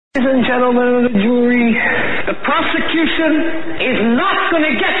Ladies and gentlemen of the jury, the prosecution is not going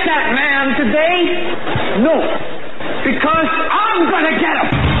to get that man today. No, because I'm going to get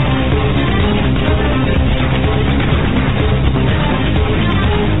him.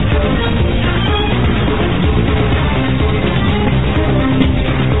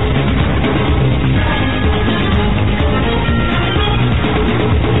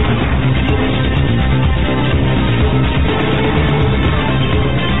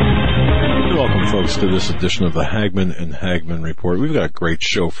 Folks, to this edition of the Hagmann and Hagmann Report. We've got a great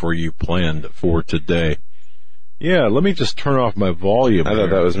show for you planned for today. Yeah, let me just turn off my volume. I thought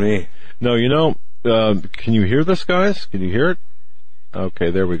that was me. No, can you hear this, guys? Can you hear it?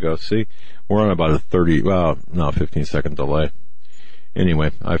 Okay, there we go. See, we're on about a 15-second delay.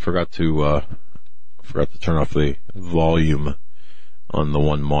 Anyway, I forgot to turn off the volume on the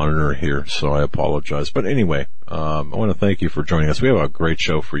one monitor here, so I apologize. But anyway, I want to thank you for joining us. We have a great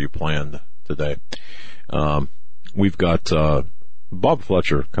show for you planned today. We've got Bob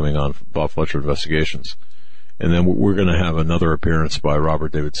Fletcher coming on, Bob Fletcher Investigations, and then we're going to have another appearance by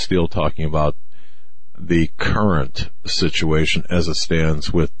Robert David Steele talking about the current situation as it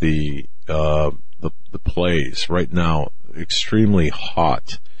stands with the plays right now. Extremely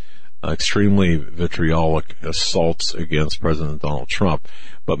hot, extremely vitriolic assaults against President Donald Trump,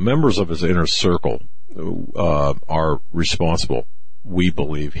 but members of his inner circle are responsible. He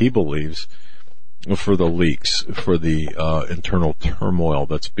believes, for the leaks, for the internal turmoil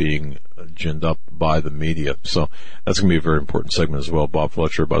that's being ginned up by the media. So that's going to be a very important segment as well. Bob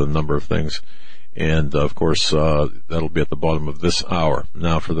Fletcher about a number of things. And, of course, that'll be at the bottom of this hour.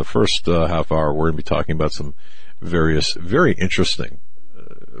 Now, for the first half hour, we're going to be talking about some various, very interesting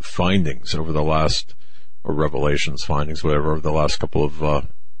findings over the last, or revelations, findings, whatever, over the last couple of,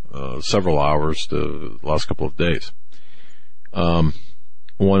 several hours to the last couple of days. I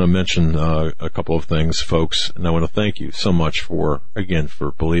want to mention a couple of things, folks, and I want to thank you so much for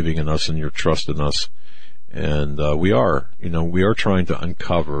believing in us and your trust in us. And we are trying to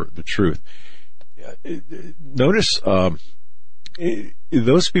uncover the truth. Notice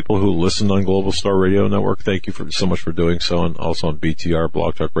those people who listen on Global Star Radio Network, thank you so much for doing so, and also on BTR,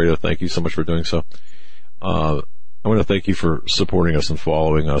 Blog Talk Radio, thank you so much for doing so. I want to thank you for supporting us and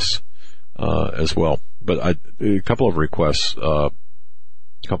following us as well. But a couple of requests, a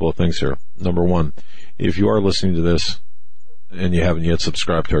couple of things here. Number one, if you are listening to this and you haven't yet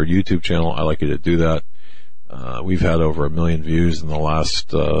subscribed to our YouTube channel, I'd like you to do that. We've had over 1 million views in the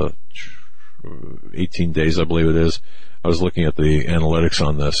last 18 days, I believe it is. I was looking at the analytics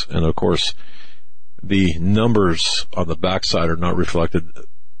on this, and of course, the numbers on the backside are not reflected.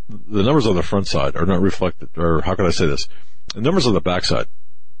 The numbers on the front side are not reflected, or how can I say this? The numbers on the backside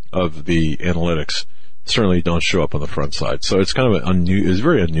of the analytics certainly don't show up on the front side. So it's kind of it's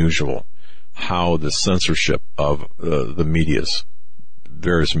very unusual how the censorship of the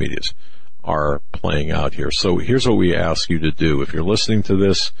various medias are playing out here. So here's what we ask you to do. If you're listening to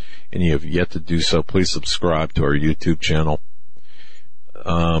this and you have yet to do so, please subscribe to our YouTube channel.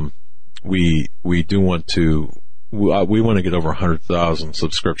 We want to get over 100,000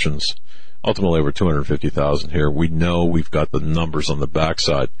 subscriptions. Ultimately, over 250,000 here. We know we've got the numbers on the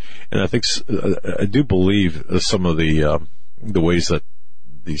backside, and I do believe some of the ways that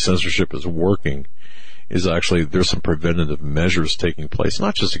the censorship is working is actually there's some preventative measures taking place,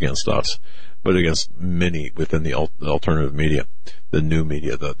 not just against us, but against many within the alternative media, the new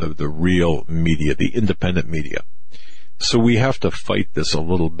media, the real media, the independent media. So we have to fight this a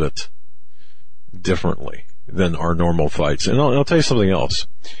little bit differently than our normal fights. And I'll tell you something else.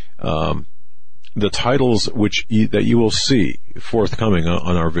 The titles that you will see forthcoming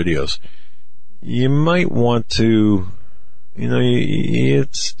on our videos, you might want to,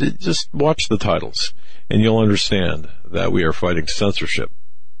 just watch the titles and you'll understand that we are fighting censorship.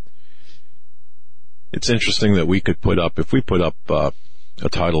 It's interesting that if we put up a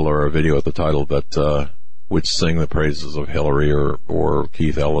title or a video at the title that would sing the praises of Hillary or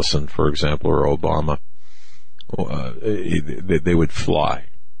Keith Ellison, for example, or Obama, they would fly.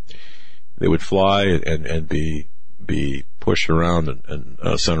 They would fly and be pushed around and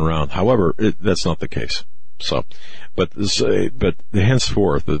sent around. However, that's not the case. So, but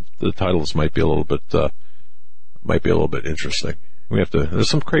henceforth, the titles might be a little bit interesting. There's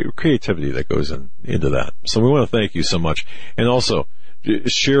some creativity that goes into that. So we want to thank you so much. And also,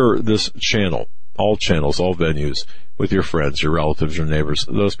 share this channel, all channels, all venues, with your friends, your relatives, your neighbors,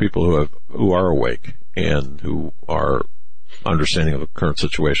 those people who are awake and who are understanding of the current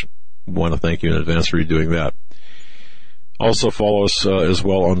situation. We want to thank you in advance for you doing that. Also follow us as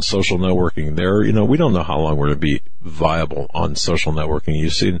well on social networking. There, we don't know how long we're going to be viable on social networking.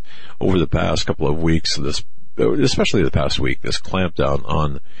 You've seen over the past couple of weeks, especially the past week, this clampdown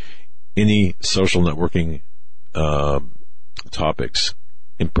on any social networking topics,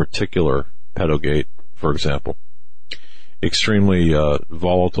 in particular Pedogate, for example. Extremely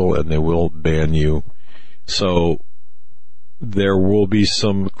volatile, and they will ban you. So there will be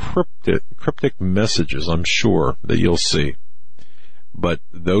some cryptic messages, I'm sure, that you'll see. But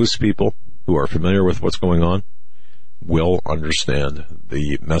those people who are familiar with what's going on will understand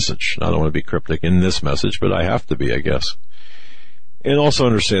the message. I don't want to be cryptic in this message, but I have to be, I guess. And also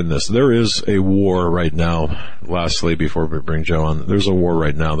understand this. There is a war right now, lastly, before we bring Joe on, there's a war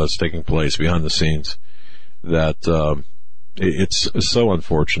right now that's taking place behind the scenes that it's so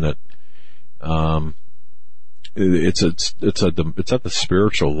unfortunate. It's at the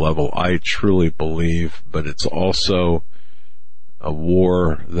spiritual level, I truly believe, but it's also a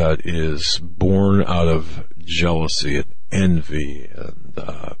war that is born out of jealousy and envy and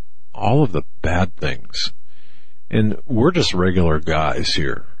all of the bad things. And we're just regular guys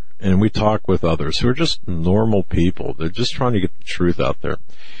here, and we talk with others who are just normal people. They're just trying to get the truth out there.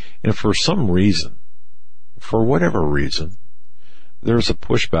 And for some reason, for whatever reason, there's a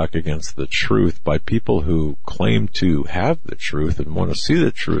pushback against the truth by people who claim to have the truth and want to see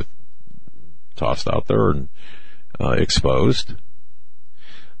the truth tossed out there and exposed.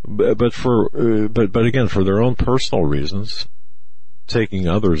 But again, for their own personal reasons, taking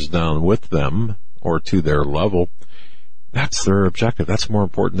others down with them or to their level, that's their objective. That's more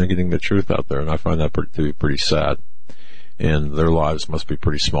important than getting the truth out there, and I find that to be pretty sad. And their lives must be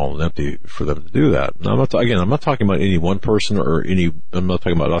pretty small and empty for them to do that. Now, I'm not talking about any one person I'm not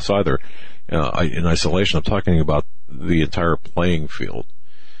talking about us either in isolation. I'm talking about the entire playing field.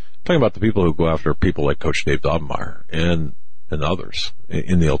 I'm talking about the people who go after people like Coach Dave Dobmeyer and others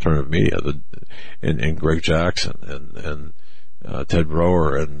in the alternative media, and Greg Jackson and Ted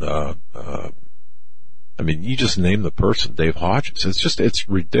Broer and I mean, you just name the person, Dave Hodges. It's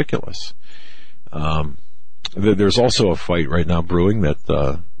ridiculous. There's also a fight right now brewing that,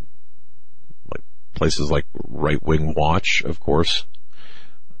 like places like Right Wing Watch, of course,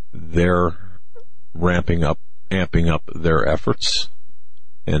 they're amping up their efforts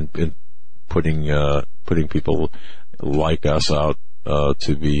and putting people like us out,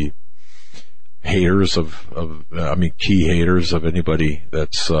 to be haters key haters of anybody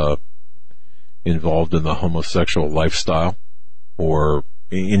that's, involved in the homosexual lifestyle, or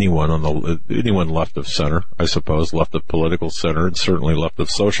anyone left of center, I suppose, left of political center, and certainly left of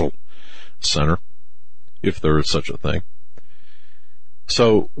social center, if there is such a thing.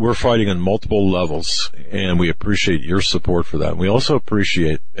 So we're fighting on multiple levels, and we appreciate your support for that. And we also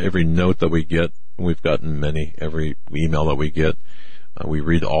appreciate every note that we get. We've gotten many, every email that we get. We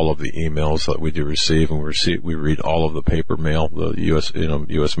read all of the emails that we do receive, and we read all of the paper mail, the U.S.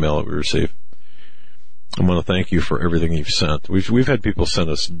 mail that we receive. I want to thank you for everything you've sent. We've had people send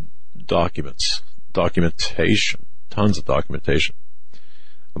us documentation, tons of documentation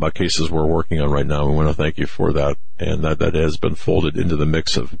about cases we're working on right now. We want to thank you for that, and that has been folded into the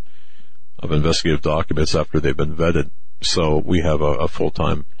mix of investigative documents after they've been vetted. So we have a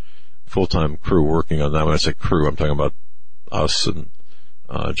full-time crew working on that. When I say crew, I'm talking about us and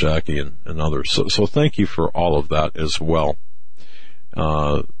Jackie and others. So thank you for all of that as well.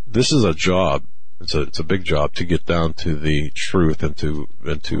 This is a job. It's a big job to get down to the truth and to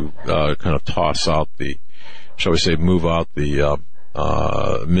kind of toss out the, shall we say, move out the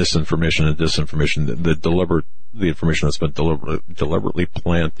misinformation and disinformation, the information that's been deliberately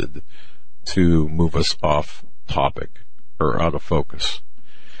planted to move us off topic or out of focus.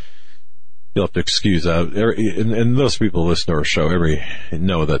 You'll have to excuse that. And those people who listen to our show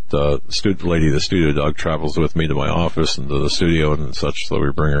know that the studio dog, travels with me to my office and to the studio and such, so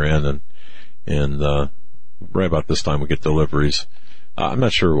we bring her in, and right about this time we get deliveries. I'm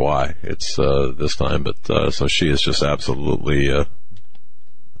not sure why it's this time, but so she is just absolutely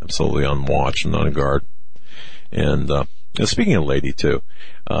on watch and on guard. And speaking of lady too,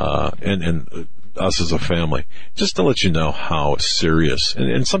 and us as a family, just to let you know how serious,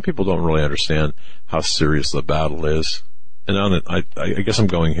 and some people don't really understand how serious the battle is. And I guess I'm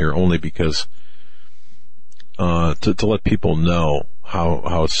going here only because to let people know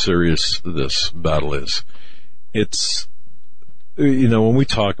how serious this battle is. It's, when we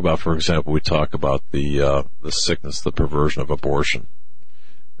talk about, for example, we talk about the sickness, the perversion of abortion,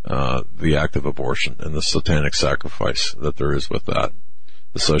 the act of abortion, and the satanic sacrifice that there is with that,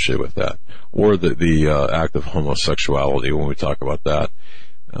 associated with that, or the act of homosexuality. When we talk about that,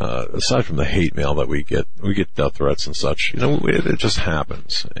 aside from the hate mail that we get death threats and such. It just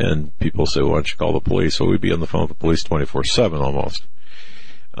happens. And people say, why don't you call the police? Well, we'd be on the phone with the police 24/7 almost.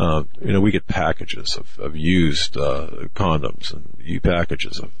 We get packages of used condoms and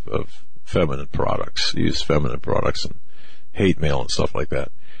packages of feminine products, used feminine products, and hate mail and stuff like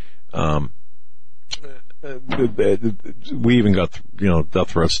that. We even got, death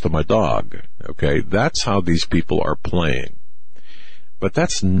threats to my dog. Okay, that's how these people are playing. But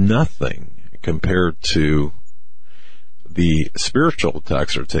that's nothing compared to the spiritual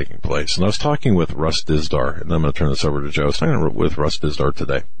attacks that are taking place. And I was talking with Russ Dizdar, and I'm going to turn this over to Joe. I was talking with Russ Dizdar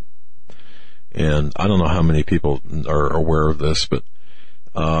today. And I don't know how many people are aware of this, but,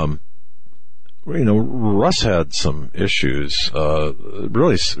 Russ had some issues,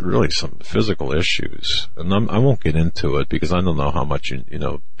 really some physical issues. And I won't get into it because I don't know how much,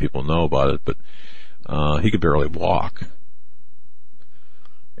 people know about it, but, he could barely walk.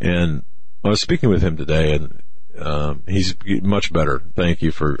 And I was speaking with him today, and he's much better. Thank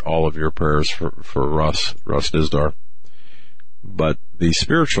you for all of your prayers for Russ Dizdar. But the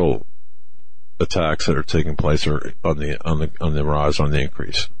spiritual attacks that are taking place are on the rise, on the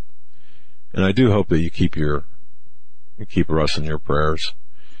increase. And I do hope that you keep Russ in your prayers.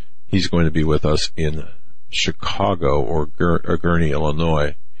 He's going to be with us in Chicago or Gurnee,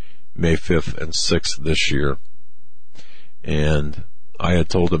 Illinois, May 5th and 6th this year. And I had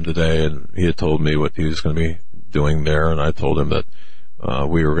told him today, and he had told me what he was going to be doing there, and I told him that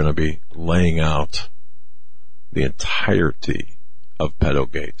we were going to be laying out the entirety of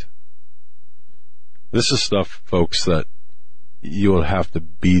Pedogate. This is stuff, folks, that you'll have to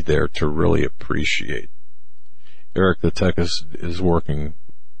be there to really appreciate. Eric the Tech is working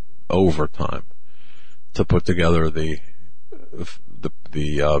overtime to put together the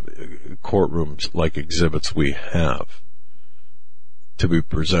courtrooms like exhibits we have to be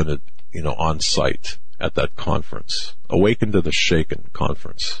presented, on site at that conference. Awaken to the Shaken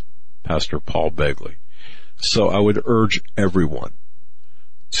conference. Pastor Paul Begley. So I would urge everyone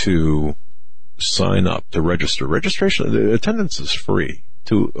to sign up, to register. Registration, the attendance is free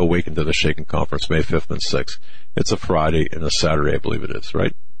to Awaken to the Shaken conference, May 5th and 6th. It's a Friday and a Saturday, I believe it is,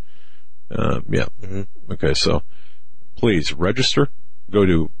 right? Yeah. Mm-hmm. Okay, so please register. Go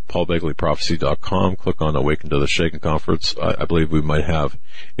to paulbegleyprophecy.com, click on Awaken to the Shaken conference. I believe we might have,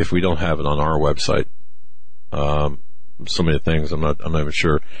 if we don't have it on our website, so many things, I'm not even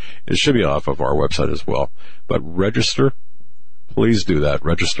sure. It should be off of our website as well. But register. Please do that.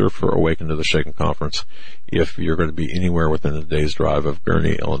 Register for Awaken to the Shaken conference if you're going to be anywhere within a day's drive of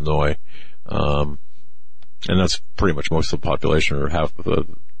Gurnee, Illinois. And that's pretty much most of the population, or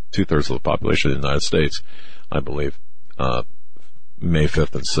two-thirds of the population of the United States, I believe. May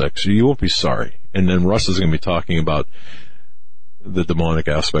 5th and 6th. You won't be sorry. And then Russ is going to be talking about the demonic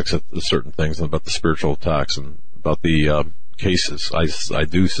aspects of certain things, and about the spiritual attacks, and about the cases. I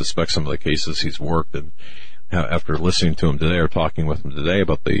do suspect some of the cases he's worked, and after listening to him today, or talking with him today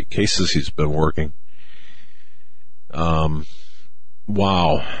about the cases he's been working. Wow.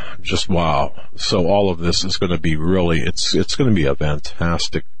 Just wow. So all of this is going to be really, it's going to be a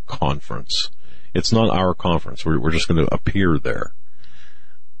fantastic conference. It's not our conference. We're just going to appear there.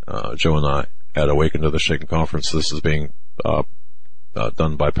 Joe and I at Awaken to the Shaken conference. This is being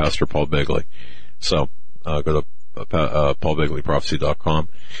done by Pastor Paul Begley. So go to paulbegleyprophecy.com.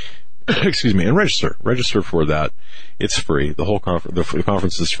 Excuse me, and register for that. It's free. The whole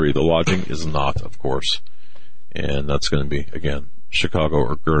conference is free. The lodging is not, of course. And that's going to be, again, Chicago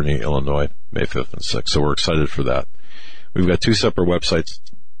or Gurnee, Illinois, May 5th and 6th. So we're excited for that. We've got two separate websites.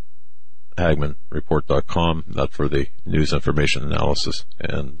 HagmannReport.com, that for the news, information, analysis,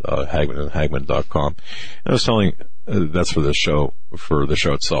 and Hagmann and Hagmann.com. And I was telling, that's for the show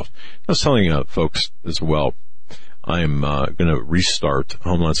itself. I was telling folks as well, I'm going to restart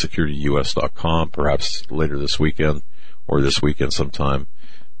HomelandSecurityUS.com perhaps later this weekend or this weekend sometime.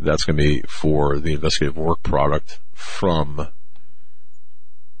 That's going to be for the investigative work product from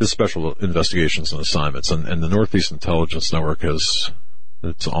the Special Investigations and Assignments. And the Northeast Intelligence Network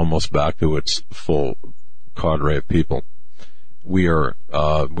it's almost back to its full cadre of people. We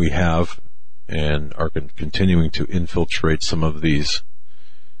have and are continuing to infiltrate some of these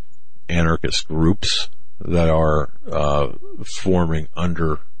anarchist groups that are forming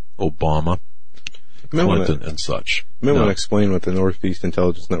under Obama, Clinton, and such. You may want to explain what the Northeast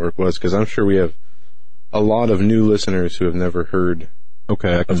Intelligence Network was, because I'm sure we have a lot of new listeners who have never heard of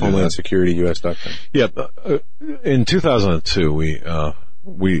HomelandSecurityUS.com. Yeah, in 2002,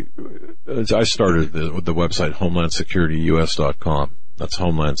 I started the website HomelandSecurityUS.com. That's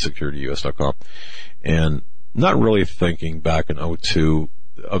HomelandSecurityUS.com. And not really thinking back in 2002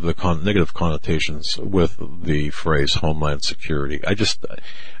 of the negative connotations with the phrase Homeland Security. I just,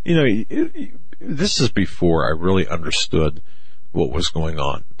 this is before I really understood what was going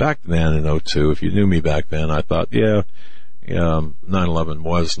on. Back then in 2002, if you knew me back then, I thought, 9/11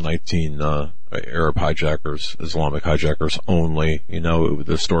 was 19 Arab hijackers, Islamic hijackers only.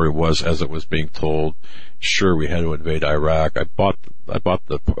 The story was as it was being told. Sure, we had to invade Iraq. I bought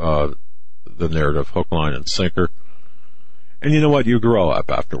the narrative hook, line, and sinker. And you know what? You grow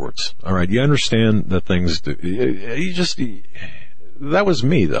up afterwards. All right, you understand that things do. That was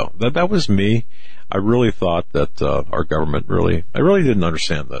me, though. That was me. I really thought that our government I really didn't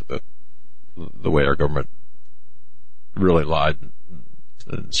understand the way our government really lied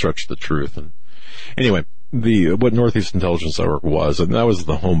and stretched the truth. And anyway, what Northeast Intelligence Network was, and that was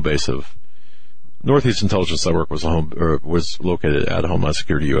the home base of Northeast Intelligence Network was located at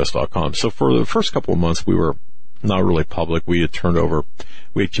HomelandSecurityUS.com. So for the first couple of months, we were not really public. We had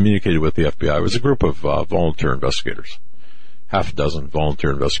communicated with the FBI. It was a group of volunteer investigators, half a dozen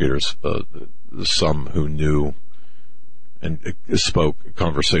volunteer investigators, some who knew and spoke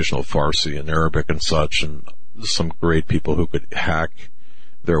conversational Farsi and Arabic and such, and some great people who could hack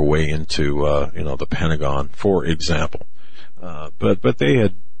their way into, the Pentagon, for example. But they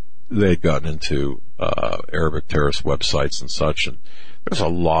had gotten into, Arabic terrorist websites and such, and there's a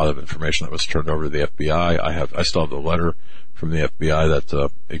lot of information that was turned over to the FBI. I still have the letter from the FBI that,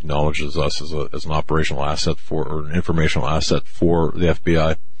 acknowledges us as an operational asset or an informational asset for the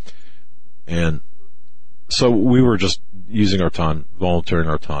FBI. And so we were just using our time, volunteering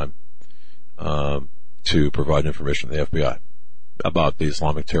our time, to provide information to the FBI about the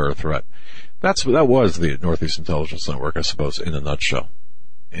Islamic terror threat. That was the Northeast Intelligence Network, I suppose, in a nutshell.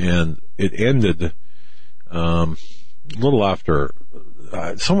 And it ended a little after,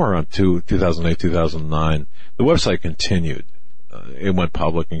 somewhere around 2008, 2009. The website continued. It went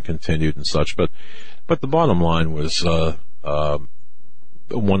public and continued and such. But the bottom line was, one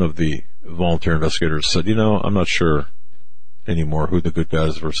of the volunteer investigators said, I'm not sure anymore who the good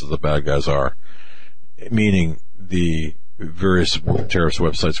guys versus the bad guys are. Meaning the various terrorist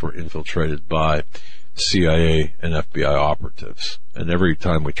websites were infiltrated by CIA and FBI operatives. And every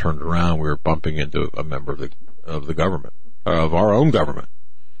time we turned around, we were bumping into a member of the government, of our own government.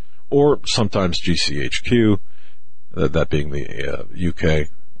 Or sometimes GCHQ, that being the UK,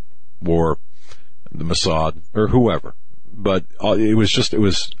 or the Mossad, or whoever. But it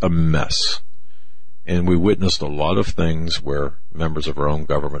was a mess. And we witnessed a lot of things where members of our own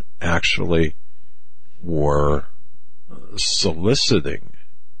government actually were soliciting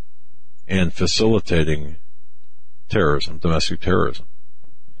and facilitating terrorism, domestic terrorism.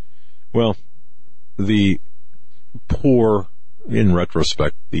 Well, in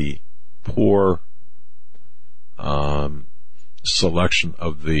retrospect, the poor selection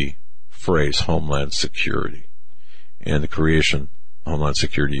of the phrase Homeland Security and the creation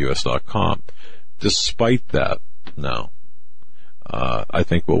HomelandSecurityUS.com. Despite that, now, I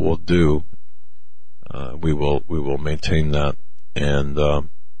think what we'll do, we will maintain that and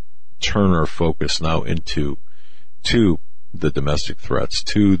turn our focus now to the domestic threats,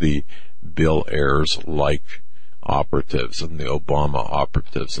 to the Bill Ayers-like operatives and the Obama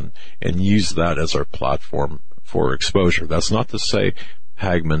operatives, and use that as our platform for exposure. That's not to say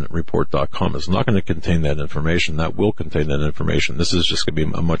HagmannReport.com is not going to contain that information. That will contain that information. This is just going to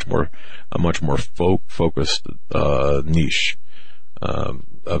be a much more focused niche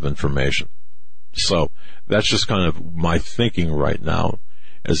of information. So that's just kind of my thinking right now,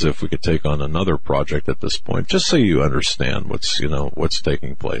 as if we could take on another project at this point, just so you understand what's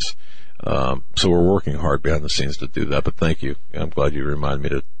taking place. So we're working hard behind the scenes to do that, but thank you. I'm glad you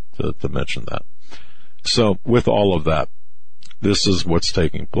reminded me to mention that. So with all of that, this is what's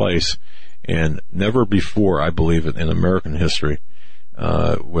taking place, and never before, I believe, in American history,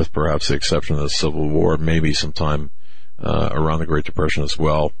 with perhaps the exception of the Civil War, maybe sometime around the Great Depression as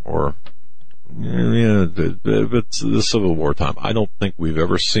well, or but the Civil War time, I don't think we've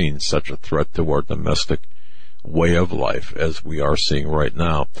ever seen such a threat to our domestic way of life as we are seeing right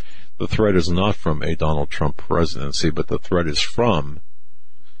now. The threat is not from a Donald Trump presidency, but the threat is from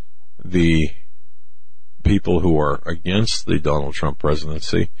the people who are against the Donald Trump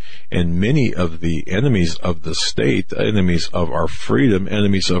presidency, and many of the enemies of the state, enemies of our freedom,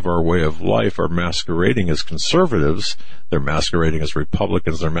 enemies of our way of life are masquerading as conservatives. They're masquerading as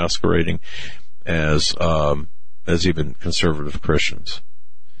Republicans. They're masquerading as even conservative Christians.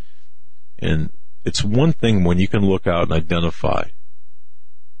 And it's one thing when you can look out and identify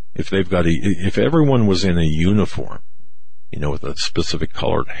if everyone was in a uniform, with a specific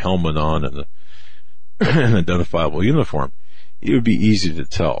colored helmet on and an identifiable uniform, it would be easy to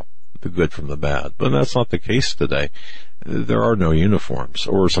tell the good from the bad. But that's not the case today. There are no uniforms,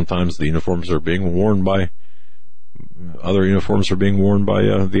 or sometimes the uniforms are being worn by other uniforms are being worn by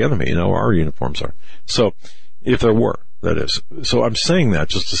the enemy. Our uniforms are. So, if there were, that is. So I'm saying that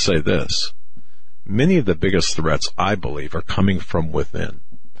just to say this. Many of the biggest threats, I believe, are coming from within.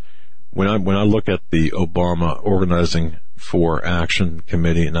 When I look at the Obama Organizing for Action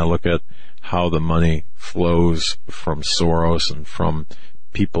Committee, and I look at how the money flows from Soros and from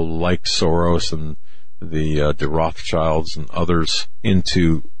people like Soros and the Rothschilds and others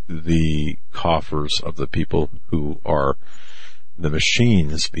into the coffers of the people who are the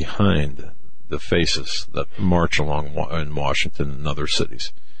machines behind the faces that march along in Washington and other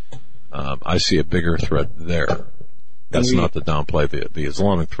cities. I see a bigger threat there. That's not to downplay the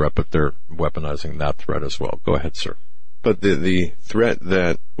Islamic threat, but they're weaponizing that threat as well. Go ahead, sir. But the threat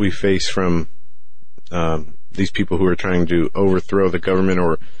that we face from these people who are trying to overthrow the government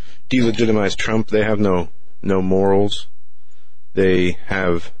or delegitimize Trump, they have no morals. They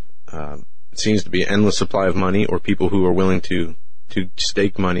have, it seems to be an endless supply of money, or people who are willing to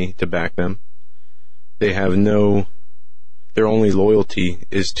stake money to back them. They have their only loyalty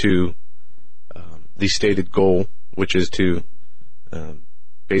is to the stated goal, which is to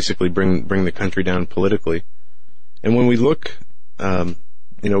basically bring the country down politically. And when we look, we've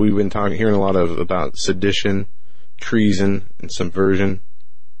been hearing a lot about sedition, treason, and subversion.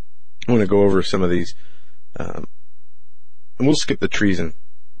 I want to go over some of these, and we'll skip the treason.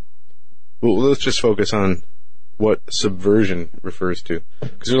 Let's just focus on what subversion refers to,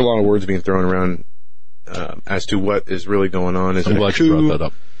 because there's a lot of words being thrown around as to what is really going on. Is it a coup? Brought that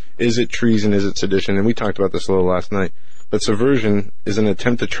up. Is it treason? Is it sedition? And we talked about this a little last night. But subversion is an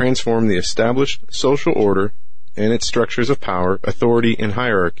attempt to transform the established social order and its structures of power, authority, and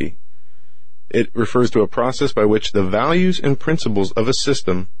hierarchy. It refers to a process by which the values and principles of a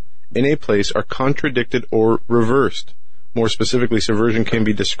system in a place are contradicted or reversed. More specifically, subversion can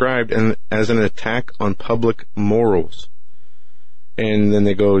be described as an attack on public morals. And then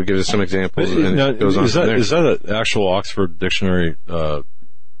they go give us some examples. And now, it goes on is that an actual Oxford Dictionary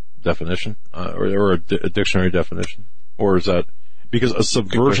definition, or a dictionary definition, or is that because a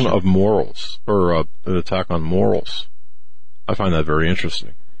subversion of morals or an attack on morals? I find that very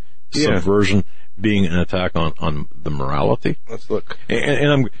interesting. Yeah. Subversion being an attack on the morality. Let's look.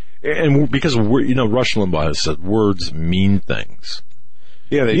 And because Rush Limbaugh has said words mean things.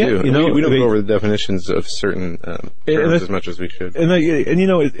 Yeah, they do. We don't go over the definitions of certain terms as much as we should.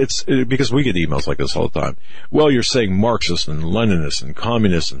 It's because we get emails like this all the time. Well, you're saying Marxist and Leninist and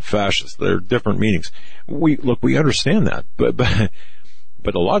communist and fascist. They're different meanings. We understand that,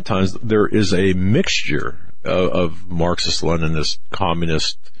 but a lot of times there is a mixture of Marxist, Leninist,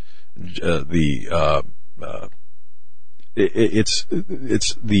 communist. It's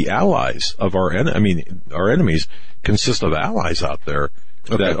the allies of our our enemies consist of allies out there.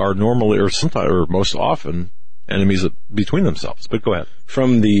 Okay. That are normally, or sometimes, or most often, enemies between themselves. But go ahead.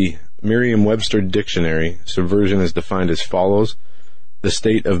 From the Merriam-Webster Dictionary, subversion is defined as follows: the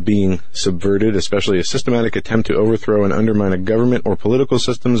state of being subverted, especially a systematic attempt to overthrow and undermine a government or political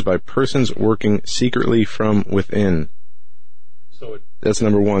systems by persons working secretly from within. That's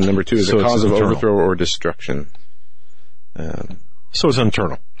number one. Number two is a cause of overthrow or destruction. So it's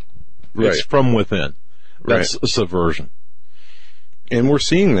internal. Right. It's from within. That's a subversion. And we're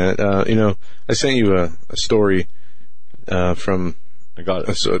seeing that. I sent you a story from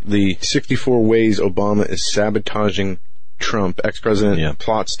the 64 ways Obama is sabotaging Trump. Ex-president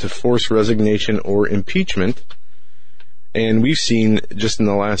plots to force resignation or impeachment. And we've seen just in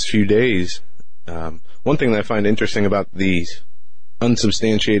the last few days, one thing that I find interesting about these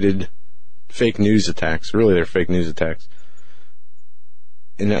unsubstantiated fake news attacks, really they're fake news attacks.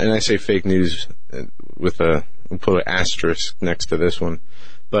 And I say fake news with we'll put an asterisk next to this one.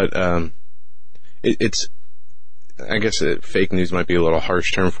 But it's I guess fake news might be a little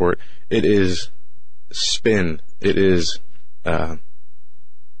harsh term for it. It is spin. It is the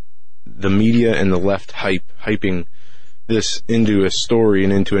media and the left hyping this into a story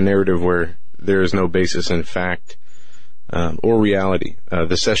and into a narrative where there is no basis in fact or reality.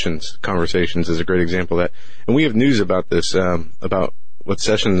 The Sessions conversations is a great example of that. And we have news about this, about what's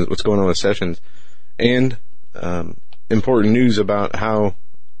going on with Sessions, and important news about how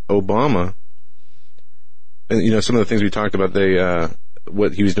Obama, and some of the things we talked about,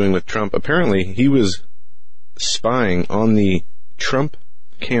 what he was doing with Trump. Apparently, he was spying on the Trump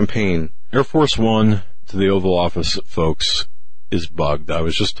campaign. Air Force One to the Oval Office, folks, is bugged. I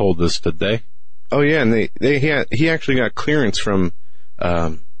was just told this today. Oh yeah, and he actually got clearance from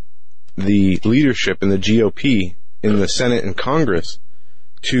the leadership in the GOP in the Senate and Congress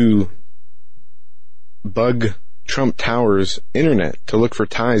to bug Trump Tower's internet to look for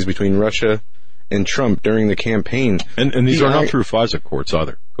ties between Russia and Trump during the campaign. And these are not through FISA courts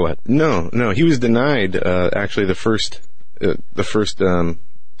either. Go ahead. No, he was denied, actually the first, I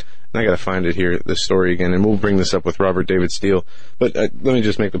gotta find it here, this story again, and we'll bring this up with Robert David Steele. But let me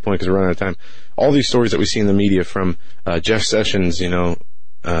just make the point because we're running out of time. All these stories that we see in the media from Jeff Sessions,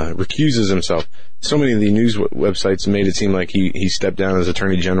 recuses himself. So many of the news websites made it seem like he stepped down as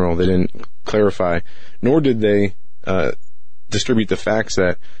Attorney General. They didn't clarify, nor did they distribute the facts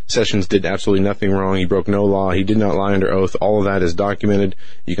that Sessions did absolutely nothing wrong. He broke no law. He did not lie under oath. All of that is documented.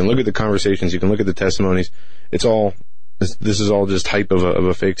 You can look at the conversations. You can look at the testimonies. This is all just hype of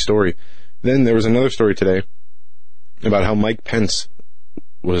a fake story. Then there was another story today about how Mike Pence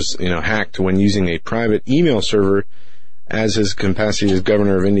was, hacked when using a private email server as his capacity as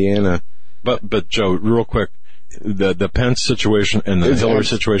governor of Indiana. But Joe, real quick, the Pence situation and the Hillary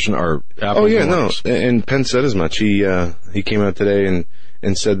situation are apples. Oh yeah, no. And Pence said as much. He came out today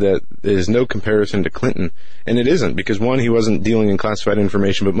and said that there's no comparison to Clinton, and it isn't, because one, he wasn't dealing in classified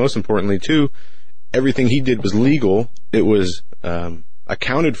information, but most importantly, two, everything he did was legal. It was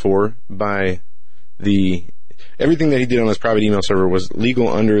accounted for by everything that he did on his private email server was legal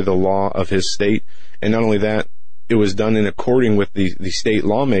under the law of his state, and not only that, it was done in according with the state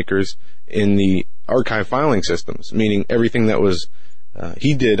lawmakers in the archive filing systems, meaning everything that was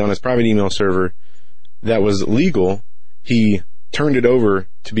he did on his private email server that was legal, he turned it over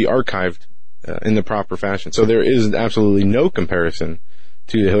to be archived in the proper fashion. So there is absolutely no comparison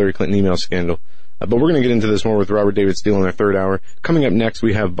to the Hillary Clinton email scandal. But we're going to get into this more with Robert David Steele in our third hour. Coming up next,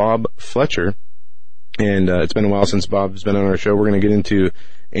 we have Bob Fletcher, and it's been a while since Bob's been on our show. We're going to get into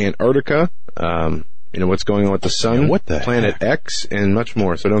Antarctica, what's going on with the sun, Planet X, and much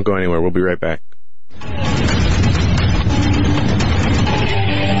more. So don't go anywhere. We'll be right back.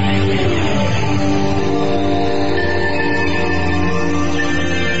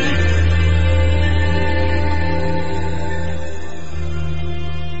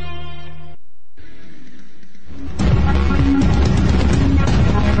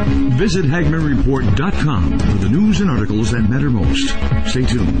 Visit HagmannReport.com for the news and articles that matter most. Stay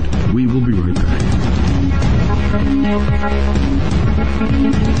tuned. We will be right back.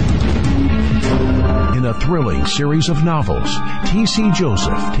 In a thrilling series of novels, T.C.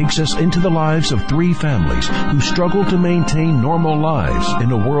 Joseph takes us into the lives of three families who struggle to maintain normal lives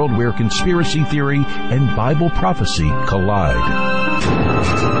in a world where conspiracy theory and Bible prophecy collide.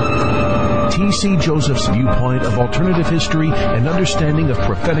 T.C. Joseph's viewpoint of alternative history and understanding of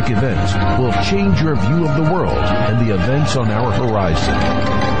prophetic events will change your view of the world and the events on our horizon.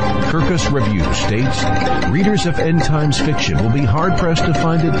 Kirkus Review states, readers of end times fiction will be hard-pressed to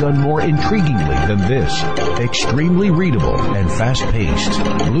find it done more intriguingly than this. Extremely readable and fast-paced.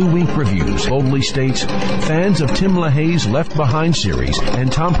 Blue Wink Reviews boldly states, fans of Tim LaHaye's Left Behind series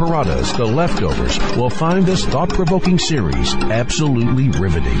and Tom Perrotta's The Leftovers will find this thought-provoking series absolutely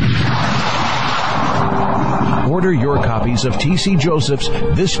riveting. Order your copies of T.C. Joseph's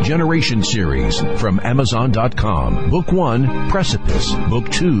This Generation series from Amazon.com. Book 1, Precipice. Book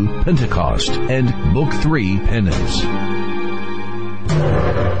 2, Pentecost. And Book 3, Penance.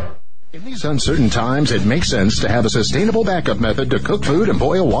 In these uncertain times, it makes sense to have a sustainable backup method to cook food and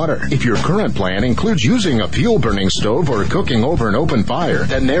boil water. If your current plan includes using a fuel-burning stove or cooking over an open fire,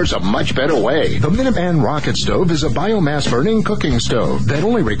 then there's a much better way. The Minuteman Rocket Stove is a biomass-burning cooking stove that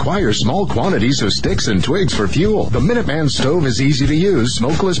only requires small quantities of sticks and twigs for fuel. The Minuteman Stove is easy to use,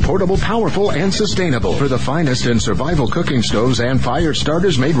 smokeless, portable, powerful, and sustainable. For the finest in survival cooking stoves and fire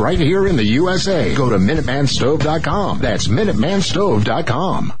starters made right here in the USA, go to MinutemanStove.com. That's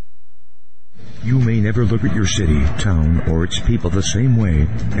MinutemanStove.com. You may never look at your city, town, or its people the same way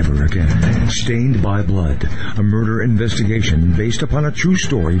ever again. Stained by Blood, a murder investigation based upon a true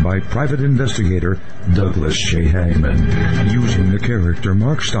story by private investigator Douglas J. Hagmann. Using the character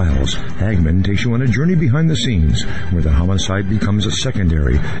Mark Stiles, Hagmann takes you on a journey behind the scenes where the homicide becomes a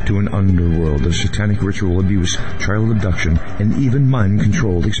secondary to an underworld of satanic ritual abuse, child abduction, and even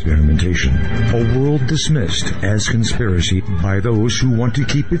mind-controlled experimentation. A world dismissed as conspiracy by those who want to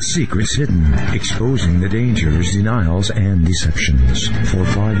keep its secrets hidden, exposing the dangers, denials, and deceptions. For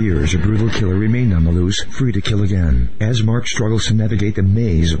 5 years, a brutal killer remained on the loose, free to kill again. As Mark struggles to navigate the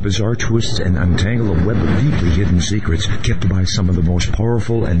maze of bizarre twists and untangle a web of deeply hidden secrets kept by some of the most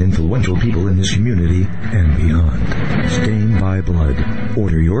powerful and influential people in his community and beyond. Stained by Blood.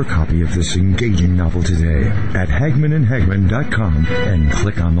 Order your copy of this engaging novel today at HagmannandHagmann.com and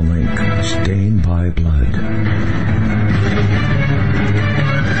click on the link. Stained by Blood.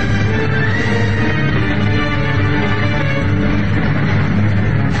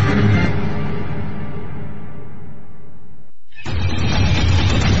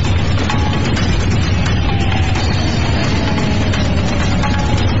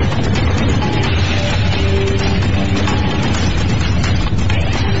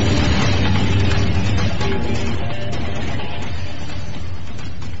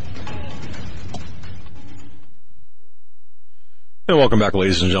 welcome back,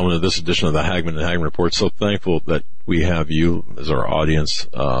 ladies and gentlemen, to this edition of the Hagmann and Hagmann Report. So thankful that we have you as our audience,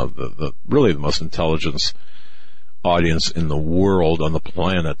 really the most intelligent audience in the world, on the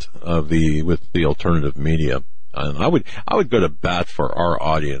planet, with the alternative media. And I would go to bat for our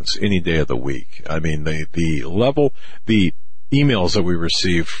audience any day of the week. I mean, the emails that we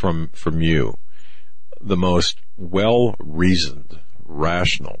receive from you, the most well-reasoned,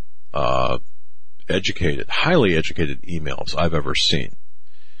 rational, educated, highly educated emails I've ever seen.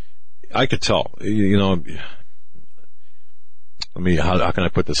 I could tell, how can I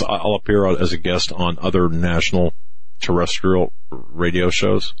put this? I'll appear as a guest on other national terrestrial radio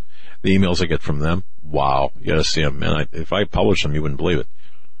shows. The emails I get from them, wow, you gotta see them, man. If I publish them, you wouldn't believe it.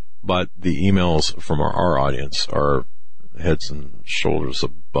 But the emails from our audience are heads and shoulders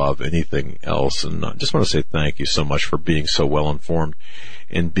above anything else. And I just want to say thank you so much for being so well informed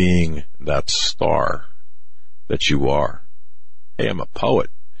and being that star that you are. Hey, I'm a poet.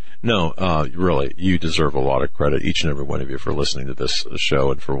 No, really, you deserve a lot of credit, each and every one of you, for listening to this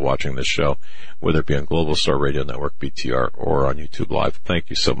show and for watching this show, whether it be on Global Star Radio Network, BTR, or on YouTube Live. Thank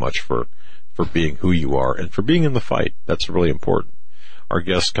you so much for being who you are and for being in the fight. That's really important. Our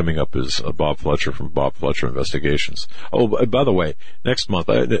guest coming up is Bob Fletcher from Bob Fletcher Investigations. Oh, by the way, next month,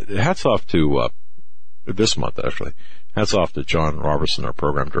 hats off to, this month actually, hats off to John Robertson, our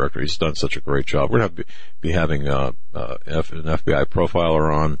program director. He's done such a great job. We're going to be having an FBI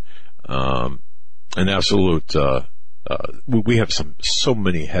profiler on, an absolute, we have so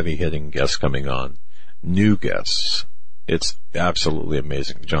many heavy-hitting guests coming on, new guests. It's absolutely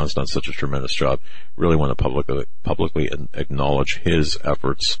amazing. John's done such a tremendous job. Really want to publicly acknowledge his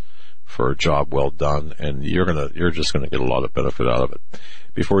efforts for a job well done, and you're just gonna get a lot of benefit out of it.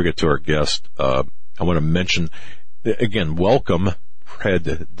 Before we get to our guest, I want to mention again, welcome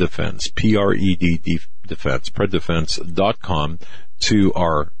Pred Defense, P-R-E-D Defense, PredDefense.com, to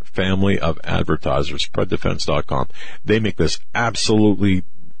our family of advertisers, PredDefense.com. They make this absolutely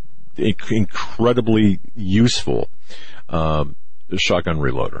incredibly useful shotgun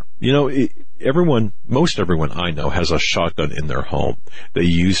reloader. Most everyone I know has a shotgun in their home they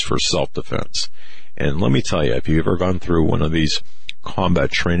use for self-defense. And let me tell you, if you've ever gone through one of these combat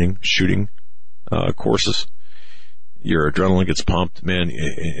training shooting courses, your adrenaline gets pumped, man,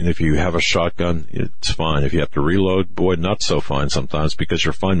 and if you have a shotgun, it's fine. If you have to reload, boy, not so fine sometimes, because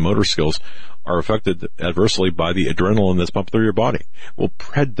your fine motor skills are affected adversely by the adrenaline that's pumped through your body. Well,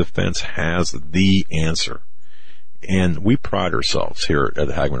 Pred Defense has the answer. And we pride ourselves here at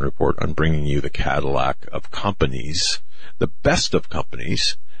the Hagmann Report on bringing you the Cadillac of companies, the best of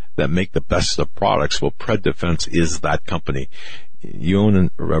companies that make the best of products. Well, Pred Defense is that company. You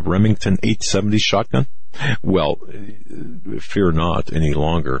own a Remington 870 shotgun? Well, fear not any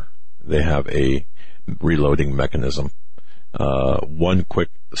longer. They have a reloading mechanism. One quick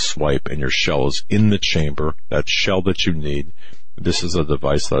swipe and your shell is in the chamber, that shell that you need. This is a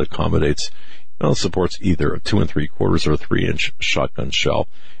device that accommodates, supports either a 2 3/4 or 3-inch shotgun shell.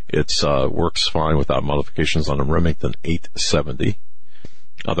 It works fine without modifications on a Remington 870.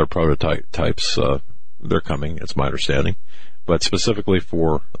 Other prototypes, they're coming, it's my understanding, but specifically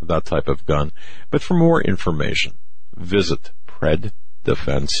for that type of gun. But for more information, visit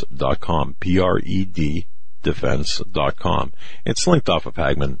PredDefense.com, P-R-E-D Defense.com. It's linked off of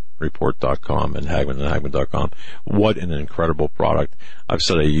HagmannReport.com and Hagmann.com. What an incredible product. I've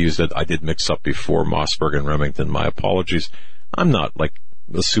said I used it. I did mix up before Mossberg and Remington. My apologies. I'm not like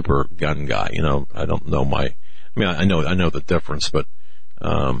the super gun guy. I don't know I know the difference, but,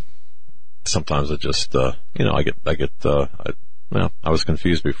 sometimes I just, I was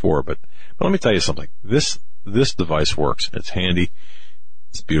confused before, but let me tell you something. This device works. It's handy.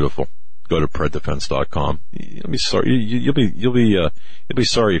 It's beautiful. Go to PredDefense.com. You'll be sorry. You'll be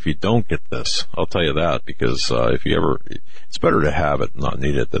sorry if you don't get this. I'll tell you that, because it's better to have it, not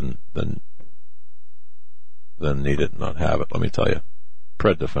need it, than need it and not have it. Let me tell you,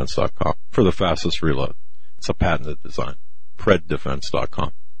 PredDefense.com for the fastest reload. It's a patented design.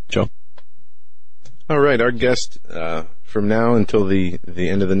 PredDefense.com. Joe. All right, our guest from now until the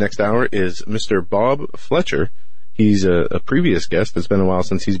end of the next hour is Mr. Bob Fletcher. He's a previous guest. It's been a while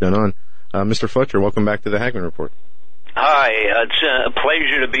since he's been on. Mr. Fletcher, welcome back to the Hagmann Report. Hi, it's a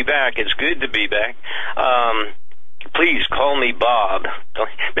pleasure to be back. It's good to be back. Please call me Bob.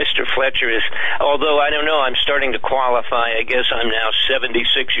 Mr. Fletcher is, although I don't know, I'm starting to qualify. I guess I'm now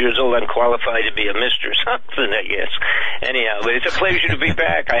 76 years old. I'm qualified to be a Mr. something, I guess. Anyhow, but it's a pleasure to be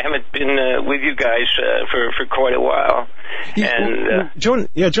back. I haven't been with you guys for quite a while. And Joe and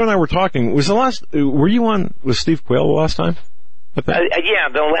I were talking. Were you on with Steve Quayle the last time? Yeah,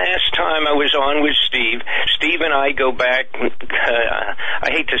 the last time I was on with Steve. Steve and I go back, I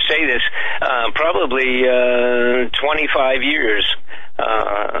hate to say this, probably 25 years.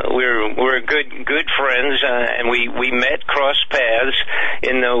 We're good friends, and we met, crossed paths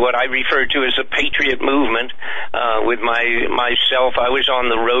in what I refer to as the Patriot movement. With myself, I was on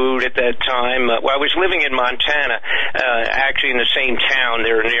the road at that time. I was living in Montana, actually in the same town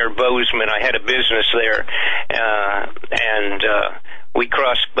there near Bozeman. I had a business there, and we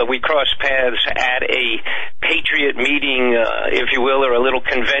crossed paths at a Patriot meeting, if you will, or a little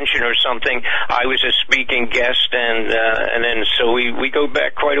convention or something. I was a speaking guest, and then so we go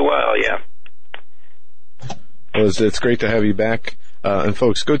back quite a while, yeah. Well, it's great to have you back. And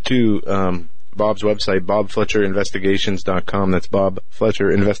folks, go to Bob's website, bobfletcherinvestigations.com. That's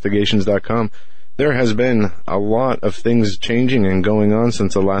bobfletcherinvestigations.com. There has been a lot of things changing and going on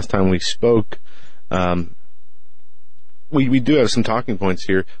since the last time we spoke. We do have some talking points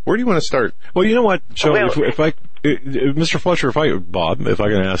here. Where do you want to start? Well, you know what, Joe, Mr. Fletcher, Bob, if I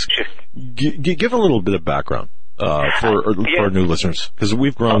can ask, give a little bit of background for our new listeners, because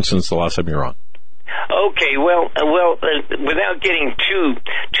we've grown since the last time you were on. Okay, well, without getting too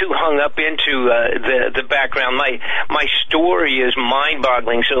hung up into the background, my story is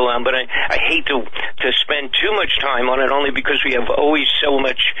mind-boggling. So, but I hate to spend too much time on it, only because we have always so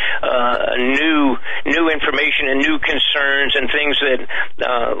much new information and new concerns and things that,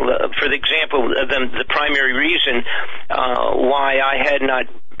 for example, the primary reason why I had not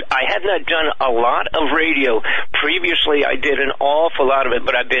done a lot of radio. Previously, I did an awful lot of it,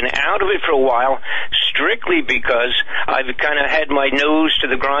 but I've been out of it for a while, strictly because I've kind of had my nose to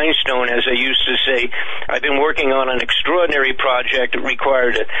the grindstone, as I used to say. I've been working on an extraordinary project that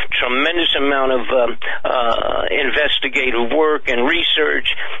required a tremendous amount of investigative work and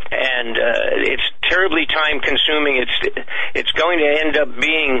research, and it's terribly time-consuming. It's going to end up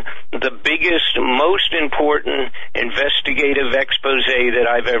being the biggest, most important investigative expose that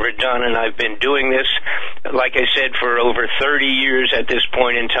I've ever done, and I've been doing this, like I said, for over 30 years at this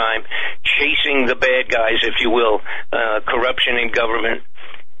point in time, chasing the bad guys, if you will, corruption in government.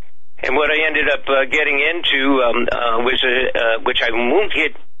 And what I ended up getting into was, which I won't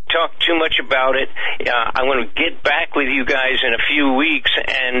talk too much about it. I want to get back with you guys in a few weeks,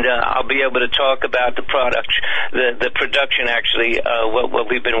 and I'll be able to talk about the product, the production, actually, what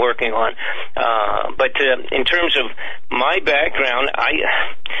we've been working on. But in terms of my background,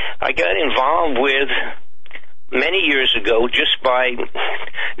 I got involved with many years ago just by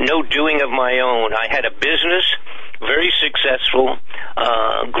no doing of my own. I had a business, very successful,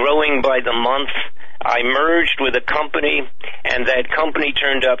 growing by the month. I merged with a company, and that company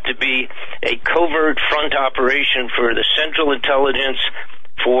turned up to be a covert front operation for the Central Intelligence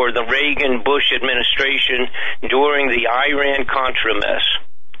for the Reagan-Bush administration during the Iran-Contra mess.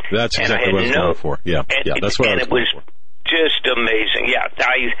 That's exactly what I was going for. Yeah, that's what I was going for. Just amazing. Yeah,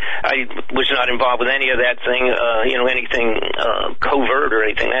 I was not involved with any of that thing, anything covert or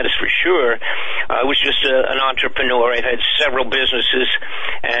anything, that is for sure. I was just an entrepreneur. I had several businesses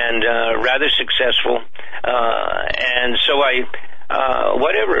and rather successful. And so I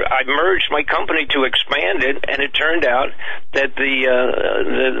merged my company to expand it, and it turned out that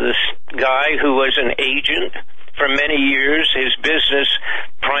this guy who was an agent for many years, his business,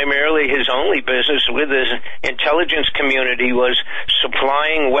 primarily his only business with his intelligence community, was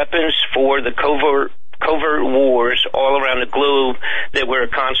supplying weapons for the covert wars all around the globe that we're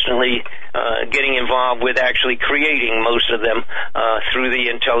constantly getting involved with, actually creating most of them through the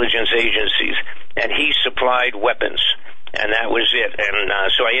intelligence agencies. And he supplied weapons, and that was it. And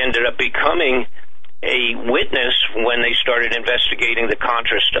so I ended up becoming a witness when they started investigating the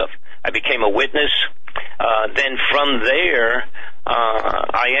Contra stuff. I became a witness. Then from there,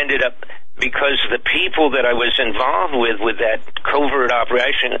 I ended up, because the people that I was involved with that covert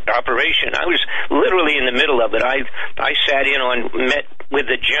operation, I was literally in the middle of it. I sat in met with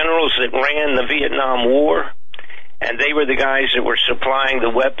the generals that ran the Vietnam War, and they were the guys that were supplying the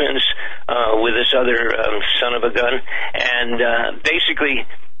weapons with this other son of a gun. And basically,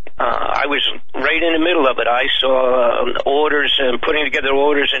 I was right in the middle of it. I saw orders and putting together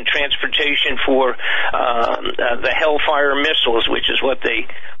orders and transportation for the Hellfire missiles, which is what they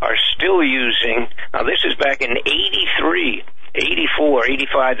are still using. Now, this is back in 83, 84,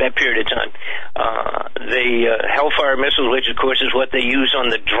 85, that period of time. The Hellfire missiles, which, of course, is what they use on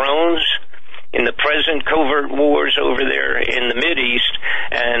the drones in the present covert wars over there in the Mideast.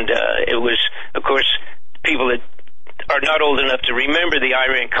 And it was, of course, people that are not old enough to remember the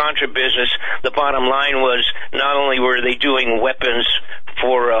Iran-Contra business. The bottom line was, not only were they doing weapons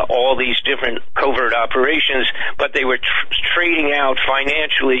for all these different covert operations, but they were trading out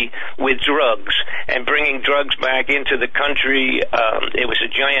financially with drugs and bringing drugs back into the country. It was a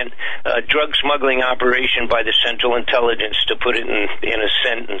giant drug smuggling operation by the Central Intelligence, to put it in a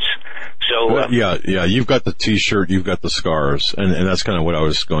sentence. So yeah, you've got the T-shirt, you've got the scars, and that's kind of what I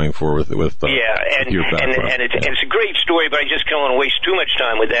was going for with your background. And it's a great story, but I just don't want to waste too much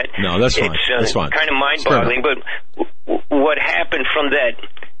time with that. No, that's fine. It's kind of mind-boggling. But what happened from that?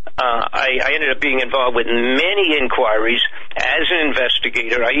 I ended up being involved with many inquiries as an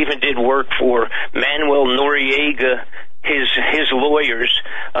investigator. I even did work for Manuel Noriega, his lawyers.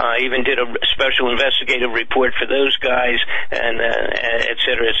 Even did a special investigative report for those guys, and et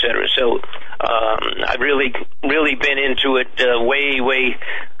cetera, et cetera. So I've really been into it way.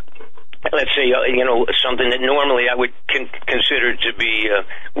 Let's say, something that normally I would consider to be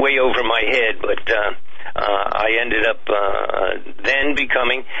way over my head, but I ended up then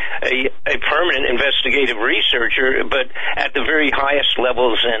becoming a permanent investigative researcher, but at the very highest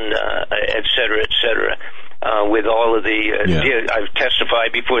levels, and et cetera, with all of the, I've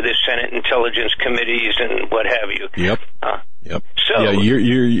testified before the Senate Intelligence Committees and what have you. Yep. So,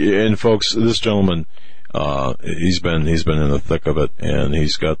 yeah, and folks, this gentleman, he's been in the thick of it, and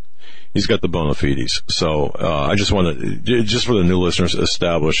he's got the bona fides. So I just want to, just for the new listeners,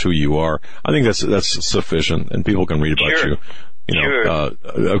 establish who you are. I think that's sufficient, and people can read about you. Sure.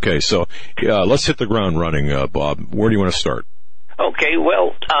 Okay, so let's hit the ground running, Bob. Where do you want to start? Okay,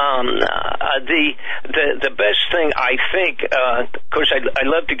 well, the best thing, I think, of course, I'd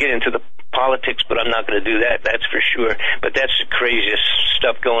love to get into the politics, but I'm not going to do that, that's for sure. But that's the craziest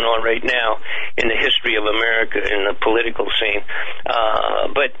stuff going on right now in the history of America in the political scene.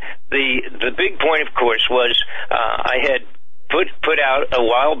 But the big point, of course, was I had put out a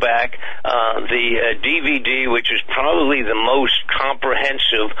while back the DVD, which is probably the most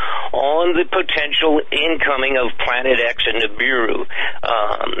comprehensive on the potential incoming of Planet X and Nibiru,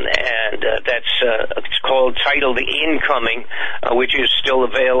 and that's it's titled Incoming, which is still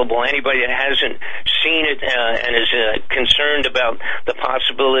available. Anybody that hasn't seen it and is concerned about the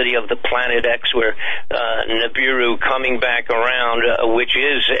possibility of the Planet X where Nibiru coming back around, which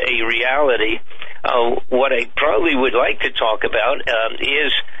is a reality. What I probably would like to talk about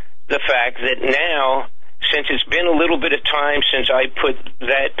is the fact that now, since it's been a little bit of time since I put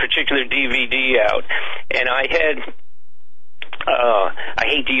that particular DVD out, and I had, I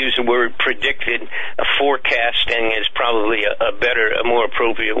hate to use the word predicted, forecasting is probably a more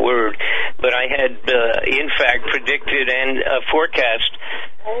appropriate word, but I had, in fact, predicted and forecast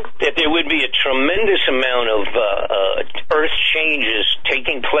that there would be a tremendous amount of Earth changes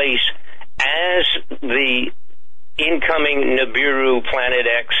taking place as the incoming Nibiru Planet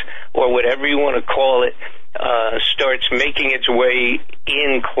X, or whatever you want to call it, starts making its way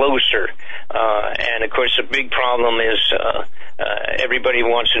in closer. And, of course, the big problem is everybody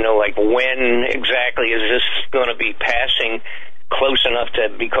wants to know, like, when exactly is this going to be passing close enough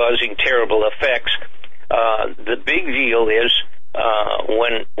to be causing terrible effects. The big deal is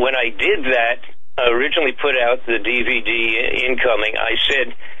when I did that, I originally put out the DVD Incoming, I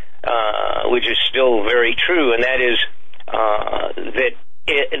said, which is still very true, and that is that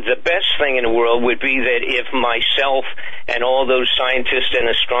the best thing in the world would be that if myself and all those scientists and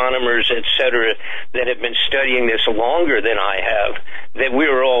astronomers, etc., that have been studying this longer than I have, that we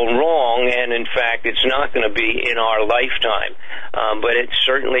were all wrong, and in fact it's not going to be in our lifetime. But it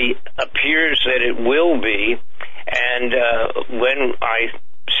certainly appears that it will be, and when I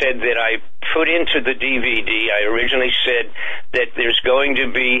said that I put into the DVD, I originally said that there's going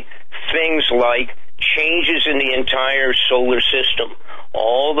to be things like changes in the entire solar system.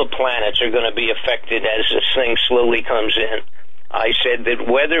 All the planets are going to be affected as this thing slowly comes in. I said that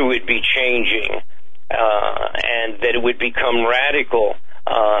weather would be changing, and that it would become radical,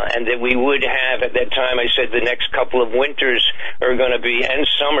 and that we would have, at that time I said the next couple of winters are going to be, and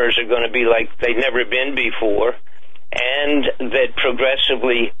summers are going to be like they've never been before, and that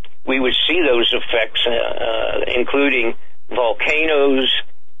progressively we would see those effects, including volcanoes,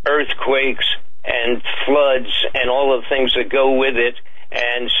 earthquakes, and floods, and all of the things that go with it.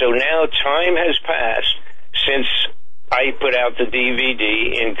 And so now time has passed since I put out the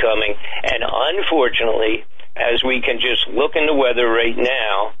DVD Incoming, and unfortunately, as we can just look in the weather right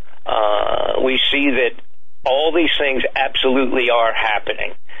now, we see that all these things absolutely are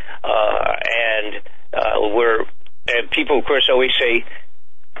happening. People, of course, always say,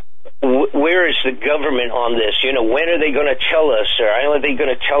 where is the government on this? You know, when are they going to tell us? Or are they going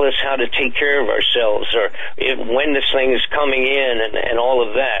to tell us how to take care of ourselves? Or when this thing is coming in and all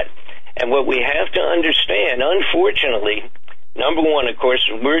of that? And what we have to understand, unfortunately, Number one, of course,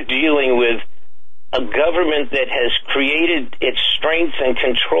 we're dealing with a government that has created its strength and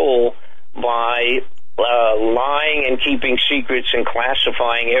control by lying and keeping secrets and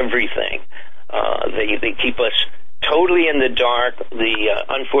classifying everything. They keep us totally in the dark.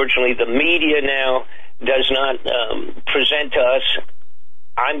 Unfortunately, the media now does not present to us,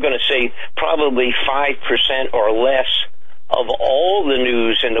 I'm going to say, probably 5% or less of all the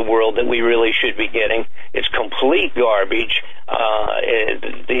news in the world that we really should be getting. It's complete garbage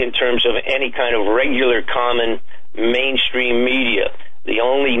in terms of any kind of regular, common, mainstream media. The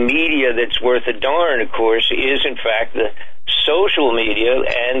only media that's worth a darn, of course, is, in fact, the social media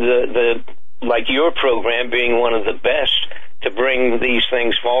and the like your program being one of the best to bring these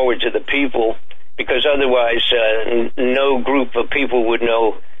things forward to the people, because otherwise no group of people would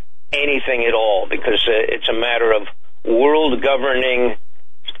know anything at all, because it's a matter of world governing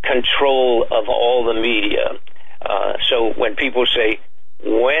control of all the media. So when people say,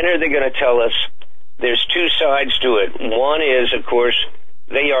 when are they going to tell us? There's two sides to it. One is, of course,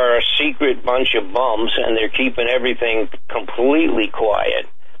 they are a secret bunch of bums, and they're keeping everything completely quiet.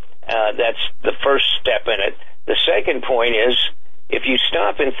 That's the first step in it. The second point is, if you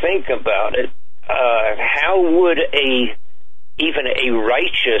stop and think about it, how would even a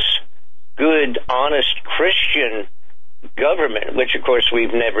righteous, good, honest Christian government, which of course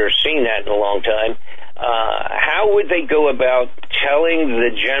we've never seen that in a long time, how would they go about telling the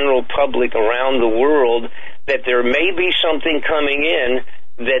general public around the world that there may be something coming in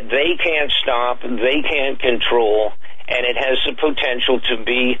that they can't stop, they can't control, and it has the potential to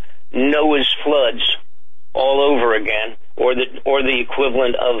be Noah's floods all over again, or the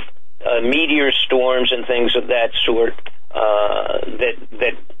equivalent of meteor storms and things of that sort,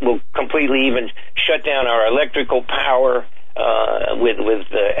 that will completely even shut down our electrical power, with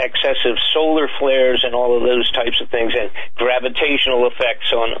excessive solar flares and all of those types of things, and gravitational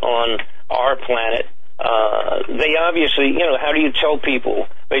effects on our planet. They obviously, how do you tell people?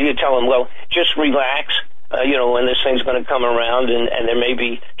 How do you tell them, well, just relax, when this thing's going to come around, and there may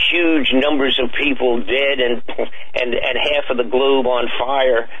be huge numbers of people dead and half of the globe on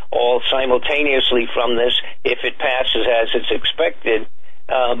fire all simultaneously from this if it passes as it's expected.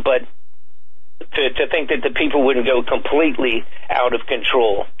 But to think that the people wouldn't go completely out of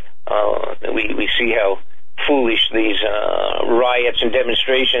control. We see how foolish these riots and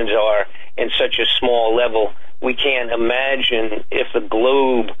demonstrations are in such a small level. We can't imagine if the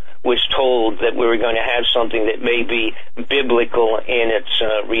globe was told that we were going to have something that may be biblical in its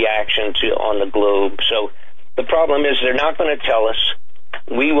reaction on the globe. So the problem is they're not going to tell us.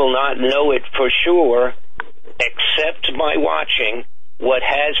 We will not know it for sure, except by watching what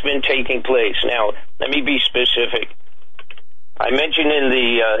has been taking place. Now, let me be specific. I mentioned in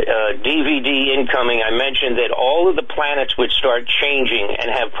the DVD incoming, I mentioned that all of the planets would start changing and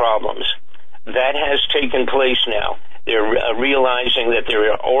have problems. That has taken place now. They're realizing that there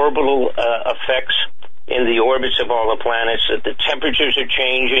are orbital effects in the orbits of all the planets, that the temperatures are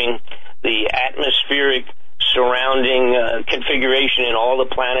changing, the atmospheric surrounding configuration in all the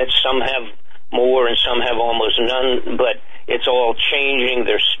planets. Some have more and some have almost none, but it's all changing.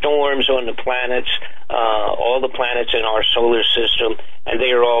 There's storms on the planets, all the planets in our solar system, and they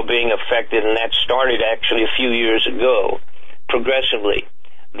are all being affected, and that started actually a few years ago, progressively.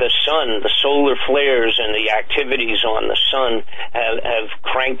 The sun, the solar flares and the activities on the sun have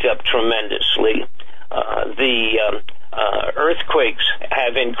cranked up tremendously. The earthquakes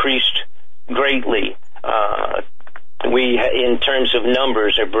have increased greatly. We, in terms of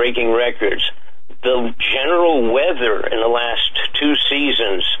numbers, are breaking records. The general weather in the last two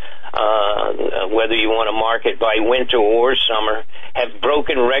seasons, whether you want to mark it by winter or summer, have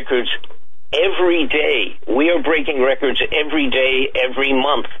broken records every day. We are breaking records every day, every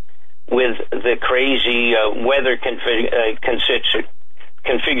month, with the crazy weather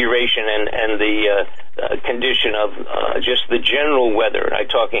configuration and the condition of just the general weather.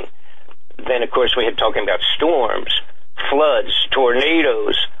 Then, of course, we had talking about storms, floods,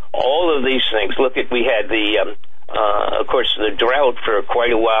 tornadoes, all of these things. We had of course, the drought for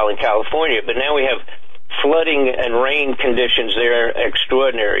quite a while in California, but now we have flooding and rain conditions there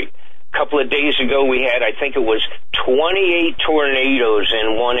extraordinary. A couple of days ago, we had, I think it was 28 tornadoes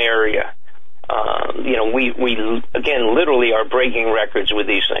in one area. We again, literally are breaking records with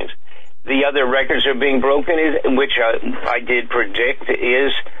these things. The other records are being broken, which I did predict,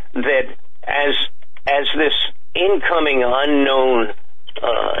 is that as this incoming unknown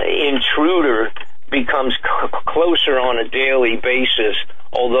intruder becomes closer on a daily basis,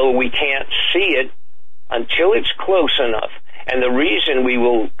 although we can't see it until it's close enough. And the reason we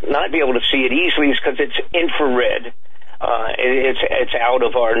will not be able to see it easily is because it's infrared. It's out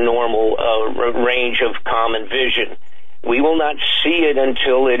of our normal range of common vision. We will not see it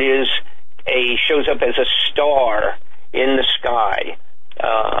until it shows up as a star in the sky.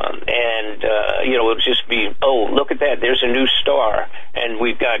 It'll just be, oh, look at that, there's a new star. And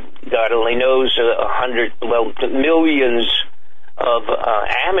we've got, God only knows, millions of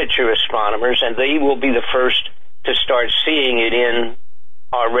amateur astronomers, and they will be the first to start seeing it in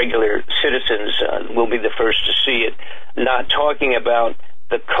our regular citizens. Will be the first to see it. Not talking about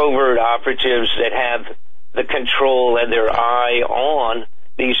the covert operatives that have the control and their eye on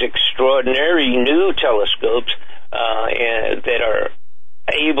these extraordinary new telescopes that are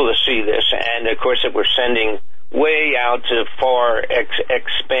able to see this, and of course that we're sending way out to far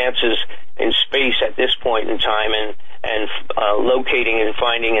expanses in space at this point in time, and locating and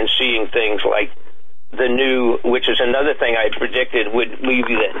finding and seeing things like the new, which is another thing I predicted would leave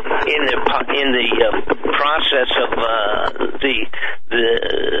you in the process of the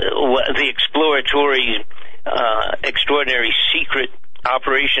exploratory extraordinary secret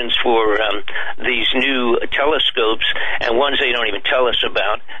operations for these new telescopes, and ones they don't even tell us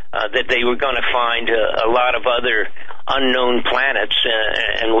about, that they were going to find a lot of other unknown planets,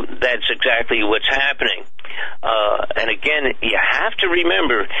 and that's exactly what's happening. And again, you have to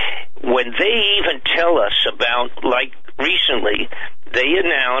remember, when they even tell us about, like recently, they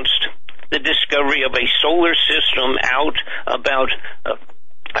announced the discovery of a solar system out about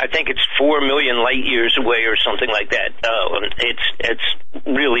I think it's 4 million light years away or something like that. It's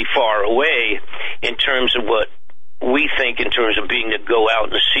really far away in terms of what we think in terms of being to go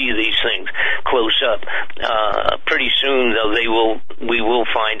out and see these things close up. Pretty soon, though, we will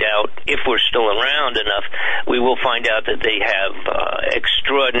find out, if we're still around enough, we will find out that they have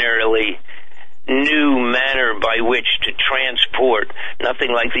extraordinarily new manner by which to transport,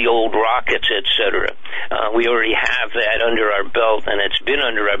 nothing like the old rockets, etc. We already have that under our belt, and it's been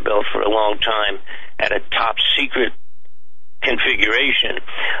under our belt for a long time at a top secret configuration.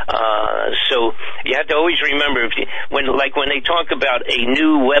 So you have to always remember, when they talk about a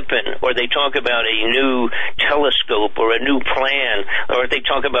new weapon, or they talk about a new telescope or a new plan, or they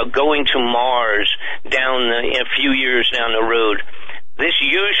talk about going to Mars in a few years down the road, this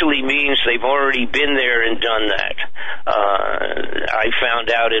usually means they've already been there and done that. I found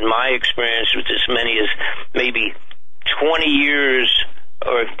out in my experience with as many as maybe 20 years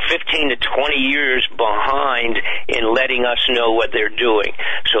or 15 to 20 years behind in letting us know what they're doing.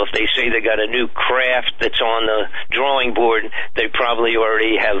 So if they say they got a new craft that's on the drawing board, they probably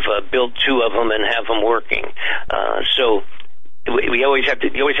already have built 2 of them and have them working. So you always have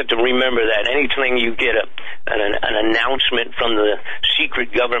to remember that anytime you get an announcement from the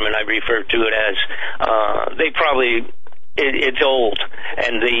secret government, I refer to it as, it's old.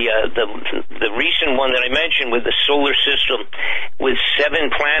 And the recent one that I mentioned with the solar system, with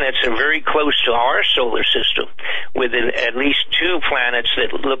 7 planets are very close to our solar system, with at least 2 planets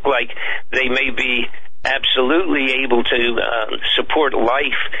that look like they may be absolutely able to support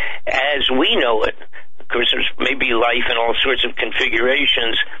life as we know it. Of course, there's maybe life in all sorts of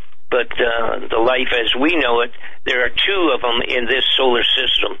configurations, but the life as we know it, there are 2 of them in this solar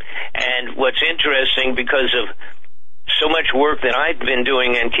system. And what's interesting, because of so much work that I've been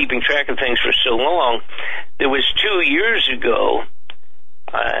doing and keeping track of things for so long, there was 2 years ago,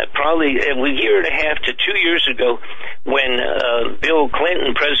 probably a year and a half to 2 years ago, when Bill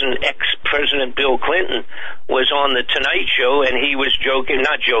Clinton, ex-President Bill Clinton, was on the Tonight Show, and he was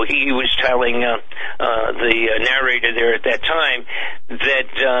he was telling the narrator there at that time that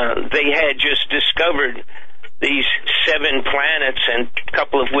they had just discovered these 7 planets, and a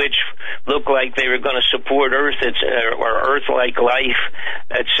couple of which look like they were going to support Earth or Earth-like life,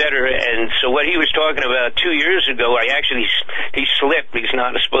 etc. And so what he was talking about 2 years ago, he slipped, he's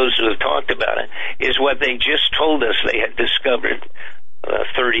not supposed to have talked about it, is what they just told us they had discovered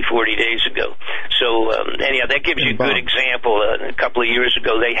 30, 40 days ago. So anyhow, that gives you a good example. A couple of years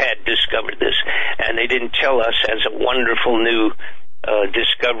ago, they had discovered this, and they didn't tell us as a wonderful new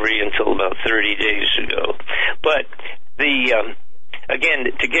discovery until about 30 days ago. But again,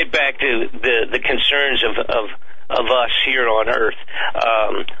 to get back to the concerns of us here on Earth,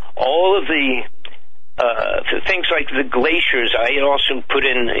 all of the things like the glaciers, I also put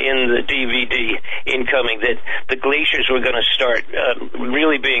in the DVD incoming that the glaciers were going to start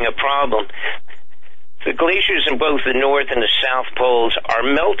really being a problem. The glaciers in both the North and the South Poles are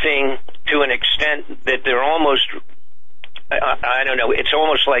melting to an extent that they're almost I don't know. It's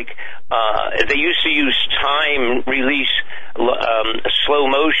almost like they used to use time release slow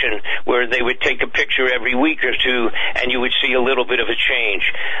motion, where they would take a picture every week or two, and you would see a little bit of a change.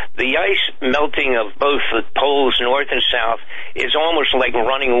 The ice melting of both the poles, north and south, is almost like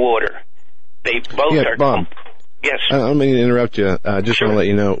running water. They both are. Bob. Yes. I don't mean to interrupt you. Just want to let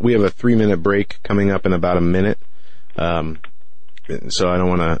you know we have a 3-minute break coming up in about a minute. So I don't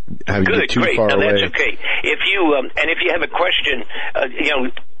want to have you get too far away. That's okay. If you have a question,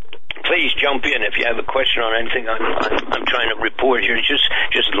 please jump in. If you have a question on anything I'm trying to report here, just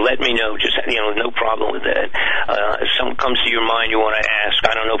let me know. Just no problem with that. If something comes to your mind you want to ask,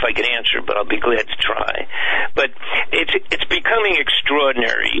 I don't know if I can answer, but I'll be glad to try. But it's becoming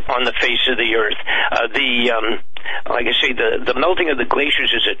extraordinary on the face of the earth. Like I say, the melting of the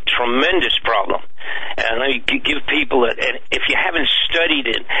glaciers is a tremendous problem. And I give people, and if you haven't studied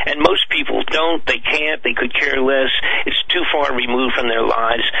it, and most people don't, they can't, they could care less, it's too far removed from their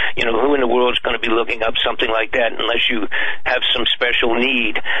lives. Who in the world is going to be looking up something like that unless you have some special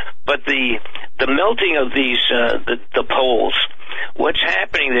need? But the melting of these, the poles, what's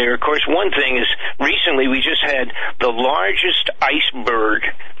happening there, of course, one thing is recently we just had the largest iceberg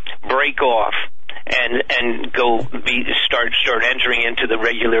break off and start entering into the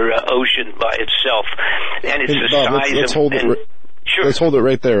regular ocean by itself, and it's the size let's of. Hold it Sure. Let's hold it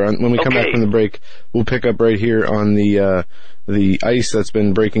right there. When we come back from the break, we'll pick up right here on the ice that's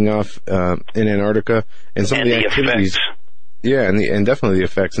been breaking off in Antarctica and some of the activities. Effects. Yeah, and definitely the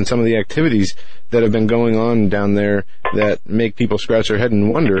effects and some of the activities that have been going on down there that make people scratch their head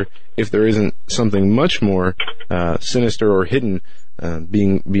and wonder if there isn't something much more sinister or hidden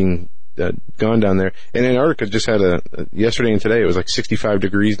being gone down there. And Antarctica just had yesterday and today it was like 65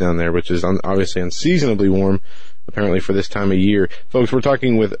 degrees down there, which is obviously unseasonably warm, apparently, for this time of year. Folks, we're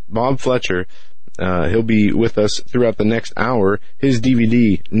talking with Bob Fletcher. He'll be with us throughout the next hour. His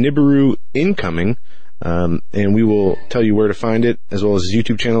DVD, Nibiru Incoming, and we will tell you where to find it, as well as his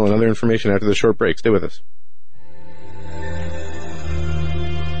YouTube channel and other information after the short break. Stay with us.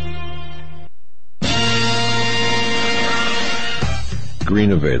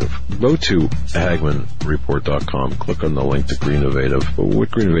 Greennovative. Go to HagmannReport.com. Click on the link to Greennovative. But what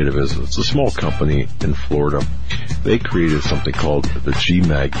Greennovative is, it's a small company in Florida. They created something called the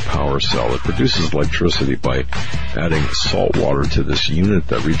GMAG Power Cell. It produces electricity by adding salt water to this unit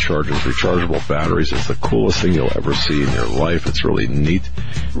that recharges rechargeable batteries. It's the coolest thing you'll ever see in your life. It's really neat.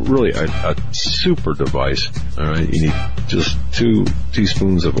 Really a super device. All right, you need just 2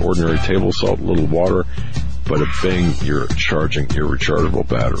 teaspoons of ordinary table salt, a little water. But bang, you're charging your rechargeable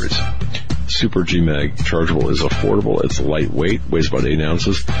batteries. Super GMAG chargeable is affordable. It's lightweight, weighs about 8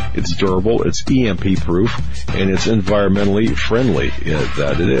 ounces. It's durable. It's EMP proof, and it's environmentally friendly.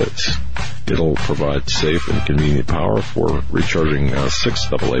 That it is. It'll provide safe and convenient power for recharging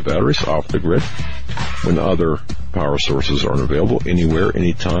 6 AA batteries off the grid when other power sources aren't available, anywhere,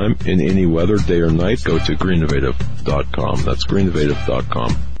 anytime, in any weather, day or night. Go to greennovative.com. That's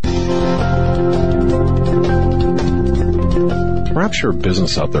greennovative.com. Perhaps you're a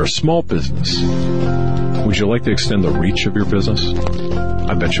business out there, a small business. Would you like to extend the reach of your business?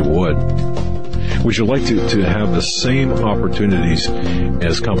 I bet you would. Would you like to have the same opportunities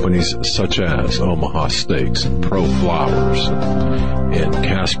as companies such as Omaha Steaks, and Pro Flowers, and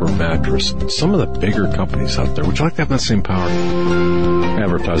Casper Mattress, some of the bigger companies out there? Would you like to have that same power?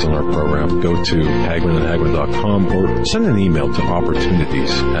 Advertise on our program. Go to Hagmann@Hagmann.com or send an email to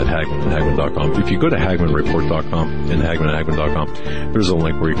opportunities@Hagmann@Hagmann.com. If you go to Hagmann.Report.com and Hagmann@Hagmann.com, there's a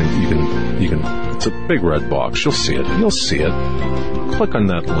link where you can. It's a big red box. You'll see it. Click on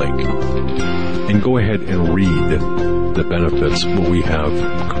that link and go ahead and read the benefits what we have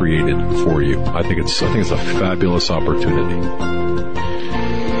created for you. I think it's a fabulous opportunity.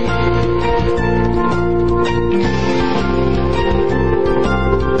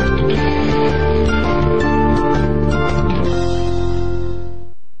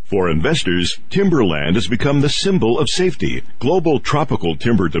 For investors, timberland has become the symbol of safety. Global tropical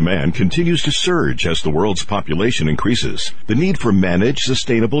timber demand continues to surge as the world's population increases. The need for managed,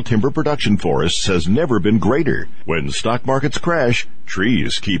 sustainable timber production forests has never been greater. When stock markets crash,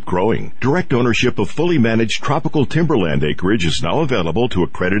 trees keep growing. Direct ownership of fully managed tropical timberland acreage is now available to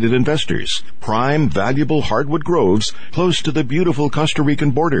accredited investors. Prime, valuable hardwood groves close to the beautiful Costa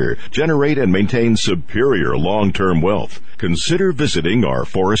Rican border generate and maintain superior long-term wealth. Consider visiting our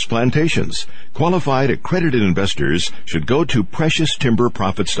forest forest plantations. Qualified accredited investors should go to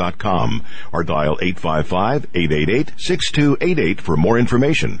PreciousTimberProfits.com or dial 855-888-6288 for more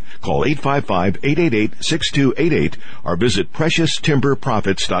information. Call 855-888-6288 or visit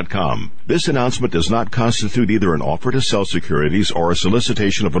PreciousTimberProfits.com. This announcement does not constitute either an offer to sell securities or a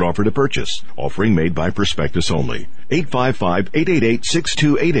solicitation of an offer to purchase. Offering made by prospectus only.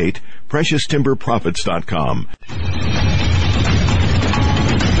 855-888-6288, PreciousTimberProfits.com.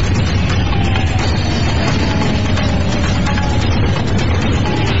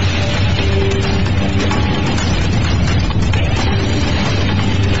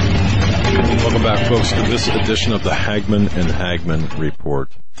 Welcome back, folks, to this edition of the Hagmann and Hagmann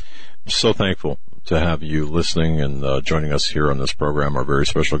Report. I'm so thankful to have you listening and joining us here on this program. Our very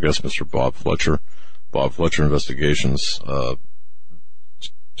special guest, Mr. Bob Fletcher. Bob Fletcher Investigations,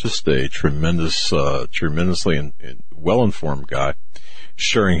 just a tremendously well-informed guy,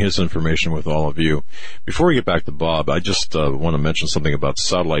 sharing his information with all of you. Before we get back to Bob, I just want to mention something about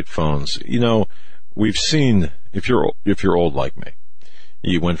satellite phones. You know, we've seen, if you're old like me,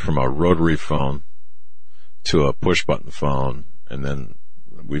 you went from a rotary phone to a push-button phone, and then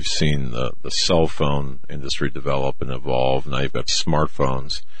we've seen the cell phone industry develop and evolve. Now you've got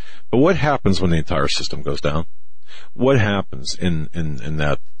smartphones. But what happens when the entire system goes down? What happens in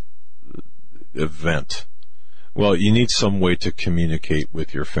that event? Well, you need some way to communicate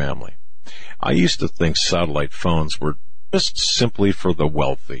with your family. I used to think satellite phones were just simply for the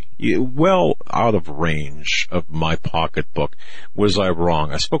wealthy, well out of range of my pocketbook. Was I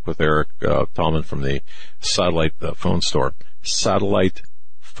wrong? I spoke with Eric Tallman from the satellite phone store,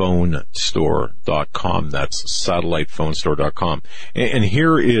 satellitephonestore.com. That's satellitephonestore.com. And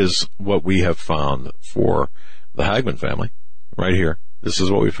here is what we have found for the Hagmann family, right here. This is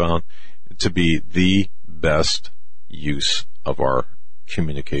what we found to be the best use of our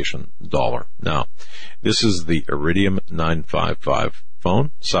communication dollar. Now, this is the Iridium 955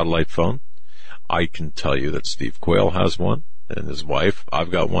 phone, satellite phone. I can tell you that Steve Quayle has one, and his wife.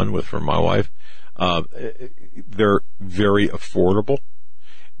 I've got one for my wife. They're very affordable.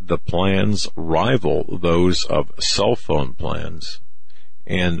 The plans rival those of cell phone plans,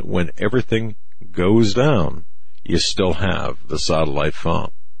 and when everything goes down, you still have the satellite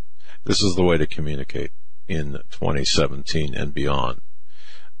phone. This is the way to communicate in 2017 and beyond.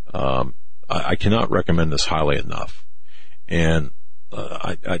 I cannot recommend this highly enough. And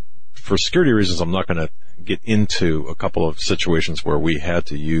for security reasons, I'm not going to get into a couple of situations where we had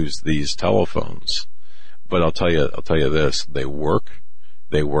to use these telephones. But I'll tell you this: they work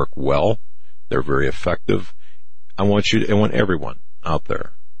well. They're very effective. I want everyone out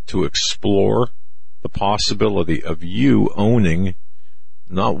there to explore the possibility of you owning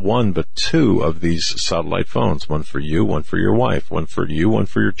not one, but two of these satellite phones. One for you, one for your wife, one for you, one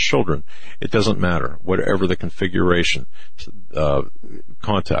for your children. It doesn't matter. Whatever the configuration,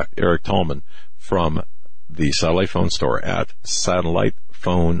 contact Eric Tallman from the satellite phone store at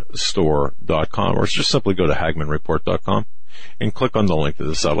satellitephonestore.com, or just simply go to hagmanreport.com and click on the link to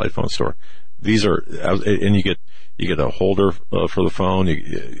the satellite phone store. These are, and you get a holder for the phone,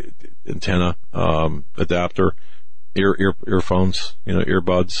 antenna, adapter, earphones,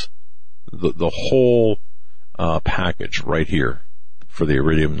 earbuds, the whole package right here for the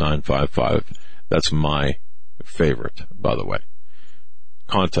Iridium 955. That's my favorite, by the way.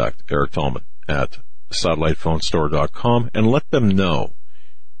 Contact Eric Tallman at satellitephonestore.com and let them know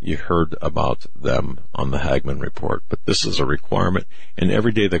you heard about them on the Hagmann Report. But this is a requirement, and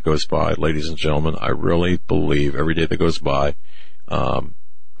every day that goes by, ladies and gentlemen, I really believe every day that goes by,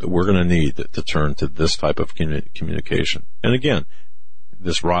 we're going to need to turn to this type of communication. And again,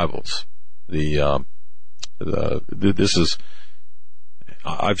 this rivals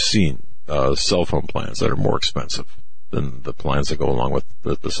I've seen cell phone plans that are more expensive than the plans that go along with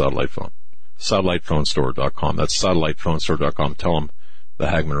the satellite phone. Satellitephonestore.com. That's satellitephonestore.com. Tell them the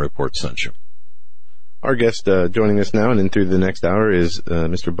Hagmann Report sent you. Our guest joining us now and in through the next hour is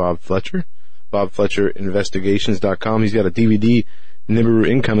Mr. Bob Fletcher. Bob Fletcher, investigations.com. He's got a DVD Nibiru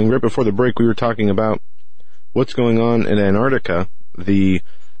incoming. Right before the break, we were talking about what's going on in Antarctica, the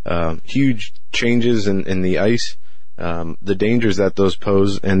huge changes in the ice, the dangers that those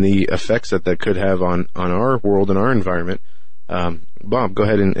pose, and the effects that could have on our world and our environment. Bob, go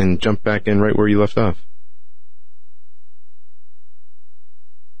ahead and jump back in right where you left off.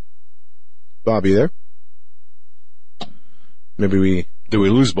 Bob, you there? Maybe did we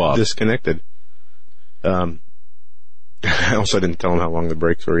lose Bob? Disconnected. I also didn't tell him how long the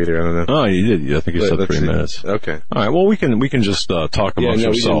breaks were either. I don't know. Oh, you did. I think you said 3 minutes. Okay. All right. Well, we can just talk amongst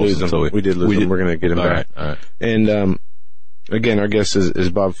ourselves. We did lose them. We're going to get him back. All right. And Again, our guest is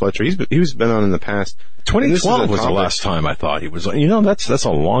Bob Fletcher. He's been on in the past. 2012 was the last time I thought he was. That's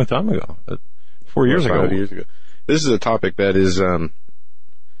a long time ago. 4 years ago. 5 years ago. This is a topic that is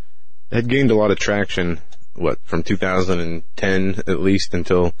had gained a lot of traction. From 2010 at least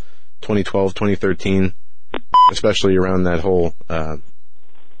until 2012, 2013, especially around that whole.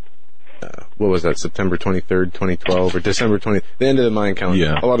 What was that? September 23rd, 2012, or December 20th? The end of the Mayan calendar.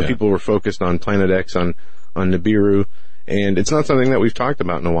 Yeah, a lot of people were focused on Planet X, on Nibiru. And it's not something that we've talked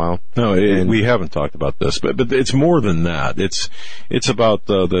about in a while. No, we haven't talked about this, but it's more than that. It's about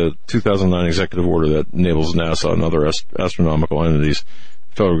the 2009 executive order that enables NASA and other astronomical entities,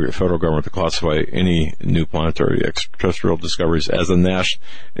 federal government, to classify any new planetary extraterrestrial discoveries as an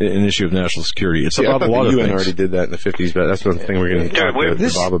issue of national security. It's about a lot of things. The UN already did that in the 50s, but that's one thing we're going to talk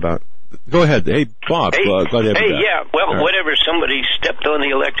to Bob about. Go ahead. Hey, Bob. Glad to have you back. Yeah. Well, right. Whatever. Somebody stepped on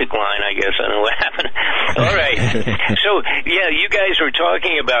the electric line, I guess. I don't know what happened. All right. So, yeah, you guys were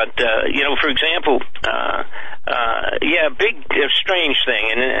talking about, for example, big, strange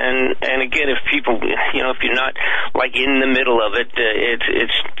thing. And again, if people, if you're not, like, in the middle of it,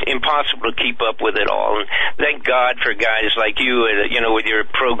 it's impossible to keep up with it all. And thank God for guys like you, with your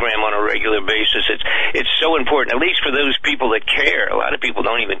program on a regular basis. It's so important, at least for those people that care. A lot of people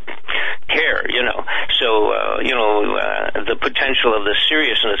don't even care, So, the potential of the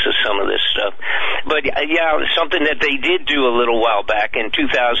seriousness of some of this stuff. But, something that they did do a little while back in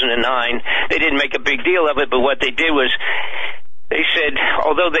 2009, they didn't make a big deal of it, but what they did was, they said,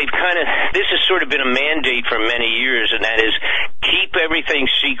 although this has sort of been a mandate for many years, and that is keep everything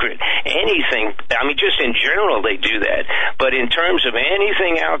secret. Anything, just in general they do that. But in terms of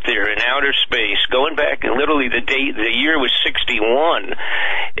anything out there in outer space, going back and literally the year was 61,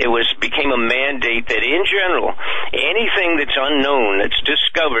 it became a mandate that in general, anything that's unknown, that's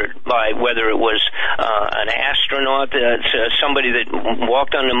discovered by whether it was an astronaut, somebody that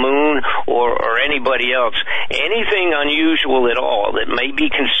walked on the moon, or anybody else, anything unusual at all that may be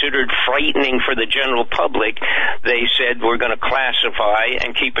considered frightening for the general public, they said we're going to classify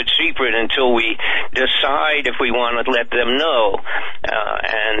and keep it secret until we decide if we want to let them know.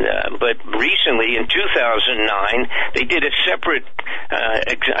 But recently, in 2009, they did a separate,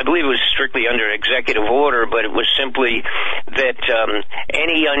 I believe it was strictly under executive order, but it was simply that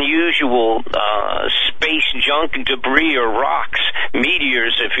any unusual space junk, debris, or rocks,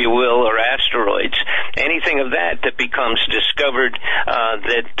 meteors, if you will, or asteroids, anything of that becomes discovered,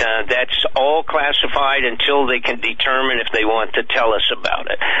 that's all classified until they can determine if they want to tell us about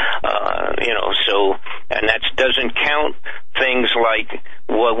it. And that doesn't count things like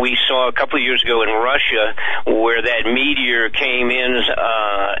what we saw a couple of years ago in Russia, where that meteor came in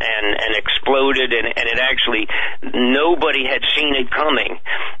and exploded, and it actually, nobody had seen it coming.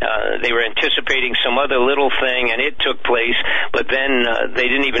 They were anticipating some other little thing, and it took place, but then they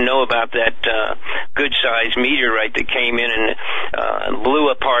didn't even know about that good-sized meteorite that came in and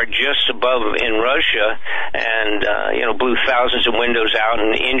blew apart just above in Russia, and blew thousands of windows out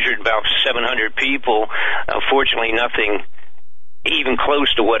and injured about 700 people. Fortunately, nothing even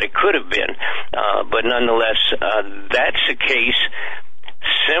close to what it could have been. But nonetheless, that's a case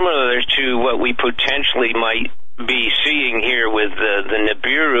similar to what we potentially might be seeing here with the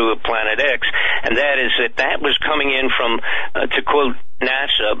Nibiru of Planet X, and that is that was coming in from, to quote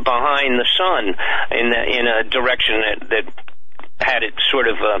NASA, behind the sun in a direction that had it sort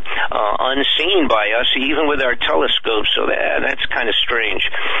of unseen by us, even with our telescopes. So that's kind of strange.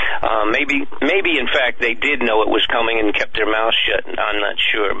 Maybe in fact they did know it was coming and kept their mouth shut. I'm not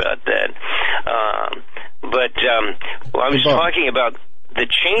sure about that. I was talking about the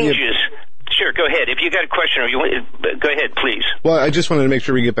changes. Sure, go ahead. If you got a question, or you want, go ahead, please. Well, I just wanted to make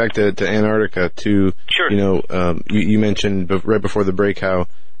sure we get back to Antarctica. Sure. You mentioned right before the break how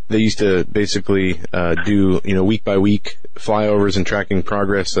they used to basically do week by week flyovers and tracking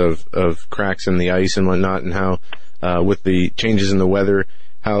progress of cracks in the ice and whatnot, and how with the changes in the weather,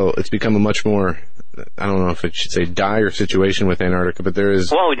 how it's become a much more, I don't know if it should say dire situation with Antarctica, but there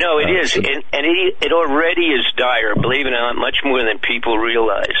is... Well, no, it is. It already is dire, believe it or not, much more than people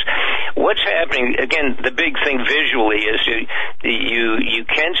realize. What's happening, again, the big thing visually is you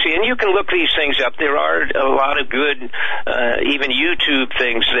can see, and you can look these things up. There are a lot of good, even YouTube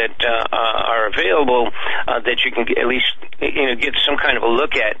things that are available that you can at least get some kind of a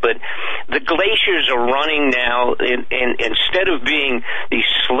look at. But the glaciers are running now, instead of being these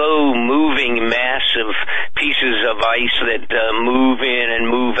slow-moving, massive pieces of ice that move in and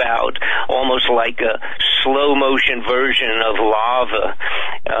move out, almost like a slow-motion version of lava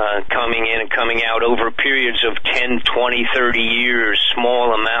coming in and coming going out over periods of 10, 20, 30 years,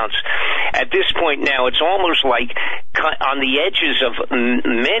 small amounts. At this point now, it's almost like on the edges of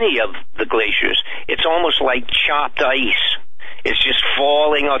many of the glaciers, it's almost like chopped ice. It's just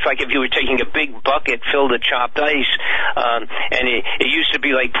falling off. It's like if you were taking a big bucket filled with chopped ice, and it used to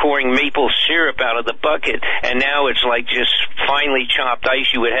be like pouring maple syrup out of the bucket, and now it's like just finely chopped ice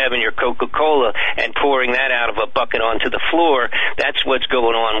you would have in your Coca-Cola and pouring that out of a bucket onto the floor. That's what's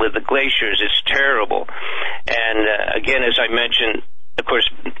going on with the glaciers. It's terrible. And again, as I mentioned, of course,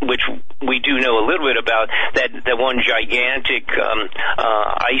 which we do know a little bit about, that one gigantic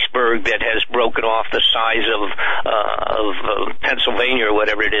iceberg that has broken off the size of Pennsylvania or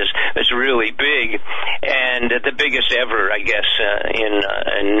whatever it is. It's really big, and the biggest ever, I guess,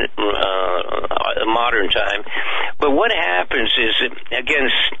 in modern time. But what happens is,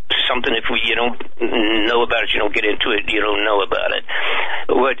 again, something if you don't know about it, you don't get into it, you don't know about it.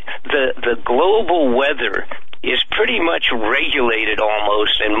 What the global weather is pretty much regulated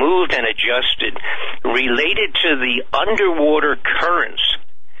almost and moved and adjusted related to the underwater currents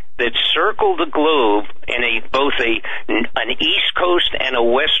that circle the globe in both an east coast and a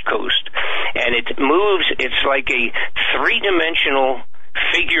west coast. And it moves, it's like a three-dimensional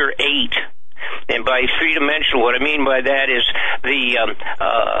figure eight. And by three-dimensional, what I mean by that is the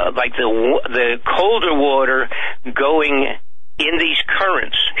colder water going in these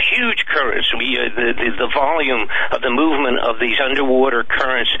currents, huge currents. The volume of the movement of these underwater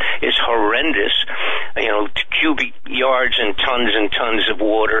currents is horrendous. Cubic yards and tons of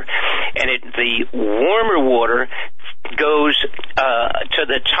water. And the warmer water goes to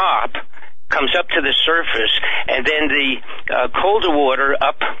the top, comes up to the surface, and then the colder water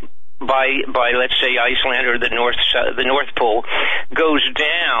up by let's say Iceland or the North Pole goes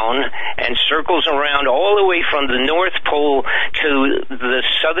down and circles around all the way from the North Pole to the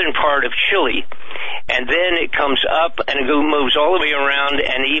southern part of Chile, and then it comes up and it moves all the way around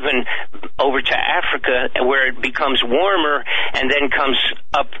and even over to Africa, where it becomes warmer, and then comes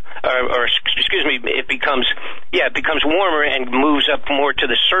up, it becomes warmer and moves up more to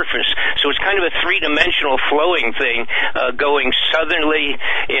the surface. So it's kind of a three-dimensional flowing thing, going southerly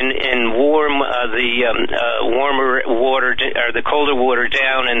in warm, warmer water, or the colder water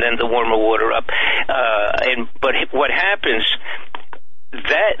down, and then the warmer water up. But what happens,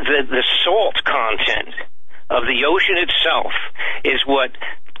 that the salt content of the ocean itself is what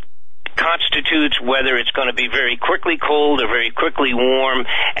constitutes whether it's going to be very quickly cold or very quickly warm,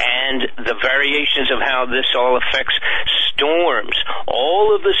 and the variations of how this all affects storms.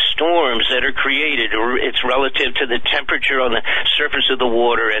 All of the storms that are created, it's relative to the temperature on the surface of the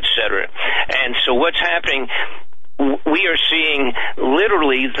water, etc. And so what's happening, we are seeing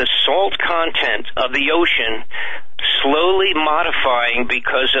literally the salt content of the ocean slowly modifying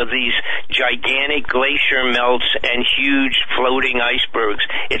because of these gigantic glacier melts and huge floating icebergs.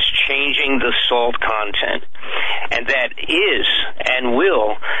 It's changing the salt content. And that is and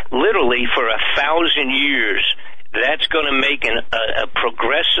will, literally for 1,000 years, that's going to make a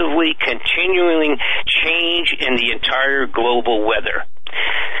progressively continuing change in the entire global weather.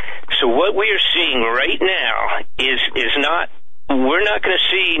 So what we are seeing right now is not, we're not going to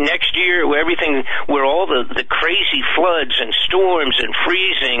see next year where all the crazy floods and storms and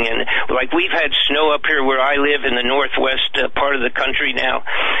freezing, and like we've had snow up here where I live in the northwest part of the country now,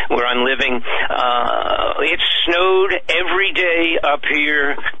 where I'm living. It's snowed every day up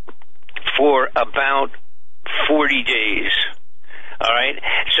here for about 40 days. All right,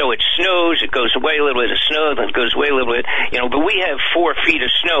 so it snows, it goes away a little bit of snow, then it goes away a little bit, but we have 4 feet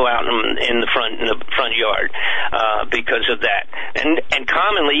of snow out in the front yard because of that. And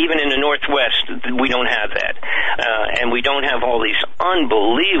commonly, even in the Northwest, we don't have that. And we don't have all these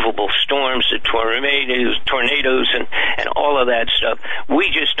unbelievable storms, the tornadoes and all of that stuff. We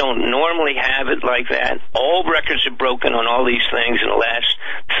just don't normally have it like that. All records are broken on all these things in the last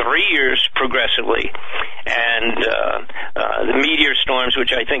 3 years progressively. And the meteor storms,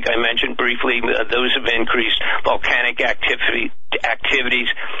 which I think I mentioned briefly, those have increased. Volcanic activities,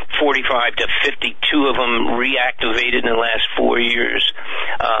 45 to 52 of them reactivated in the last 4 years.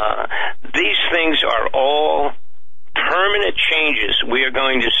 These things are all permanent changes we are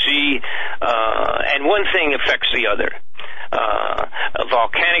going to see, and one thing affects the other. A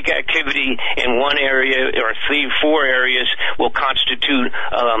volcanic activity in one area or 3-4 areas will constitute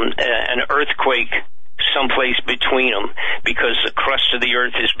an earthquake someplace between them, because the crust of the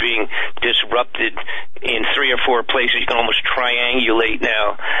earth is being disrupted in 3 or 4 places. You can almost triangulate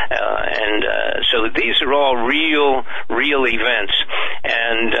now, so these are all real events.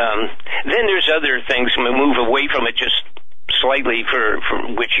 And then there's other things. We move away from it just slightly for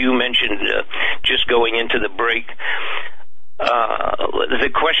which you mentioned just going into the break.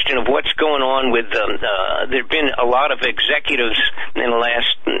 The question of what's going on with there have been a lot of executives in the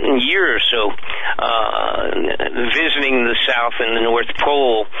last year or so visiting the South and the North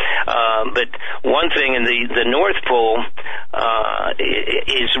Pole, but one thing in the North Pole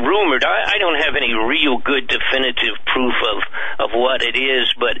is rumored. I don't have any real good definitive proof of what it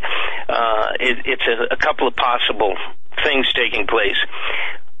is, but it's a couple of possible things taking place.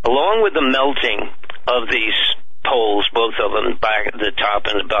 Along with the melting of these poles, both of them, back at the top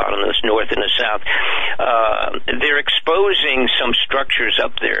and the bottom, the north and the south, they're exposing some structures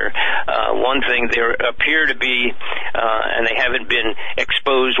up there. One thing, there appear to be, and they haven't been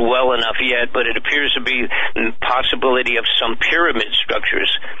exposed well enough yet, but it appears to be the possibility of some pyramid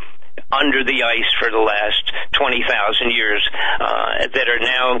structures under the ice for the last 20,000 years that are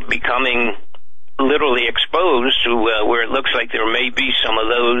now becoming literally exposed to where it looks like there may be some of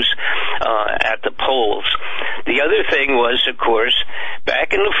those at the poles. The other thing was, of course,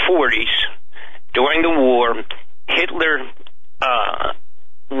 back in the 40s, during the war, Hitler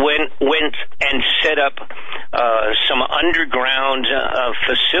went and set up some underground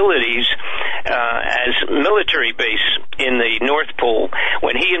facilities as military base in the North Pole.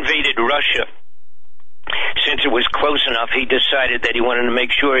 When he invaded Russia, since it was close enough, he decided that he wanted to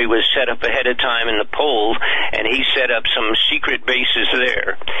make sure he was set up ahead of time in the poles, and he set up some secret bases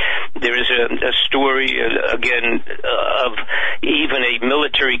there. There is a story, again, of even a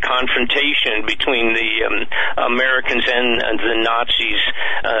military confrontation between the Americans and the Nazis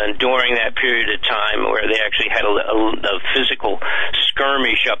during that period of time, where they actually had a physical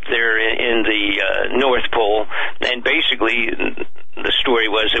skirmish up there in the North Pole, and basically the story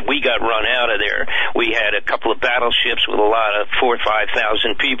was that we got run out of there. We had a couple of battleships with a lot of 4,000 or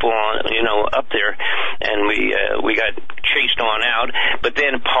 5,000 people on, up there, and we got chased on out. But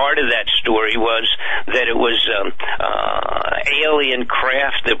then part of that story was that it was alien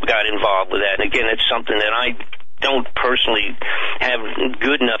craft that got involved with that. And again, it's something that I don't personally have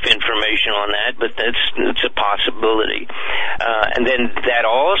good enough information on that, but it's a possibility. And then that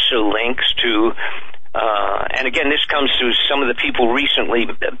also links to and again, this comes to some of the people recently,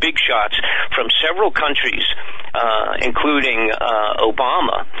 big shots from several countries, including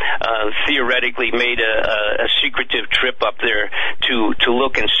Obama, theoretically made a secretive trip up there to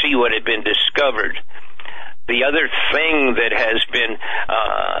look and see what had been discovered. The other thing that has been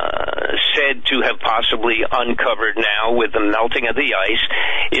said to have possibly uncovered now with the melting of the ice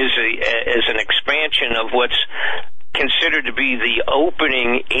is an expansion of what's considered to be the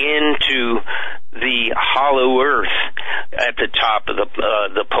opening into the hollow earth at the top of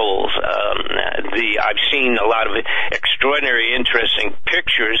the poles. I've seen a lot of extraordinary, interesting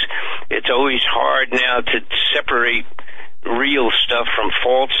pictures. It's always hard now to separate real stuff from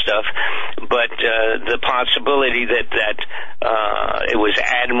false stuff, but the possibility that it was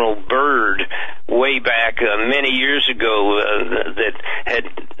Admiral Byrd way back many years ago that had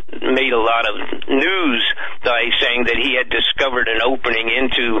made a lot of news by saying that he had discovered an opening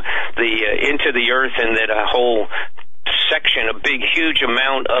into the earth, and that a whole section, a big, huge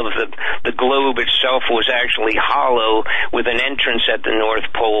amount of the globe itself was actually hollow with an entrance at the North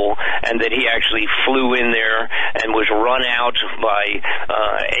Pole, and that he actually flew in there and was run out by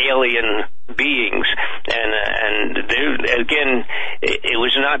alien beings. And again, it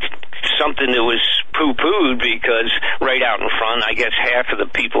was not something that was poo-pooed, because right out in front, I guess half of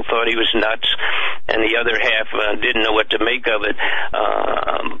the people thought he was nuts, and the other half didn't know what to make of it.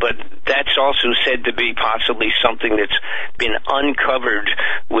 But that's also said to be possibly something that's been uncovered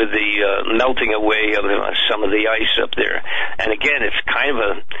with the melting away of some of the ice up there. And again, it's kind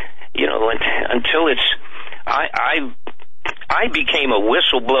of until it's, I became a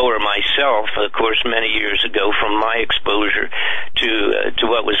whistleblower myself, of course, many years ago from my exposure to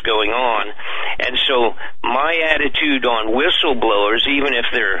what was going on. And so my attitude on whistleblowers, even if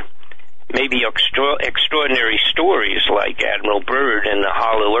they're maybe extraordinary stories like Admiral Byrd and the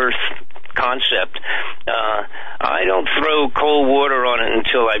Hollow Earth concept, I don't throw cold water on it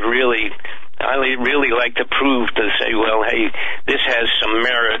until I really like to prove, to say, well, hey, this has some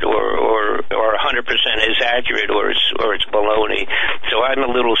merit, or 100% is accurate, or it's baloney. So I'm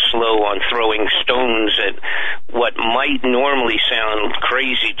a little slow on throwing stones at what might normally sound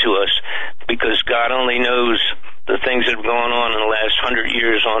crazy to us, because God only knows the things that have gone on in the last 100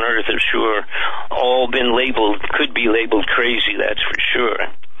 years on Earth have sure all been could be labeled crazy, that's for sure.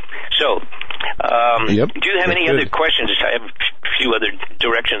 So, do you have any other questions? I have a few other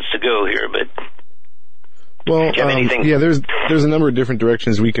directions to go here, but well, do you have anything? Yeah, there's a number of different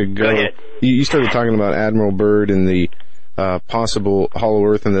directions we could go. Go ahead. You started talking about Admiral Byrd and the possible hollow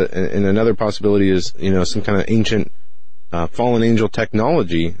earth, and another possibility is, some kind of ancient fallen angel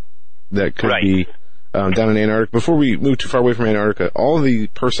technology that could be down in Antarctica. Before we move too far away from Antarctica, all the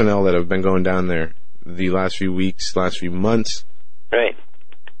personnel that have been going down there the last few weeks, last few months, right?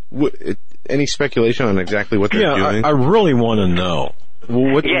 Any speculation on exactly what they're doing? I really want to know. I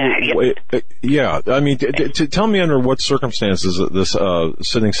mean, tell me under what circumstances this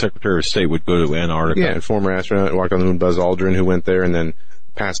sitting Secretary of State would go to Antarctica. Yeah, and former astronaut, walked on the moon, Buzz Aldrin, who went there and then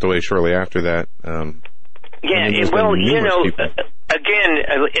passed away shortly after that. Again, it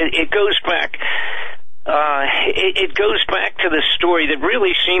goes back. It goes back to the story that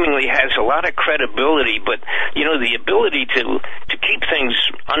really seemingly has a lot of credibility, but the ability to keep things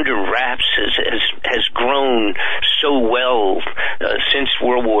under wraps has grown so well since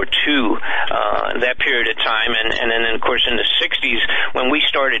World War II, that period of time, and then of course in the 60s when we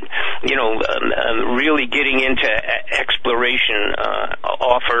started, really getting into exploration,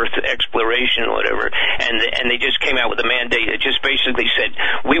 off-Earth exploration, whatever, and they just came out with a mandate that just basically said,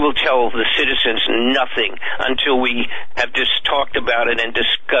 we will tell the citizens nothing until we have just talked about it and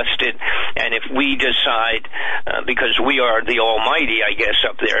discussed it, and if we decide, because we are the almighty, I guess,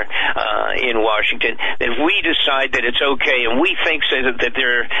 up there in Washington, if we decide that it's okay and we think that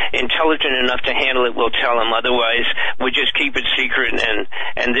they're intelligent enough to handle it, we'll tell them. Otherwise, we just keep it secret,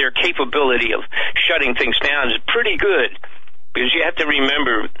 and their capability of shutting things down is pretty good, because you have to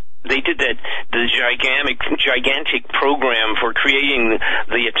remember they did the gigantic program for creating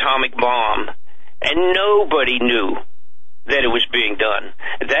the atomic bomb, and nobody knew that it was being done.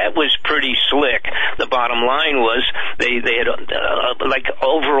 That was pretty slick. The bottom line was they had like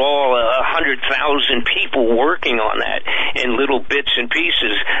overall 100,000 people working on that in little bits and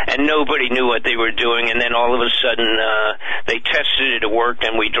pieces, and nobody knew what they were doing. And then all of a sudden they tested it, it worked,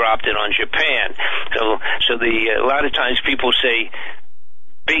 and we dropped it on Japan. So a lot of times people say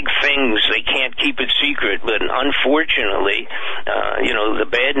big things, they can't keep it secret, but unfortunately, the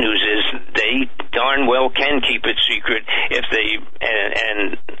bad news is they darn well can keep it secret if they,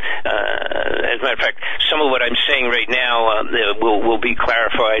 and as a matter of fact, some of what I'm saying right now will be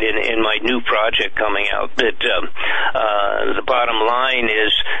clarified in my new project coming out, that the bottom line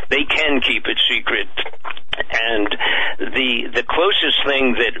is they can keep it secret. And the closest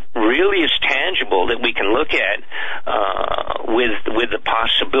thing that really is tangible that we can look at with the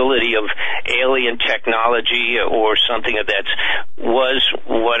possibility of alien technology or something of that was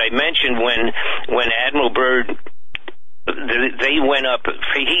what I mentioned when Admiral Byrd, they went up,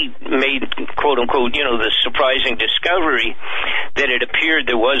 he made, quote unquote, the surprising discovery that it appeared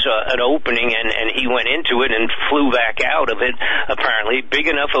there was an opening, and he went into it and flew back out of it, apparently, big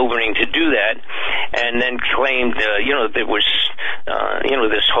enough opening to do that, and then claimed, there was,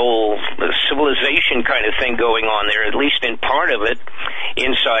 this whole civilization kind of thing going on there, at least in part of it,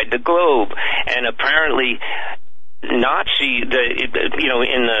 inside the globe. And apparently,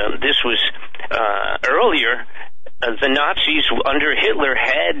 this was earlier, the Nazis under Hitler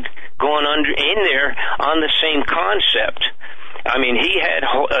had gone in there on the same concept. I mean, he had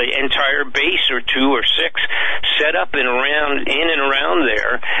an entire base or 2 or 6 set up in and around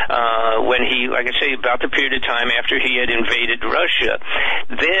there when he, like I say, about the period of time after he had invaded Russia.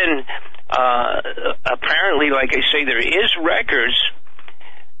 Then, apparently, like I say, there is records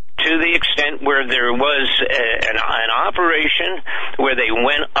to the extent where there was an operation where they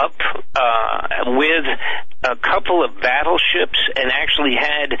went up with a couple of battleships and actually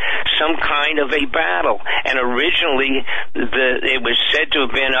had some kind of a battle. And originally, it was said to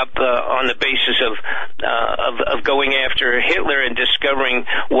have been up on the basis of going after Hitler and discovering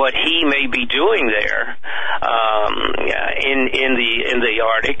what he may be doing there in the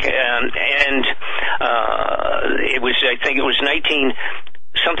Arctic. And it was, I think, it was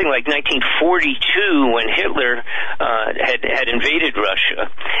something like 1942 when Hitler had invaded Russia,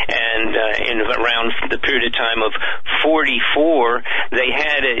 and in around the period of time of 44, they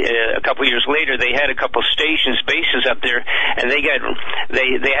had a couple years later they had a couple stations, bases up there, and they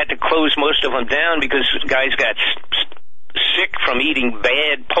had to close most of them down because guys got sick from eating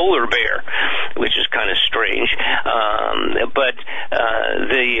bad polar bear, which is kind of strange. But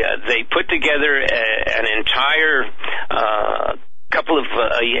they put together an entire couple of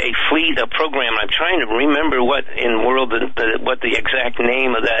a fleet, a program. I'm trying to remember what the exact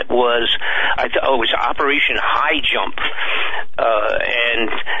name of that was. It was Operation High Jump, and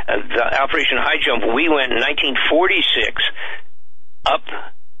the Operation High Jump. We went in 1946 up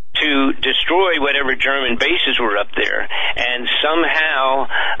to destroy whatever German bases were up there, and somehow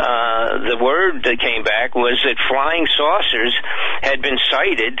the word that came back was that flying saucers had been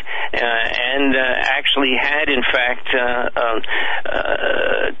sighted and actually had, in fact,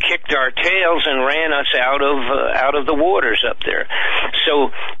 kicked our tails and ran us out of the waters up there.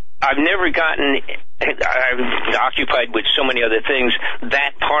 So I've never gotten. I'm occupied with so many other things.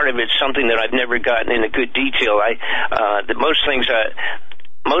 That part of it's something that I've never gotten into good detail.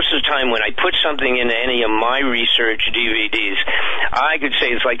 Most of the time when I put something into any of my research DVDs, I could say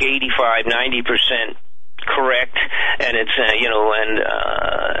it's like 85-90% correct, and it's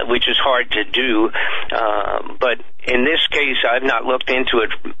which is hard to do, but in this case I've not looked into it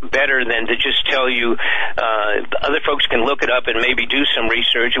better than to just tell you. Other folks can look it up and maybe do some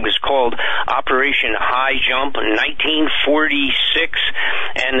research. It was called Operation High Jump in 1946,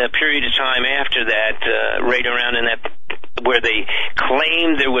 and the period of time after that, right around in that, where they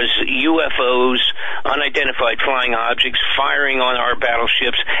claimed there was UFOs, unidentified flying objects, firing on our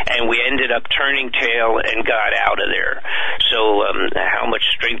battleships, and we ended up turning tail and got out of there. So how much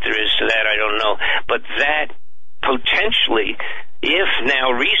strength there is to that, I don't know. But that potentially, if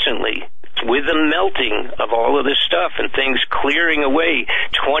now recently, with the melting of all of this stuff and things clearing away,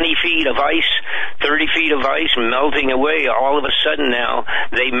 20 feet of ice, 30 feet of ice melting away, all of a sudden now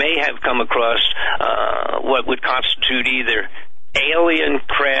they may have come across what would constitute either alien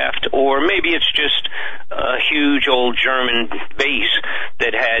craft, or maybe it's just a huge old German base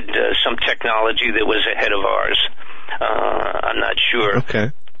that had some technology that was ahead of ours. I'm not sure.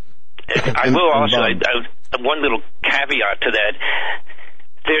 Okay. I will also, one little caveat to that.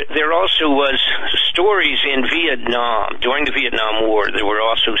 There also was stories in Vietnam. During the Vietnam War, there were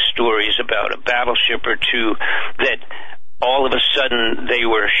also stories about a battleship or two that all of a sudden they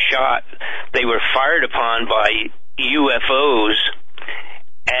were shot, they were fired upon by UFOs,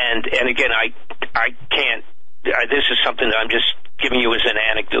 and again, I can't, this is something that I'm just giving you as an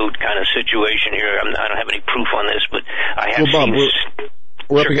anecdote kind of situation here. I don't have any proof on this, but I have Bob, seen...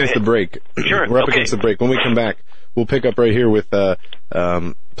 We're up against the break. Sure. We're up against the break. When we come back, we'll pick up right here with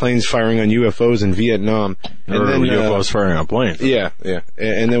planes firing on UFOs in Vietnam. And then UFOs firing on planes. Yeah.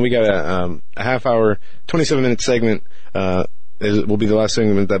 And then we got a half-hour, 27-minute segment. Will be the last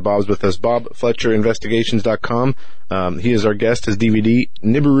segment that Bob's with us. Bob, FletcherInvestigations.com. He is our guest. His DVD,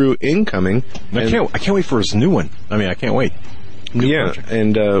 Nibiru Incoming. I can't wait for his new one. I can't wait. Yeah,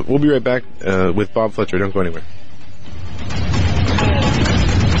 and we'll be right back with Bob Fletcher. Don't go anywhere.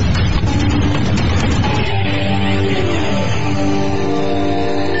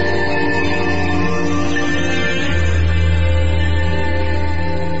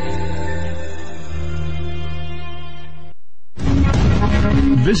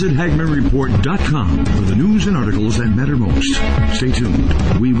 Visit HagmannReport.com for the news and articles that matter most. Stay tuned.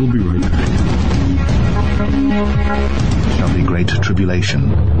 We will be right back. Shall be great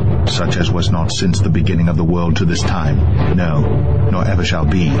tribulation, such as was not since the beginning of the world to this time, no, nor ever shall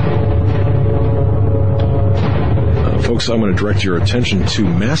be. Folks, I'm going to direct your attention to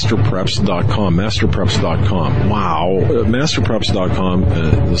masterpreps.com. Masterpreps.com. Wow. Masterpreps.com,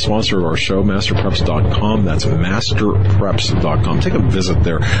 the sponsor of our show, masterpreps.com. That's masterpreps.com. Take a visit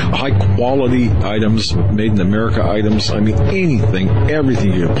there. High quality items, made in America items. Anything,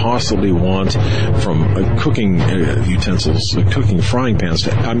 everything you could possibly want, from cooking utensils, cooking frying pans.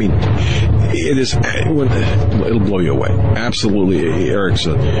 It is, it'll blow you away. Absolutely. Eric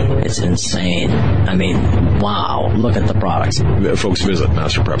said, it's insane. Wow. Look at the products. Folks, visit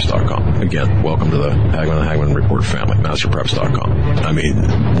masterpreps.com. Again, welcome to the Hagmann Report family.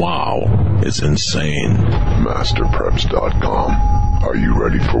 Masterpreps.com. Wow. It's insane. Masterpreps.com. Are you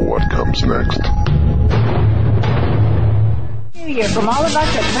ready for what comes next? New Year from all of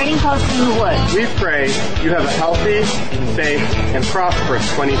us at Trading Post in the Woods. We pray you have a healthy, safe, and prosperous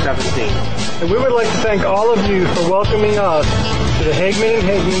 2017. And we would like to thank all of you for welcoming us to the Hagmann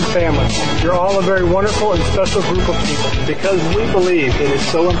family. You're all a very wonderful and special group of people. Because we believe it is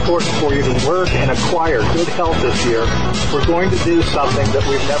so important for you to work and acquire good health this year, we're going to do something that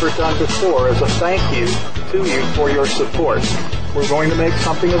we've never done before as a thank you to you for your support. We're going to make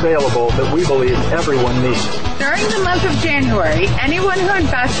something available that we believe everyone needs. During the month of January, anyone who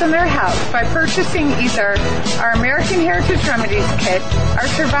invests in their health by purchasing either our American Heritage Remedies Kit, our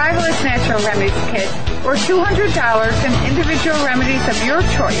Survivalist Natural Remedies Kit, or $200 in individual remedies of your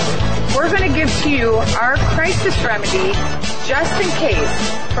choice, we're going to give to you our crisis remedy, just in case,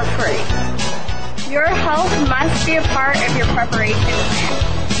 for free. Your health must be a part of your preparation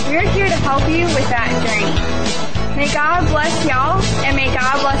plan. We're here to help you with that journey. May God bless y'all, and may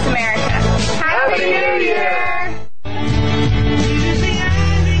God bless America. Happy New Year!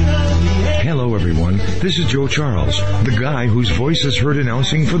 Hello, everyone. This This is Joe Charles, the guy whose voice is heard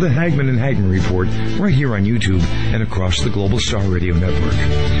announcing for the Hagmann and Hagmann Report right here on YouTube and across the Global Star Radio Network.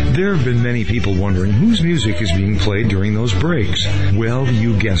 There have been many people wondering whose music is being played during those breaks. Well,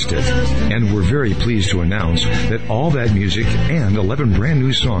 you guessed it. And we're very pleased to announce that all that music and 11 brand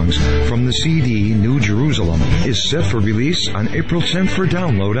new songs from the CD New Jerusalem is set for release on April 10th for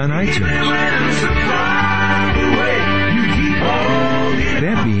download on iTunes.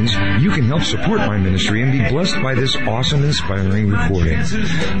 That means you can help support my ministry and be blessed by this awesome, inspiring recording.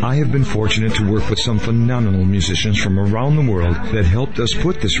 I have been fortunate to work with some phenomenal musicians from around the world that helped us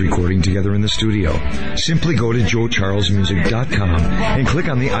put this recording together in the studio. Simply go to joecharlesmusic.com and click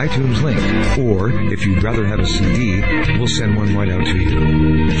on the iTunes link. Or, if you'd rather have a CD, we'll send one right out to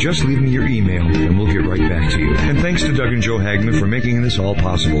you. Just leave me your email and we'll get right back to you. And thanks to Doug and Joe Hagmann for making this all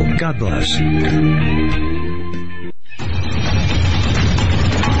possible. God bless.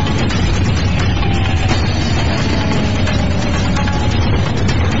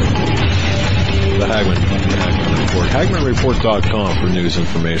 HagmannReport.com for news,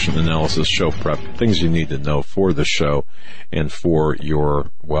 information, analysis, show prep, things you need to know for the show and for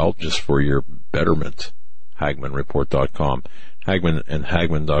your, well, just for your betterment. HagmannReport.com. Hagmann and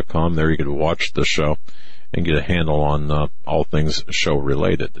Hagmann.com. There you can watch the show and get a handle on all things show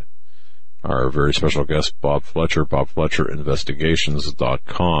related. Our very special guest, Bob Fletcher,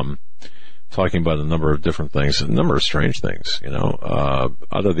 BobFletcherInvestigations.com, talking about a number of different things, a number of strange things, out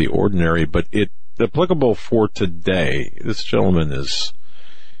of the ordinary, but it applicable for today. This gentleman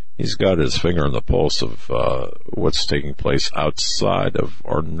he's got his finger on the pulse of what's taking place outside of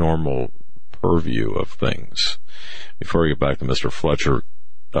our normal purview of things. Before we get back to Mr. Fletcher,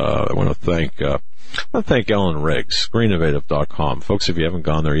 I want to thank Ellen Riggs, greeninnovative.com. Folks, if you haven't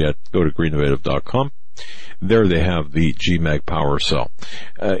gone there yet, go to greeninnovative.com. There they have the GMAG Power Cell.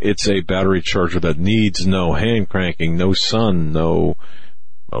 It's a battery charger that needs no hand cranking, no sun, no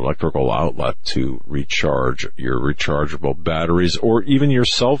electrical outlet to recharge your rechargeable batteries or even your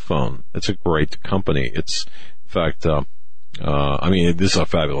cell phone. It's a great company. It's, in fact, this is a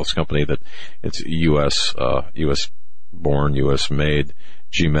fabulous company that it's U.S. born, U.S. made.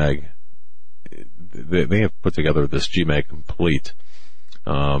 GMAG. They have put together this GMAG Complete,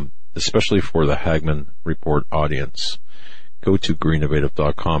 especially for the Hagmann Report audience. Go to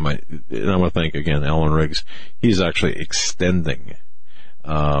greeninnovative.com. And I want to thank again Alan Riggs. He's actually extending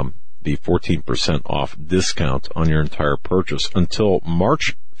the 14% off discount on your entire purchase until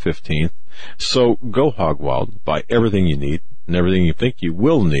March 15th. So go hog wild, buy everything you need and everything you think you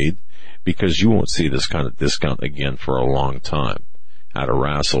will need, because you won't see this kind of discount again for a long time. I had a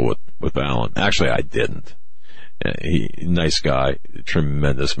wrestle with Alan. Actually, I didn't. Nice guy,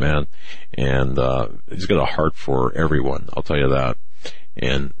 tremendous man, and he's got a heart for everyone, I'll tell you that.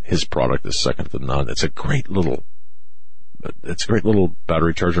 And his product is second to none. It's a great little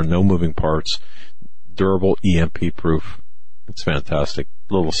battery charger, no moving parts, durable, EMP proof. It's fantastic.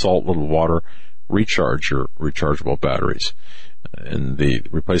 Little salt, little water, recharge your rechargeable batteries. And the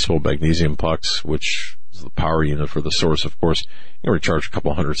replaceable magnesium pucks, which is the power unit for the source, of course, you can recharge a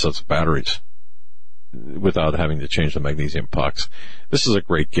couple hundred sets of batteries without having to change the magnesium pucks. This is a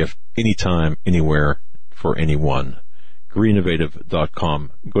great gift anytime, anywhere, for anyone.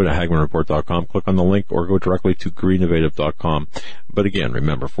 greeninnovative.com. Go to hagmannreport.com, click on the link, or go directly to greeninnovative.com. But again,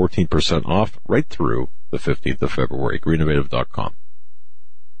 remember, 14% off right through the 15th of February. greeninnovative.com.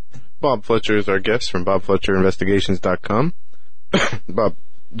 Bob Fletcher is our guest from BobFletcherInvestigations.com. Bob,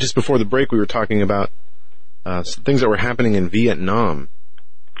 just before the break, we were talking about some things that were happening in Vietnam.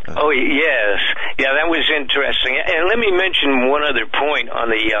 Oh, yes. Yeah, that was interesting. And let me mention one other point on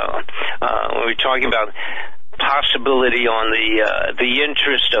the when we're talking about possibility on the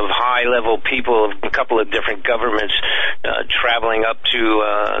interest of high-level people of a couple of different governments traveling up to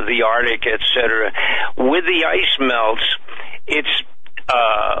the Arctic, etc. With the ice melts, it's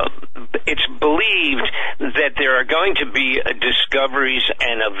believed that there are going to be discoveries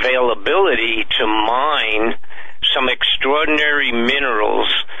and availability to mine some extraordinary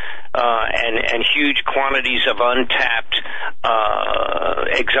minerals and huge quantities of untapped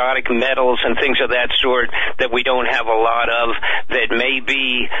exotic metals and things of that sort that we don't have a lot of, that may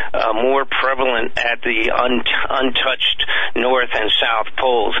be more prevalent at the untouched North and South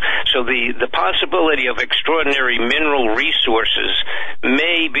poles. So the possibility of extraordinary mineral resources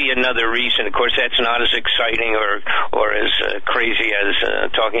may be another reason. Of course, that's not as exciting or as crazy as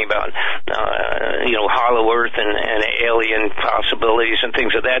talking about hollow Earth and alien possibilities and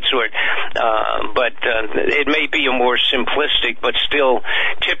things of that sort. But it may be a more simplistic, but still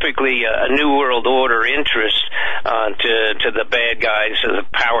typically a New World Order interest to the bad guys, the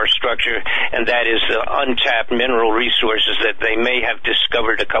power structure, and that is the untapped mineral resources that they may have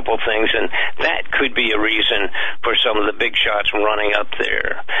discovered a couple things, and that could be a reason for some of the big shots running up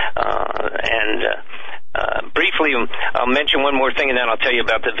there. Briefly, I'll mention one more thing, and then I'll tell you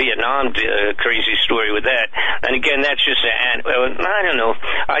about the Vietnam crazy story with that. And again, that's just I don't know.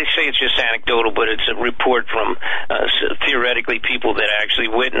 I say it's just anecdotal, but it's a report from theoretically people that actually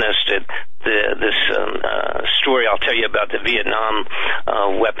witnessed it. This story I'll tell you about the Vietnam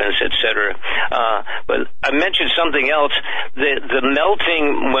weapons, etc. But I mentioned something else. The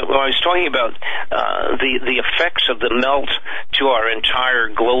melting, when I was talking about the effects of the melt to our entire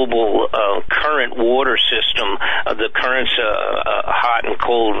global current water system, the currents hot and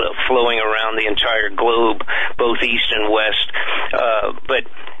cold flowing around the entire globe, both east and west. But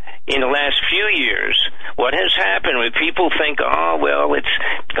in the last few years, what has happened when people think, oh, well, it's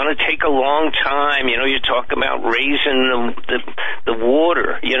going to take a long time. You talk about raising the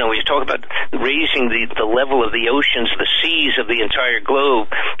water. You talk about raising the level of the oceans, the seas of the entire globe.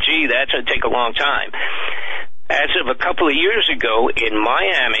 Gee, that's going to take a long time. As of a couple of years ago in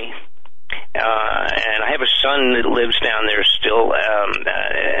Miami, and I have a son that lives down there still,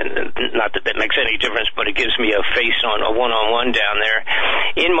 and not that makes any difference, but it gives me a face on a one-on-one down there.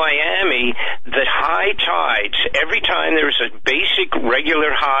 In Miami, the high tides, every time there's a basic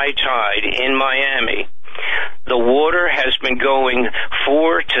regular high tide in Miami, the water has been going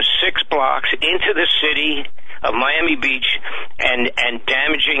 4 to 6 blocks into the city of Miami Beach and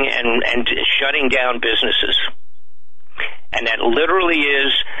damaging and shutting down businesses. And that literally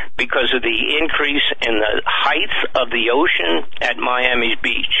is because of the increase in the height of the ocean at Miami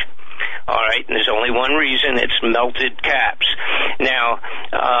Beach. All right, and there's only one reason: it's melted caps. Now,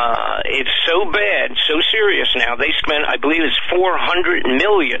 it's so bad, so serious now, they spent, I believe it's $400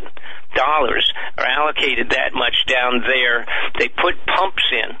 million are allocated that much down there. They put pumps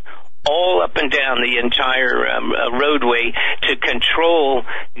in all up and down the entire roadway to control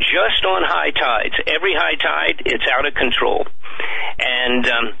just on high tides. Every high tide, it's out of control. And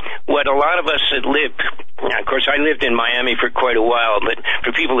what a lot of us that live, of course I lived in Miami for quite a while, but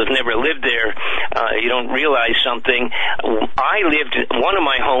for people who've never lived there, you don't realize something. One of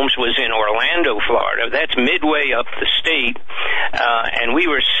my homes was in Orlando, Florida. That's midway up the state, and we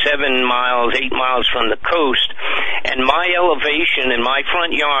were 8 miles from the coast, and my elevation in my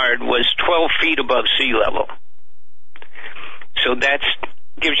front yard was 12 feet above sea level. So that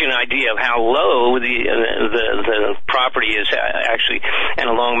gives you an idea of how low the property is actually, and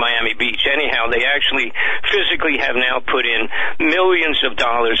along Miami Beach. Anyhow, they actually physically have now put in millions of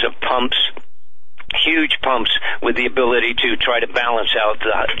dollars of pumps, huge pumps, with the ability to try to balance out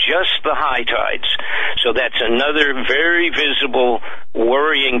just the high tides. So that's another very visible,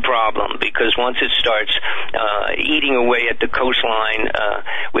 worrying problem, because once it starts eating away at the coastline,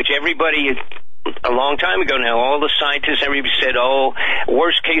 which everybody a long time ago now, all the scientists, everybody said, oh,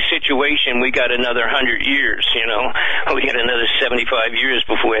 worst case situation, we got another 100 years, we got another 75 years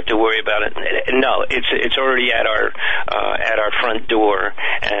before we have to worry about it. No, it's already at our front door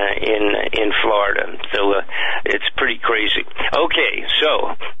in Florida. So it's pretty crazy. Okay,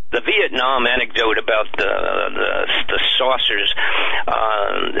 so the Vietnam anecdote about the saucers.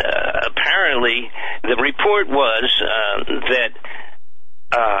 Apparently, the report was that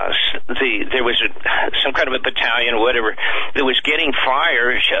there was some kind of a battalion or whatever that was getting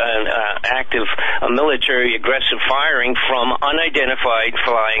active military aggressive firing from unidentified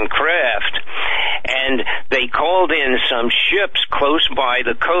flying craft, and they called in some ships close by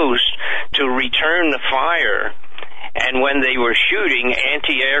the coast to return the fire. And when they were shooting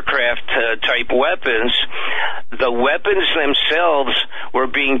anti-aircraft type weapons, the weapons themselves were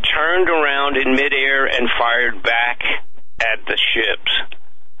being turned around in midair and fired back at the ships.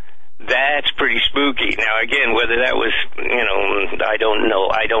 That's pretty spooky. Now, again, whether that was, I don't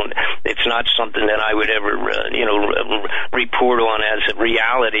know. It's not something that I would ever, report on as a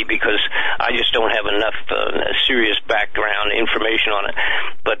reality, because I just don't have enough serious background information on it.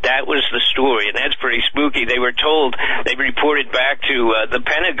 But that was the story, and that's pretty spooky. They were told, they reported back to the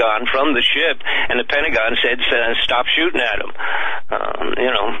Pentagon from the ship, and the Pentagon said, stop shooting at them.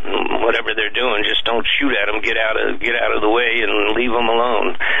 Whatever they're doing, just don't shoot at them. Get out of the way and leave them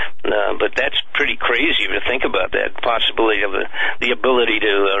alone. But that's pretty crazy to think about that possibility of the ability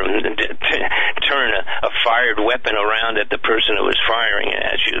to turn a fired weapon around at the person who was firing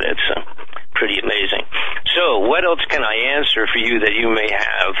at you. It's pretty amazing. So, what else can I answer for you that you may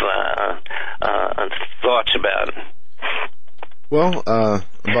have thoughts about? Well, Bob,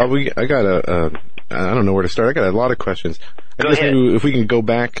 I got I don't know where to start. I got a lot of questions. Go ahead. If we can go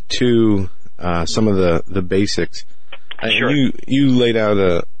back to some of the basics. Sure. You laid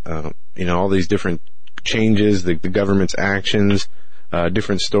out all these different changes, the government's actions,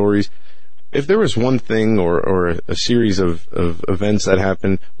 different stories. If there was one thing or a series of events that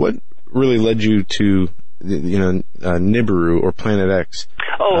happened, what really led you to Nibiru or Planet X?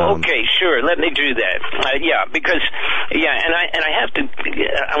 Oh, okay, sure. Let me do that. And I have to.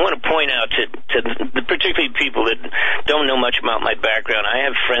 I want to point out to the particularly people that don't know much about my background. I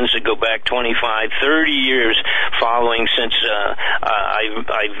have friends that go back 25, 30 years following since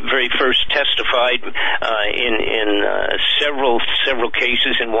I very first testified in several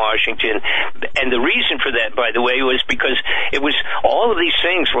cases in Washington, and the reason for that, by the way, was because it was all of these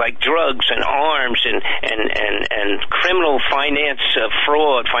things like drugs and arms and criminal finance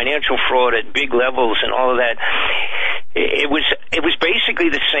fraud, financial fraud at big levels, and all of that. It was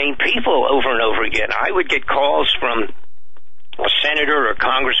basically the same people over and over again. I would get calls from a senator or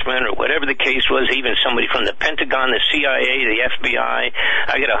congressman or whatever the case was, even somebody from the Pentagon, the CIA, the FBI.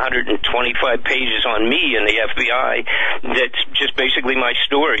 I get 125 pages on me in the FBI. That's just basically my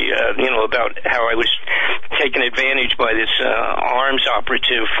story, about how I was taken advantage by this arms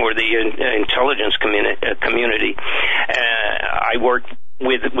operative for the intelligence community. I worked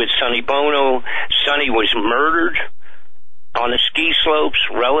with Sonny Bono. Sonny was murdered on the ski slopes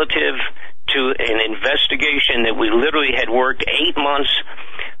relative to an investigation that we literally had worked 8 months.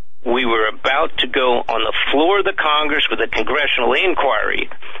 We were about to go on the floor of the Congress with a congressional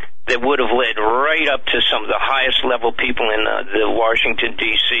inquiry that would have led right up to some of the highest level people in the Washington,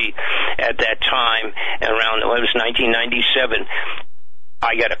 D.C. at that time, around, it was 1997.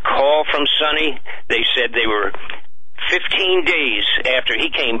 I got a call from Sonny. They said they were 15 days after he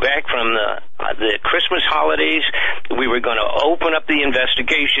came back from the Christmas holidays, we were going to open up the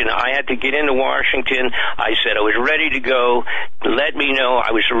investigation. I had to get into Washington. I said I was ready to go. Let me know. I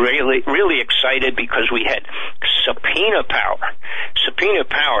was really, really excited because we had subpoena power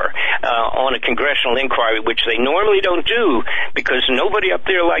on a congressional inquiry, which they normally don't do because nobody up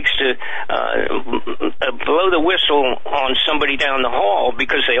there likes to blow the whistle on somebody down the hall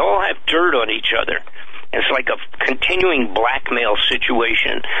because they all have dirt on each other. It's like a continuing blackmail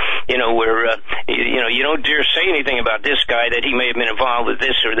situation, where, you don't dare say anything about this guy that he may have been involved with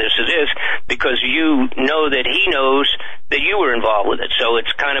this or this or this because you know that he knows that you were involved with it. So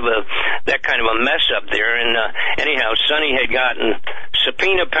it's kind of that kind of a mess up there. And anyhow, Sonny had gotten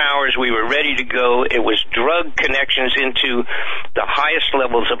subpoena powers. We were ready to go. It was drug connections into the highest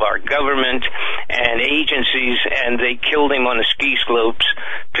levels of our government and agencies, and they killed him on the ski slopes,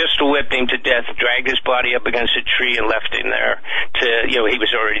 pistol whipped him to death, dragged his body up against a tree and left him there he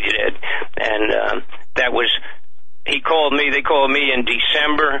was already dead. And that was, they called me in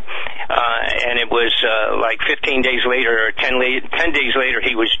December, and it was like 15 days later or 10 days later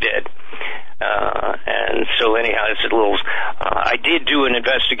he was dead. And so anyhow, it's a little, I did do an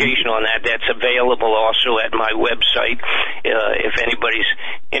investigation on that. That's available also at my website. If anybody's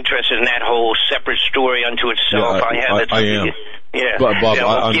interested in that whole separate story unto itself, I am. Yeah. Bob,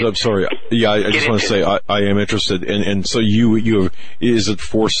 I'm sorry. Yeah, I just want to say I am interested. And so you have, is it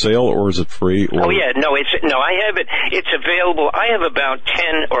for sale or is it free? Or? Oh yeah, I have it. It's available. I have about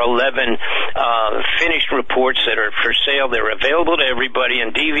 10 or 11 finished reports that are for sale. They're available to everybody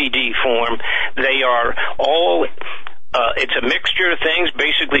in DVD form. They are all it's a mixture of things.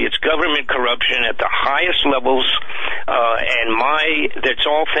 Basically, it's government corruption at the highest levels, and that's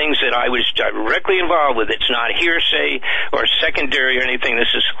all things that I was directly involved with. It's not hearsay or secondary or anything.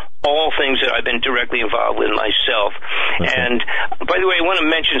 This is all things that I've been directly involved with myself. Okay. And, by the way, I want to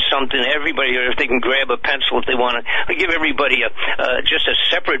mention something to everybody, if they can grab a pencil if they want to. I give everybody just a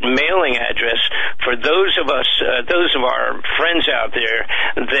separate mailing address for those of our friends out there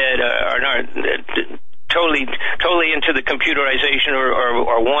that are not totally into the computerization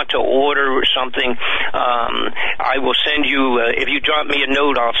or want to order or something. I will send you, if you drop me a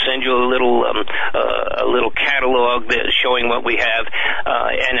note, I'll send you a little catalog showing what we have,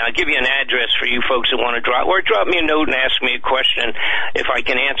 and I'll give you an address for you folks that want to drop me a note and ask me a question. If I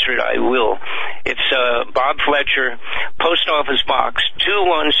can answer it, I will. It's Bob Fletcher, Post Office Box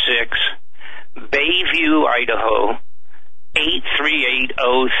 216, Bayview, Idaho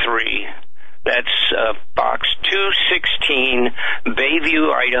 83803. That's Box 216, Bayview,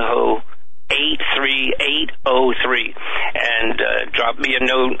 Idaho 83803. And drop me a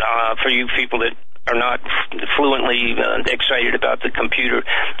note for you people that are not fluently excited about the computer.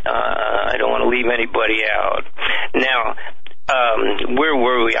 leave anybody out. Now, where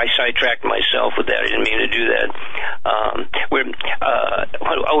were we? I sidetracked myself with that. I didn't mean to do that.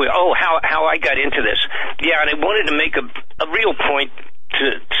 How I got into this. Yeah, and I wanted to make a real point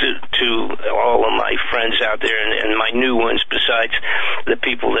to all of my friends out there and my new ones, besides the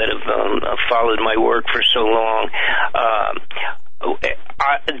people that have followed my work for so long.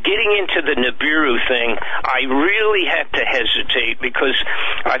 Getting into the Nibiru thing, I really had to hesitate because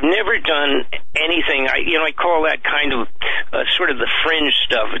I've never done anything. I call that kind of sort of the fringe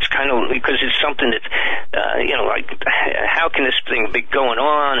stuff. It's kind of because it's something that, like, how can this thing be going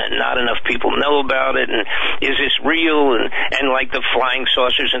on and not enough people know about it? And is this real? And like the flying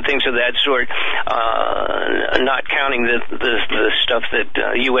saucers and things of that sort, not counting the stuff that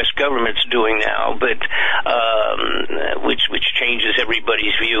U.S. government's doing now, but which changes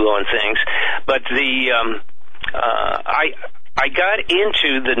everybody's view on things. But I got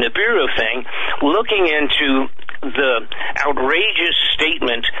into the Nibiru thing looking into the outrageous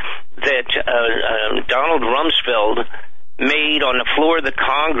statement that Donald Rumsfeld made on the floor of the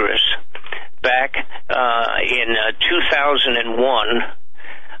Congress back in 2001,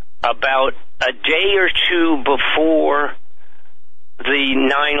 about a day or two before the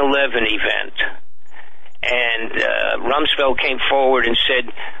 9/11 event. And Rumsfeld came forward and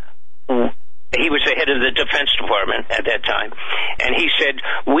said, he was the head of the Defense Department at that time, and he said,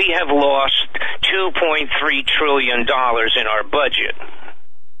 we have lost $2.3 trillion in our budget.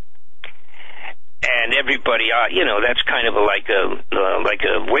 And everybody, that's kind of like a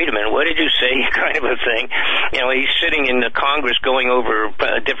wait a minute, what did you say kind of a thing. He's sitting in the Congress going over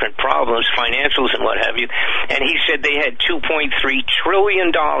different problems, financials and what have you, and he said they had $2.3 trillion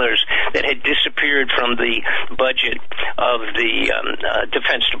that had disappeared from the budget of the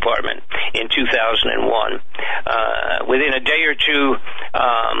Defense Department in 2001. Within a day or two,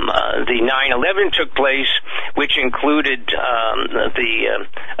 the 9/11 took place, which included the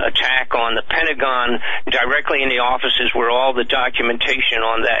attack on the Pentagon, directly in the offices where all the documentation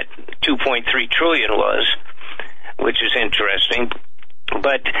on that $2.3 trillion was, which is interesting.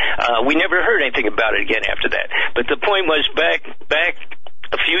 But we never heard anything about it again after that. But the point was, back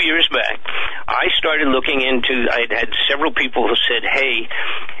a few years back, I started looking into, I had several people who said, hey,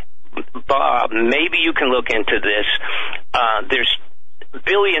 Bob, maybe you can look into this. There's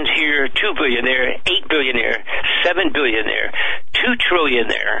billions here, 2 billion there, 8 billion there, 7 billion there, 2 trillion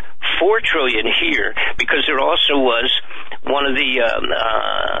there, 4 trillion here, because there also was one of the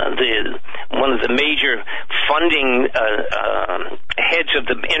major funding heads of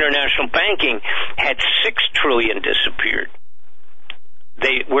the international banking had 6 trillion disappeared.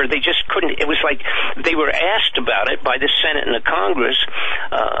 They just couldn't. It was like they were asked about it by the Senate and the Congress.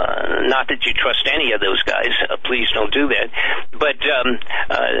 Not that you trust any of those guys. Please don't do that. But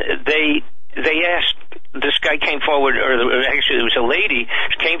they asked. This guy came forward, or actually it was a lady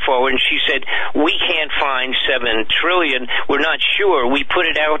came forward, and she said, "We can't find 7 trillion. We're not sure. We put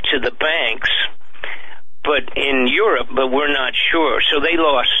it out to the banks." But in Europe, but we're not sure. So they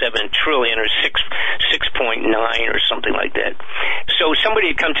lost 7 trillion or 6.9 or something like that. So somebody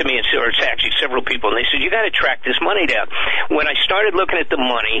had come to me and said, or it's actually several people, and they said, you got to track this money down. When I started looking at the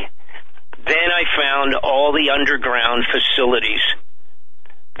money, then I found all the underground facilities,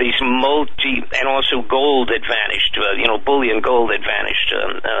 these and also gold advantaged, bullion gold advantaged,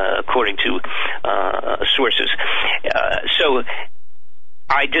 according to sources. So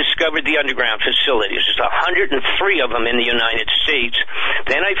I discovered the underground facilities. There's 103 of them in the United States.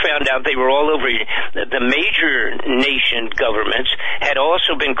 Then I found out they were all over. The major nation governments had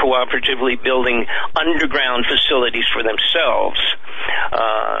also been cooperatively building underground facilities for themselves.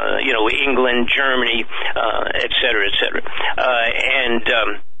 England, Germany, et cetera, et cetera.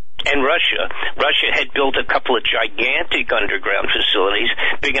 And Russia. Russia had built a couple of gigantic underground facilities,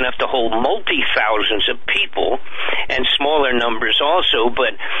 big enough to hold multi-thousands of people, and smaller numbers also,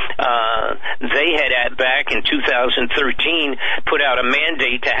 but they had, back in 2013, put out a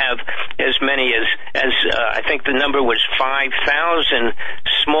mandate to have as many as I think the number was 5,000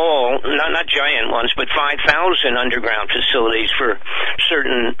 small, not giant ones, but 5,000 underground facilities for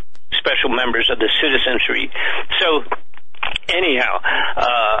certain special members of the citizenry. So, anyhow,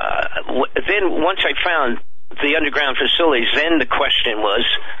 then once I found the underground facilities, then the question was,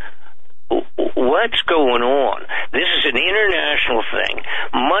 what's going on? This is an international thing.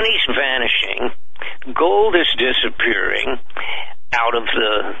 Money's vanishing. Gold is disappearing out of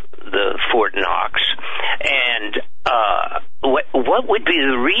the Fort Knox. And what would be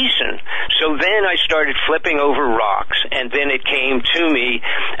the reason? So then I started flipping over rocks, and then it came to me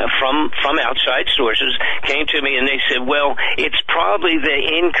from outside sources, came to me, and they said, well, it's probably the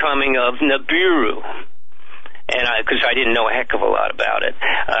incoming of Nibiru. And because I didn't know a heck of a lot about it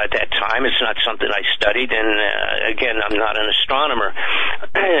at that time. It's not something I studied, and again, I'm not an astronomer.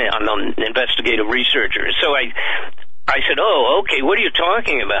 I'm an investigative researcher. So I said, oh, okay, what are you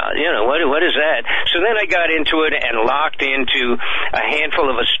talking about? You know, what is that? So then I got into it and locked into a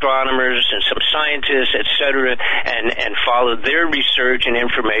handful of astronomers and some scientists, et cetera, and followed their research and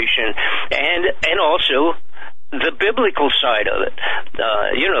information, and also the biblical side of it.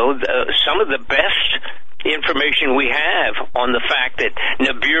 Some of the best information we have on the fact that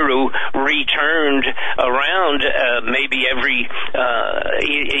Nibiru returned around maybe every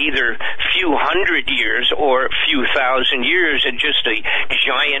either few hundred years or few thousand years in just a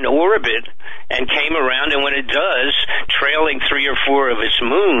giant orbit, and came around, and when it does, trailing 3 or 4 of its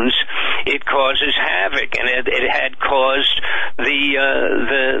moons, it causes havoc, and it had caused the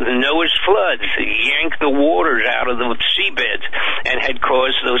Noah's floods, yanked the waters out of the seabeds, and had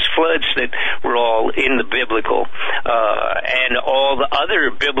caused those floods that were all in the biblical, and all the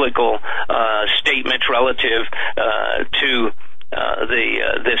other biblical statements relative to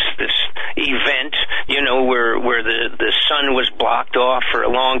this event, where the sun was blocked off for a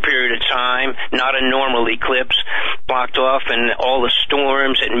long period of time, not a normal eclipse, blocked off, and all the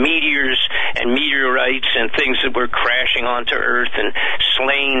storms and meteors and meteorites and things that were crashing onto Earth and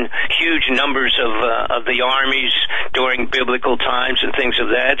slaying huge numbers of the armies during biblical times and things of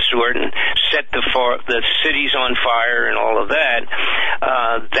that sort, and set the cities on fire and all of that.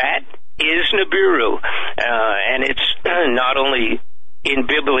 That is Nibiru, and it's not only in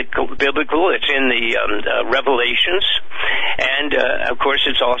biblical, it's in the Revelations, and of course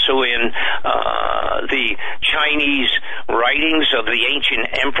it's also in the Chinese writings of the ancient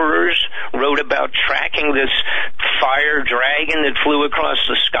emperors, wrote about tracking this fire dragon that flew across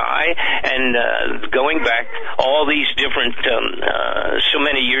the sky, and going back all these different so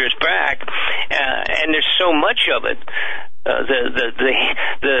many years back, and there's so much of it.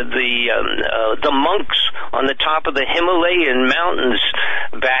 The monks on the top of the Himalayan mountains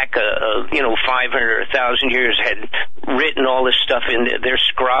back 500 or 1,000 years had written all this stuff in their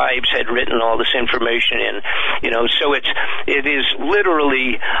scribes had written all this information in, so it is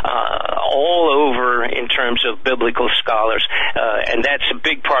literally all over in terms of biblical scholars, and that's a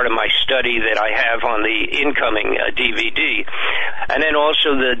big part of my study that I have on the incoming DVD. And then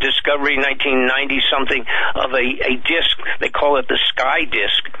also the discovery in 1990 something of a disc. They call it the sky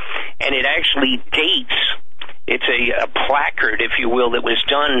disc, and it actually dates. It's a placard, if you will, that was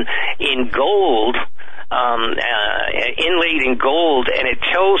done in gold, inlaid in gold, and it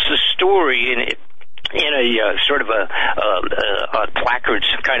tells the story in a sort of a placard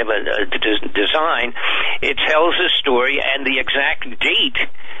kind of a design. It tells the story, and the exact date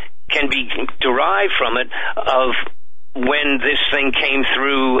can be derived from it of when this thing came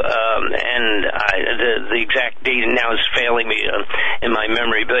through, and the exact date now is failing me in my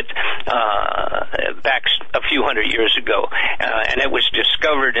memory, but back a few hundred years ago, and it was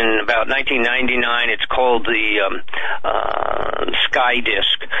discovered in about 1999. It's called the Sky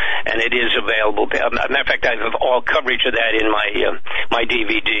Disc, and it is available. As a matter of fact, I have all coverage of that in my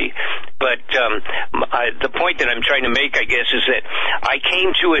DVD. But the point that I'm trying to make, I guess, is that I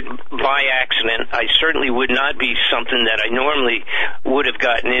came to it by accident. I certainly would not be something that I normally would have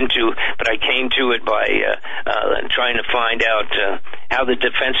gotten into, but I came to it by trying to find out how the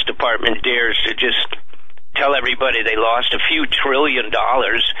Defense Department dares to just tell everybody they lost a few $1 trillion,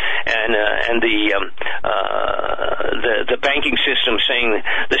 and the banking system saying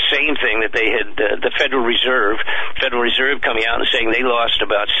the same thing, that they had the Federal Reserve coming out and saying they lost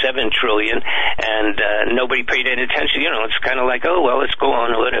about $7 trillion, and nobody paid any attention. It's kind of like, oh well, let's go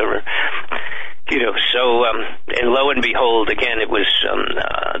on, whatever. And lo and behold, again, it was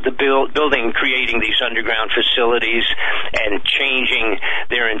the building, creating these underground facilities and changing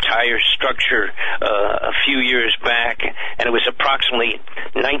their entire structure a few years back. And it was approximately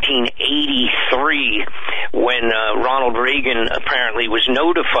 1983 when Ronald Reagan apparently was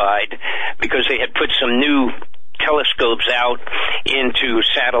notified, because they had put some new telescopes out into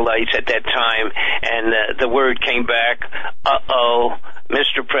satellites at that time, and the word came back,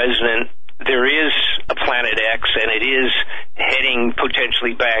 Mr. President, there is a Planet X, and it is heading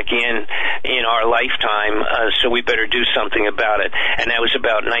potentially back in our lifetime, so we better do something about it. And that was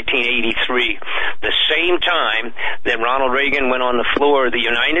about 1983, the same time that Ronald Reagan went on the floor of the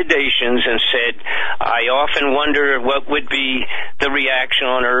United Nations and said, I often wonder what would be the reaction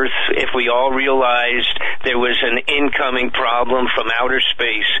on Earth if we all realized there was an incoming problem from outer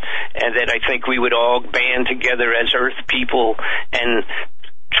space, and that I think we would all band together as Earth people and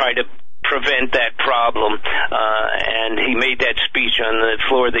try to prevent that problem. And he made that speech on the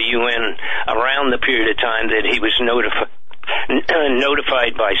floor of the UN around the period of time that he was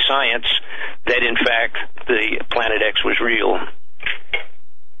notified by science that, in fact, the Planet X was real.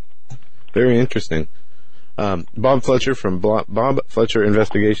 Very interesting. Bob Fletcher from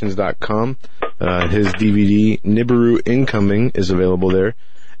BobFletcherInvestigations.com. His DVD, Nibiru Incoming, is available there.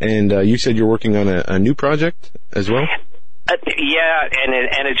 And you said you're working on a new project as well? Yeah,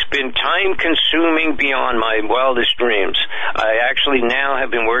 and it's been time-consuming beyond my wildest dreams. I actually now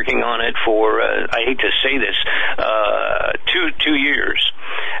have been working on it for, I hate to say this, 2 years.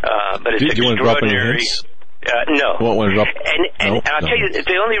 But it's extraordinary. No. And I'll tell you,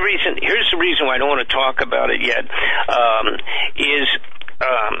 the only reason, here's the reason why I don't want to talk about it yet, is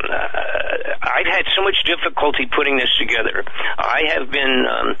I've had so much difficulty putting this together. I have been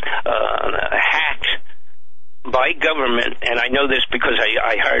hacked by government, and I know this because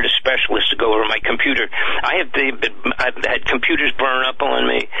I hired a specialist to go over my computer. I've had computers burn up on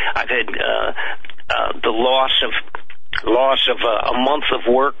me. I've had the loss of a month of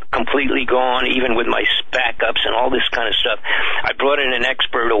work completely gone, even with my backups and all this kind of stuff. I brought in an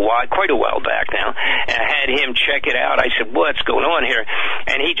expert quite a while back now, and I had him check it out. I said, what's going on here?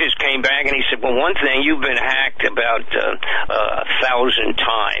 And he just came back and he said, well, one thing, you've been hacked about 1,000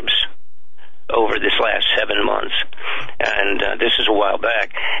 times over this last 7 months, and this is a while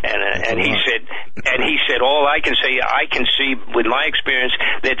back. And he said, all I can see with my experience,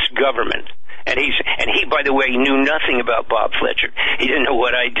 that's government. And he, by the way, knew nothing about Bob Fletcher. He didn't know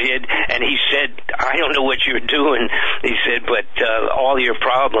what I did, and he said, I don't know what you're doing. He said, but all your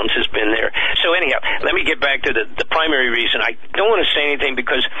problems has been there. So anyhow, let me get back to the primary reason. I don't want to say anything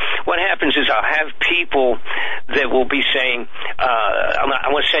because what happens is I'll have people that will be saying,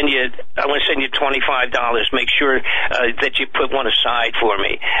 I want to send you $25. Make sure that you put one aside for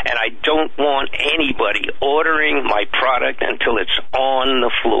me. And I don't want anybody ordering my product until it's on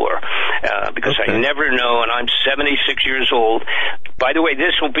the floor. Because I never know, and I'm 76 years old. By the way,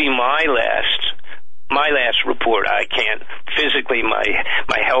 this will be my last report. I can't physically. My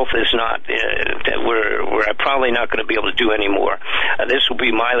health is not. We're probably not going to be able to do any more. This will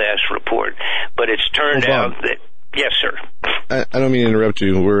be my last report. But it's turned out that. Yes, sir. I don't mean to interrupt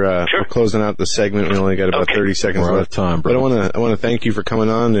you. We're closing out the segment. We only got about 30 seconds left. Out of time, but I want to thank you for coming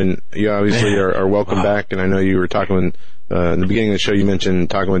on, and you obviously are welcome back. And I know you were talking in the beginning of the show. You mentioned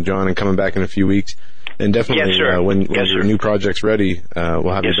talking with John and coming back in a few weeks. And definitely, when your new project's ready,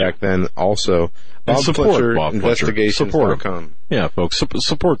 we'll have you back then. Also, Bob Fletcher, Investigations.com. Yeah, folks,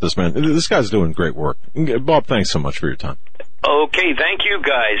 support this man. This guy's doing great work. Bob, thanks so much for your time. Okay, thank you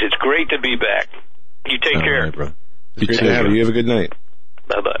guys. It's great to be back. You take care. Right, bro. It's great to have you. You have a good night.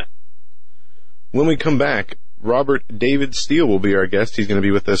 Bye-bye. When we come back, Robert David Steele will be our guest. He's going to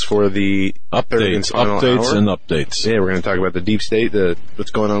be with us for the updates and updates. Yeah, we're going to talk about the deep state,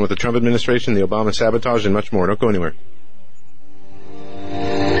 what's going on with the Trump administration, the Obama sabotage, and much more. Don't go anywhere.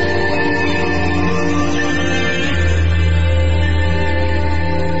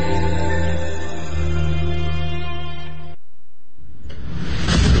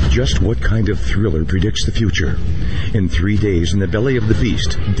 Just what kind of thriller predicts the future? In 3 days in the belly of the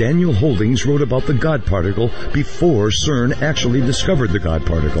beast, Daniel Holdings wrote about the God particle before CERN actually discovered the God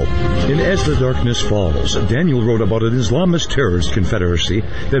particle. In As the Darkness Falls, Daniel wrote about an Islamist terrorist confederacy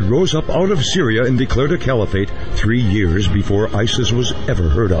that rose up out of Syria and declared a caliphate 3 years before ISIS was ever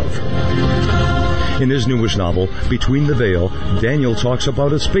heard of. In his newest novel, Between the Veil, Daniel talks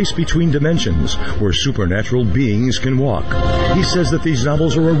about a space between dimensions where supernatural beings can walk. He says that these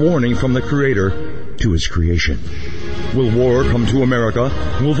novels are a warning from the Creator to His creation. Will war come to America?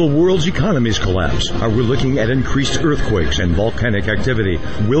 Will the world's economies collapse? Are we looking at increased earthquakes and volcanic activity?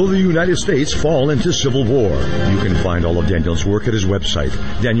 Will the United States fall into civil war? You can find all of Daniel's work at his website,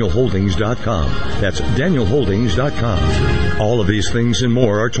 DanielHoldings.com. That's DanielHoldings.com. All of these things and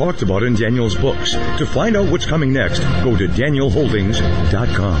more are talked about in Daniel's books. To find out what's coming next, go to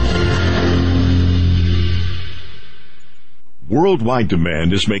DanielHoldings.com. Worldwide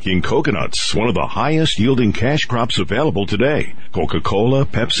demand is making coconuts one of the highest yielding cash crops available today. Coca-Cola,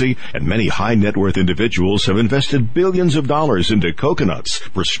 Pepsi, and many high net worth individuals have invested billions of dollars into coconuts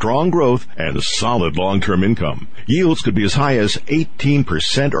for strong growth and solid long-term income. Yields could be as high as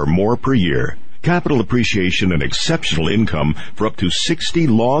 18% or more per year. Capital appreciation and exceptional income for up to 60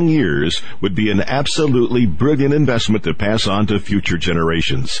 long years would be an absolutely brilliant investment to pass on to future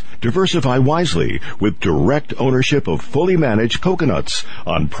generations. Diversify wisely with direct ownership of fully managed coconuts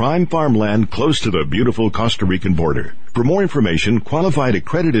on prime farmland close to the beautiful Costa Rican border. For more information, qualified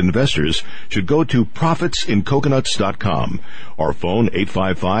accredited investors should go to profitsincoconuts.com or phone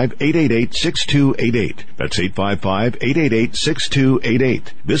 855-888-6288. That's 855-888-6288.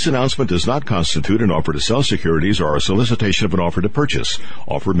 This announcement does not constitute an offer to sell securities or a solicitation of an offer to purchase.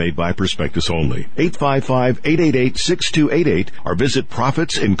 Offer made by prospectus only. 855-888-6288 or visit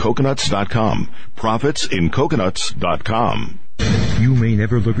profitsincoconuts.com. profitsincoconuts.com. You may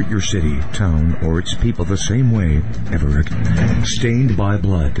never look at your city, town, or its people the same way ever again. Stained by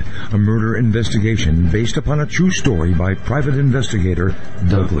Blood, a murder investigation based upon a true story by private investigator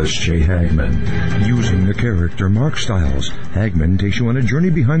Douglas J. Hagmann. Using the character Mark Stiles, Hagmann takes you on a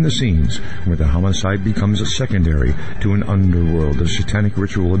journey behind the scenes where the homicide becomes a secondary to an underworld of satanic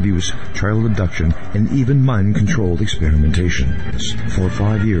ritual abuse, child abduction, and even mind-controlled experimentation. For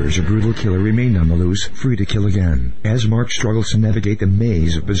 5 years, a brutal killer remained on the loose, free to kill again. As Mark struggles to navigate the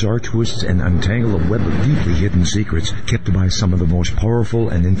maze of bizarre twists and untangle a web of deeply hidden secrets kept by some of the most powerful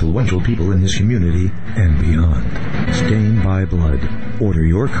and influential people in his community and beyond. Stained by Blood. Order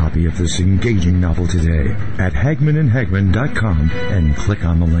your copy of this engaging novel today at HagmannandHagmann.com and click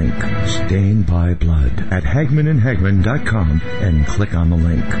on the link. Stained by Blood at HagmannandHagmann.com and click on the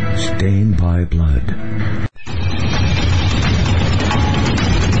link. Stained by Blood.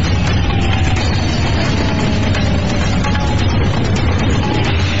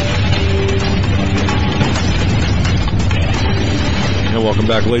 Welcome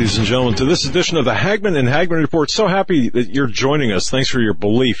back, ladies and gentlemen, to this edition of the Hagmann and Hagmann Report. So happy that you're joining us. Thanks for your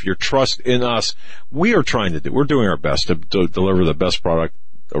belief, your trust in us. We're doing our best to deliver the best product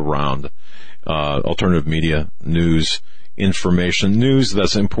around. Alternative media, news, information, news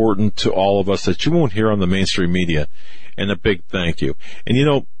that's important to all of us that you won't hear on the mainstream media. And a big thank you. And you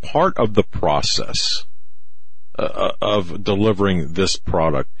know, part of the process of delivering this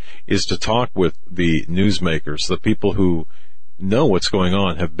product is to talk with the newsmakers, the people who know what's going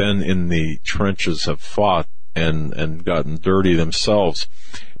on, have been in the trenches, have fought and gotten dirty themselves.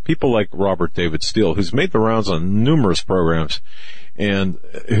 People like Robert David Steele, who's made the rounds on numerous programs and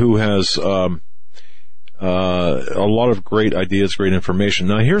who has a lot of great ideas, great information.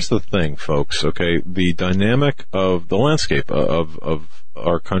 Now, here's the thing, folks, okay? The dynamic of the landscape of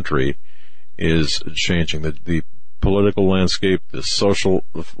our country is changing. The political landscape, the social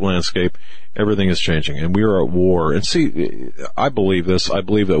landscape, everything is changing, and we are at war. And see, I believe this. I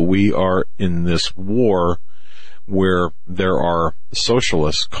believe that we are in this war where there are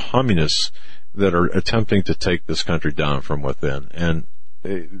socialists, communists that are attempting to take this country down from within. And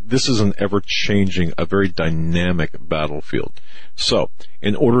this is an ever-changing, a very dynamic battlefield. So,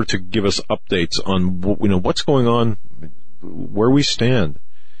 in order to give us updates on what's going on, where we stand,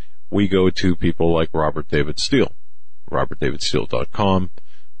 we go to people like Robert David Steele. RobertDavidSteele.com,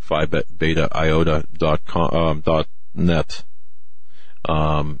 PhiBetaIota.net.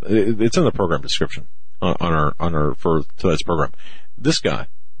 It's in the program description for tonight's program. This guy,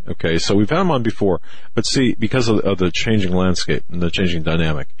 okay, so we've had him on before, but see, because of the changing landscape and the changing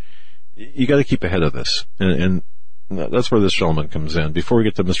dynamic, you got to keep ahead of this, and that's where this gentleman comes in. Before we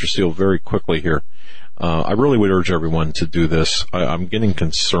get to Mr. Steele, very quickly here, I really would urge everyone to do this. I'm getting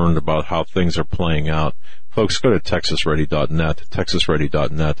concerned about how things are playing out. Folks, go to TexasReady.net,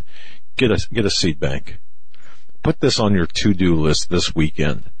 get a seed bank. Put this on your to-do list this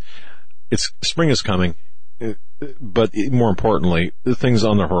weekend. Spring is coming, but more importantly, the things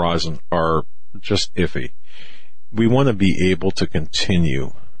on the horizon are just iffy. We want to be able to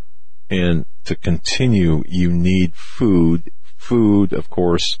continue, and to continue, you need food. Food, of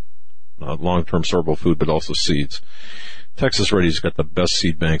course, long-term storable food, but also seeds. Texas Ready's got the best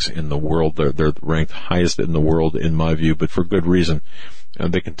seed banks in the world. They're ranked highest in the world, in my view, but for good reason.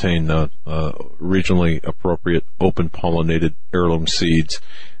 They contain regionally appropriate, open-pollinated heirloom seeds.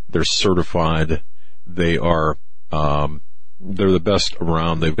 They're certified. They're the best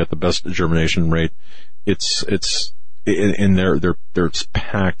around. They've got the best germination rate. It's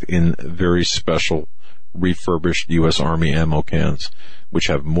packed in very special refurbished U.S. Army ammo cans, which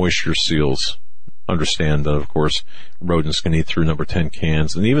have moisture seals. Understand that, of course, rodents can eat through number 10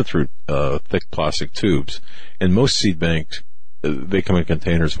 cans and even through thick plastic tubes. And most seed banks they come in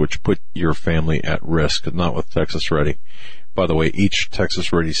containers which put your family at risk, not with Texas Ready. By the way, each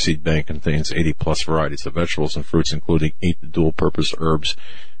Texas Ready seed bank contains 80-plus varieties of vegetables and fruits, including 8 dual-purpose herbs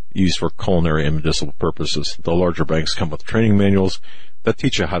used for culinary and medicinal purposes. The larger banks come with training manuals that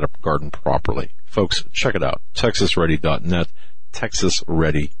teach you how to garden properly. Folks, check it out, texasready.net,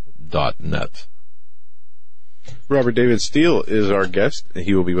 texasready.net. Robert David Steele is our guest.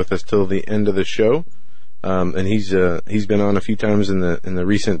 He will be with us till the end of the show. And he's been on a few times in the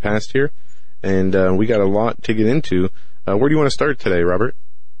recent past here. And we got a lot to get into. Where do you want to start today, Robert?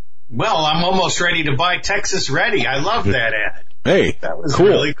 Well, I'm almost ready to buy Texas Ready. I love that ad. Hey, that was cool.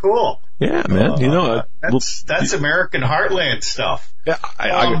 Really cool. Yeah, man. That's American Heartland stuff. Yeah,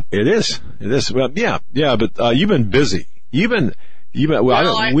 it is. It is. Well, yeah. But you've been busy. I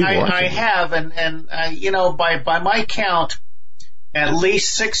have, and by my count, at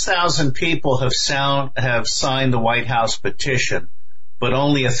least 6,000 people have signed the White House petition, but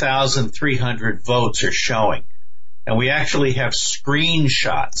only 1,300 votes are showing. And we actually have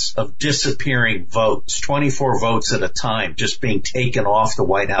screenshots of disappearing votes, 24 votes at a time, just being taken off the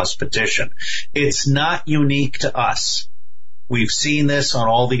White House petition. It's not unique to us. We've seen this on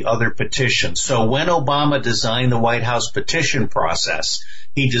all the other petitions. So when Obama designed the White House petition process,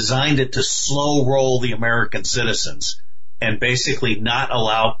 he designed it to slow roll the American citizens and basically not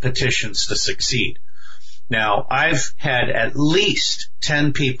allow petitions to succeed. Now, I've had at least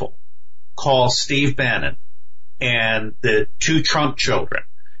 10 people call Steve Bannon and the 2 Trump children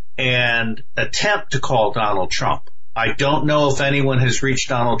and attempt to call Donald Trump. I don't know if anyone has reached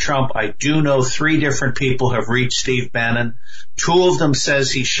Donald Trump. I do know 3 different people have reached Steve Bannon. 2 of them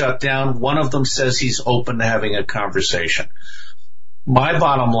says he's shut down. 1 of them says he's open to having a conversation. My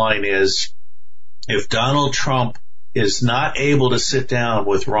bottom line is, if Donald Trump is not able to sit down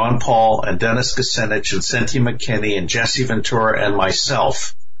with Ron Paul and Dennis Kucinich and Cynthia McKinney and Jesse Ventura and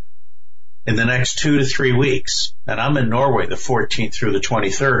myself in the next 2 to 3 weeks, and I'm in Norway the 14th through the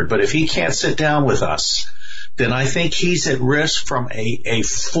 23rd, but if he can't sit down with us, then I think he's at risk from a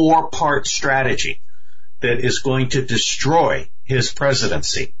 4-part strategy that is going to destroy his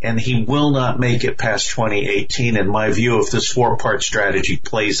presidency, and he will not make it past 2018, in my view, if this 4-part strategy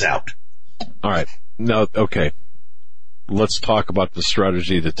plays out. All right. Now, okay. Let's talk about the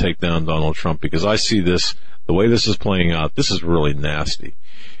strategy to take down Donald Trump, because I see this, the way this is playing out, this is really nasty.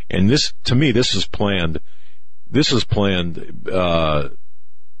 And this, to me, this is planned,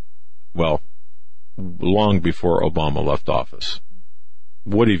 long before Obama left office.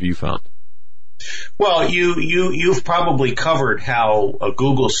 What have you found? Well, you've probably covered how a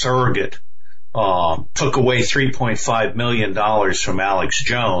Google surrogate took away $3.5 million from Alex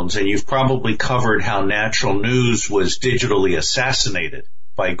Jones, and you've probably covered how Natural News was digitally assassinated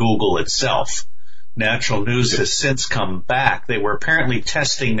by Google itself. Natural News has since come back. They were apparently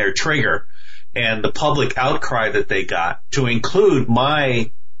testing their trigger, and the public outcry that they got, to include my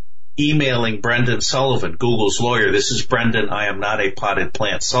emailing Brendan Sullivan, Google's lawyer. This is Brendan, I am not a potted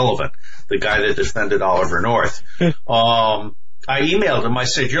plant Sullivan, the guy that defended Oliver North. I emailed him. I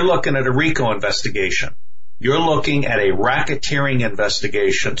said, you're looking at a RICO investigation. You're looking at a racketeering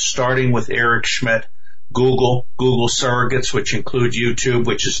investigation, starting with Eric Schmidt, Google surrogates, which include YouTube,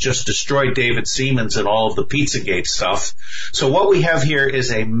 which has just destroyed David Siemens and all of the Pizzagate stuff. So what we have here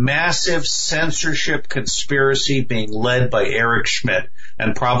is a massive censorship conspiracy being led by Eric Schmidt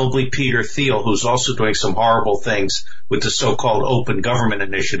and probably Peter Thiel, who's also doing some horrible things with the so-called Open Government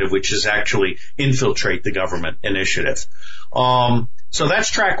Initiative, which is actually Infiltrate the Government Initiative. So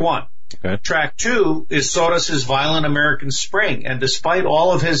that's track 1. Okay. Track 2 is Soros's Violent American Spring, and despite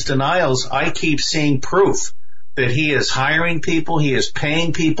all of his denials, I keep seeing proof that he is hiring people, he is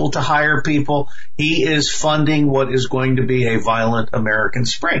paying people to hire people, he is funding what is going to be a violent American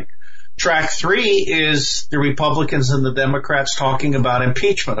spring. Track 3 is the Republicans and the Democrats talking about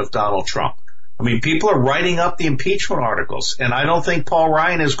impeachment of Donald Trump. I mean, people are writing up the impeachment articles, and I don't think Paul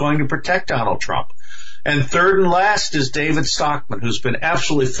Ryan is going to protect Donald Trump. And third and last is David Stockman, who's been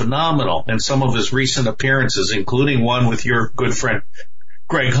absolutely phenomenal in some of his recent appearances, including one with your good friend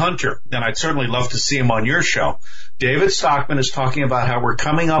Greg Hunter. And I'd certainly love to see him on your show. David Stockman is talking about how we're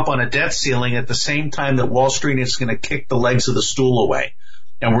coming up on a debt ceiling at the same time that Wall Street is going to kick the legs of the stool away.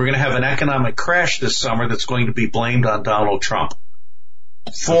 And we're going to have an economic crash this summer that's going to be blamed on Donald Trump.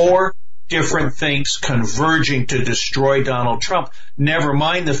 4 different things converging to destroy Donald Trump, never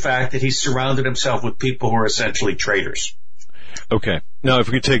mind the fact that he's surrounded himself with people who are essentially traitors. Okay. Now, if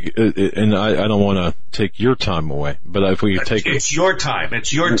we could take, and I don't want to take your time away, but if we could take... It's your time.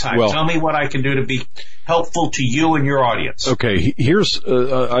 It's your time. Well, tell me what I can do to be helpful to you and your audience. Okay. Here's,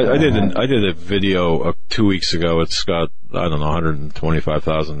 I did a video 2 weeks ago. It's got I don't know,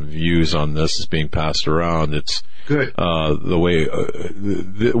 125,000 views on this is being passed around. It's good. The way,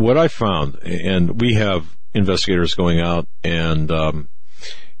 what I found, and we have investigators going out and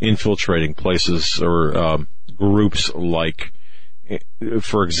infiltrating places or groups like,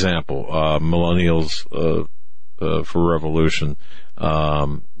 for example, Millennials for Revolution,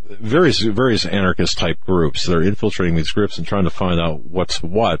 various anarchist type groups. They're infiltrating these groups and trying to find out what's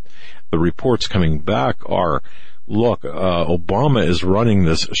what. The reports coming back are, look, Obama is running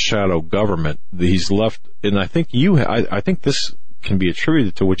this shadow government. He's left, and I think I think this can be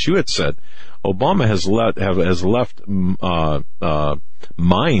attributed to what you had said. Obama has left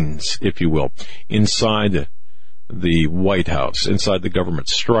mines, if you will, inside the White House, inside the government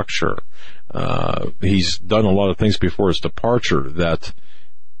structure. He's done a lot of things before his departure that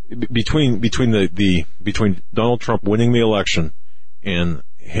between Donald Trump winning the election and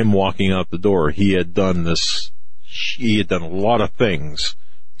him walking out the door, he had done a lot of things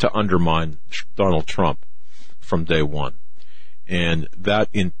to undermine Donald Trump from day one. And that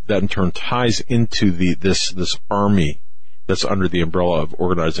in turn ties into this army that's under the umbrella of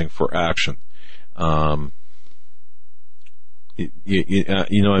Organizing for Action.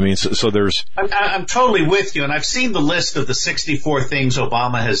 You know what I mean? So there's... I'm totally with you, and I've seen the list of the 64 things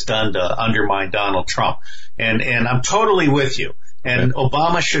Obama has done to undermine Donald Trump, and I'm totally with you. And okay.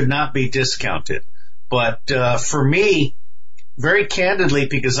 Obama should not be discounted. But for me, very candidly,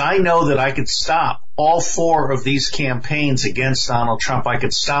 because I know that I could stop all 4 of these campaigns against Donald Trump, I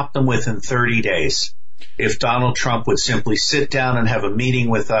could stop them within 30 days if Donald Trump would simply sit down and have a meeting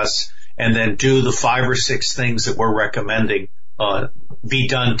with us and then do the 5 or 6 things that we're recommending be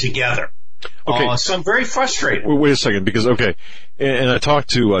done together. Okay. So I'm very frustrated. Wait a second, because, okay, and I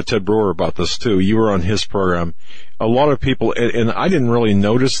talked to Ted Brewer about this too. You were on his program. A lot of people, and I didn't really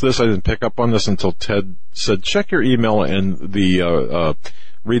notice this, I didn't pick up on this until Ted said, check your email and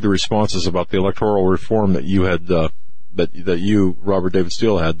read the responses about the electoral reform that you had, that you, Robert David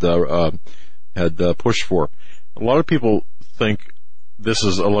Steele, had pushed for. A lot of people think this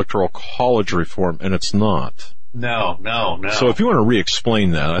is electoral college reform, and it's not. No. So if you want to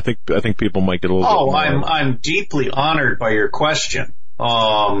re-explain that, I think people might get a little bit more. I'm deeply honored by your question.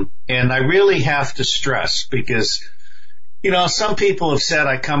 And I really have to stress because, some people have said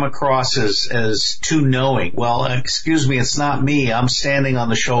I come across as too knowing. Well, excuse me, it's not me. I'm standing on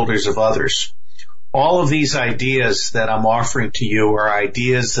the shoulders of others. All of these ideas that I'm offering to you are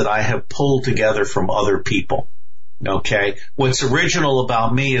ideas that I have pulled together from other people. Okay? What's original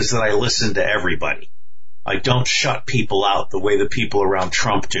about me is that I listen to everybody. I don't shut people out the way the people around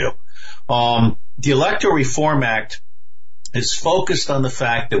Trump do. The Electoral Reform Act is focused on the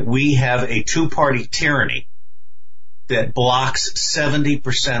fact that we have a 2-party tyranny that blocks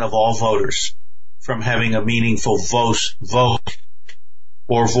 70% of all voters from having a meaningful vote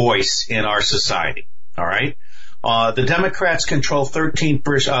or voice in our society. All right? The Democrats control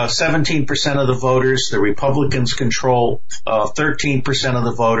 17% of the voters. The Republicans control 13% of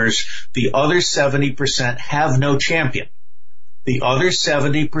the voters. The other 70% have no champion. The other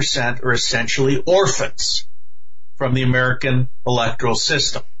 70% are essentially orphans from the American electoral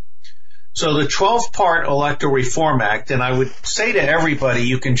system. So the 12-part Electoral Reform Act, and I would say to everybody,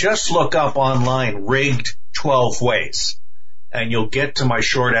 you can just look up online rigged 12 ways. And you'll get to my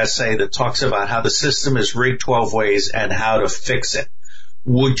short essay that talks about how the system is rigged 12 ways and how to fix it.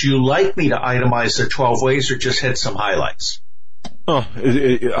 Would you like me to itemize the 12 ways or just hit some highlights? Oh,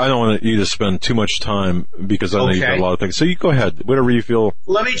 I don't want you to spend too much time because I know you've got a lot of things. So you go ahead, whatever you feel.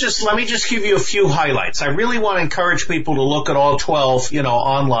 Let me just give you a few highlights. I really want to encourage people to look at all 12,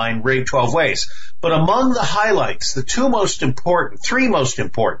 online rigged 12 ways. But among the highlights, the 3 most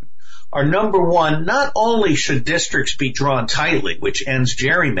important are, number 1, not only should districts be drawn tightly, which ends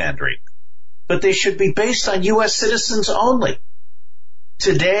gerrymandering, but they should be based on U.S. citizens only.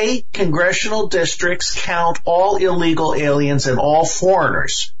 Today, congressional districts count all illegal aliens and all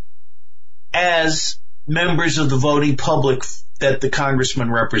foreigners as members of the voting public that the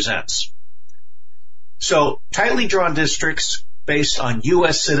congressman represents. So, tightly drawn districts based on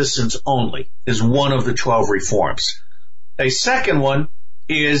U.S. citizens only is one of the 12 reforms. A second one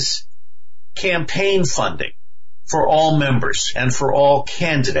is campaign funding for all members and for all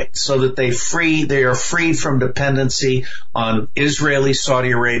candidates so that they are freed from dependency on Israeli,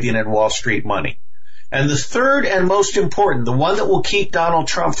 Saudi Arabian, and Wall Street money. And the third and most important, the one that will keep Donald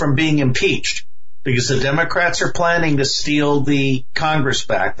Trump from being impeached, because the Democrats are planning to steal the Congress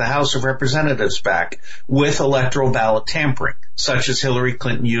back, the House of Representatives back, with electoral ballot tampering, such as Hillary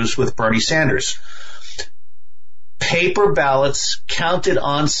Clinton used with Bernie Sanders. Paper ballots counted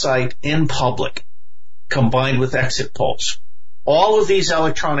on site in public combined with exit polls. All of these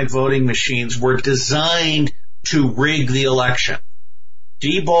electronic voting machines were designed to rig the election.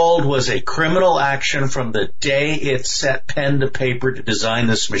 Diebold was a criminal action from the day it set pen to paper to design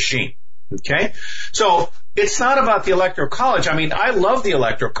this machine. Okay? So it's not about the Electoral College. I mean, I love the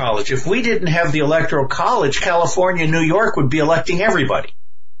Electoral College. If we didn't have the Electoral College, California and New York would be electing everybody.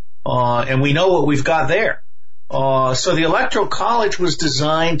 And we know what we've got there. So the Electoral College was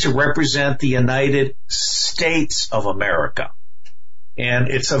designed to represent the United States of America. And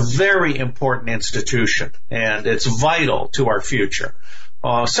it's a very important institution, and it's vital to our future.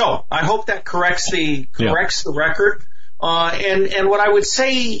 So I hope that corrects the record. And what I would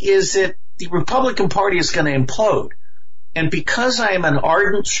say is that the Republican Party is going to implode. And because I am an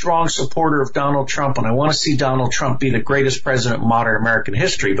ardent, strong supporter of Donald Trump, and I want to see Donald Trump be the greatest president in modern American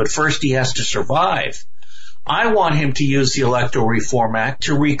history, but first he has to survive, I want him to use the Electoral Reform Act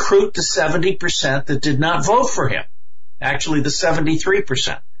to recruit the 70% that did not vote for him. Actually, the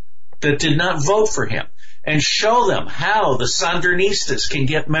 73% that did not vote for him, and show them how the Sandinistas can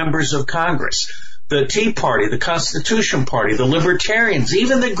get members of Congress, the Tea Party, the Constitution Party, the Libertarians,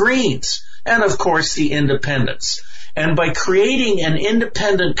 even the Greens, and of course the Independents. And by creating an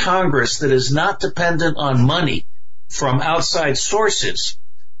independent Congress that is not dependent on money from outside sources,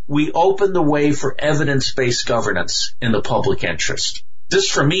 we open the way for evidence-based governance in the public interest. This,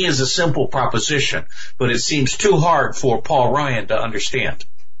 for me, is a simple proposition, but it seems too hard for Paul Ryan to understand.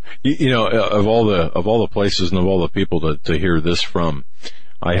 You know, of all the places and of all the people to hear this from,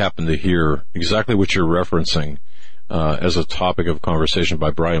 I happen to hear exactly what you're referencing as a topic of conversation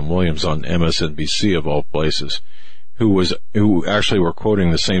by Brian Williams on MSNBC, of all places, who actually were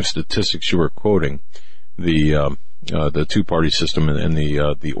quoting the same statistics you were quoting, the two-party system and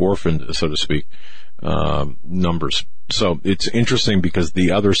the orphaned, so to speak, numbers. So it's interesting because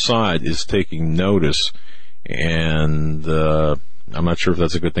the other side is taking notice, and I'm not sure if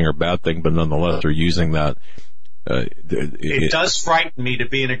that's a good thing or bad thing, but nonetheless, they're using that. It does frighten me to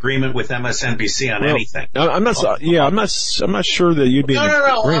be in agreement with MSNBC on anything. I'm not sure that you'd be in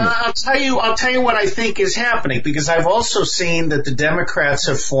agreement. I'll tell you what I think is happening, because I've also seen that the Democrats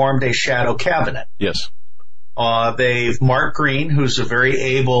have formed a shadow cabinet. Yes. Mark Green, who's a very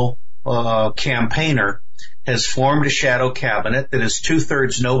able campaigner, has formed a shadow cabinet that is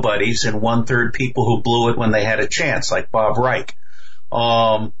 2/3 nobodies and 1/3 people who blew it when they had a chance, like Bob Reich.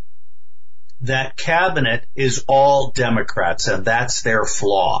 That cabinet is all Democrats, and that's their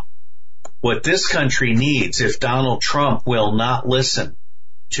flaw. What this country needs, if Donald Trump will not listen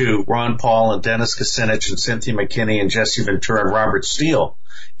to Ron Paul and Dennis Kucinich and Cynthia McKinney and Jesse Ventura and Robert Steele,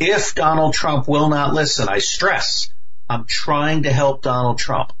 if Donald Trump will not listen, I stress, I'm trying to help Donald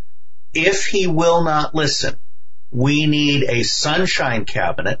Trump. If he will not listen, we need a sunshine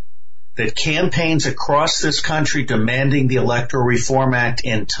cabinet that campaigns across this country demanding the Electoral Reform Act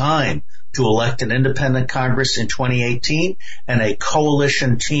in time to elect an independent Congress in 2018 and a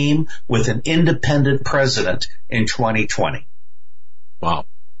coalition team with an independent president in 2020. Wow.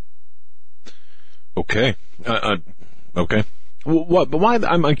 Okay. Okay. Well, but why?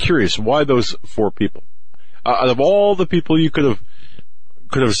 I'm curious. Why those four people? Out of all the people you could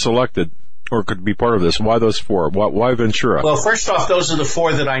have selected or could be part of this, why those four? Why Ventura? Well, first off, those are the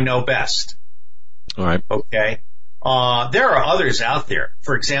four that I know best. All right. Okay. There are others out there.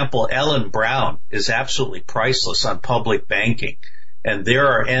 For example, Ellen Brown is absolutely priceless on public banking. And there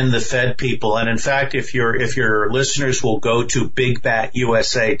are End the Fed people. And in fact, if your listeners will go to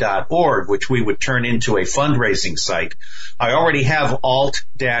bigbatusa.org, which we would turn into a fundraising site, I already have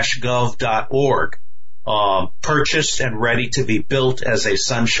alt-gov.org purchased and ready to be built as a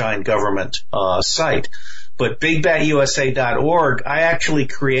sunshine government site. But bigbatusa.org, I actually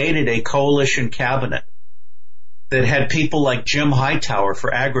created a coalition cabinet that had people like Jim Hightower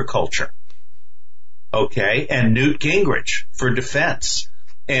for agriculture, okay, and Newt Gingrich for defense,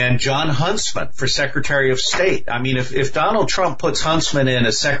 and John Huntsman for Secretary of State. I mean, if Donald Trump puts Huntsman in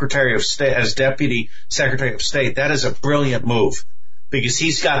as Secretary of State, as Deputy Secretary of State, that is a brilliant move, because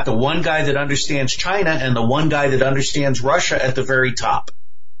he's got the one guy that understands China and the one guy that understands Russia at the very top.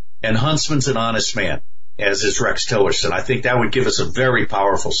 And Huntsman's an honest man, as is Rex Tillerson. I think that would give us a very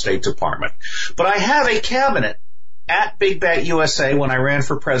powerful State Department. But I have a cabinet at Big Bat USA when I ran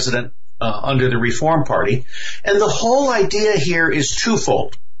for president under the Reform Party. And the whole idea here is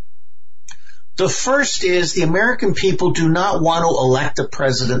twofold. The first is the American people do not want to elect a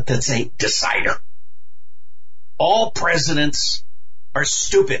president that's a decider. All presidents are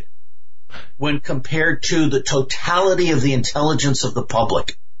stupid when compared to the totality of the intelligence of the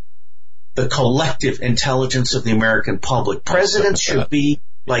public, the collective intelligence of the American public. Presidents should be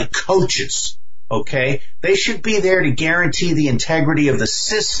like coaches Okay? They should be there to guarantee the integrity of the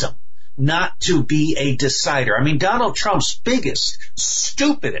system, not to be a decider. I mean, Donald Trump's biggest,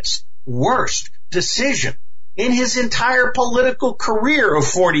 stupidest, worst decision in his entire political career of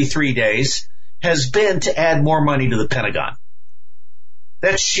 43 days has been to add more money to the Pentagon.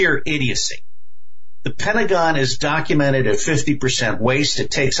 That's sheer idiocy. The Pentagon is documented at 50% waste.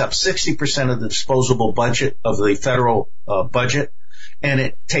 It takes up 60% of the disposable budget of the federal budget, and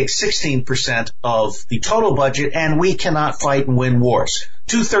it takes 16% of the total budget, and we cannot fight and win wars.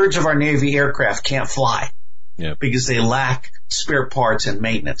 2/3 of our Navy aircraft can't fly because they lack spare parts and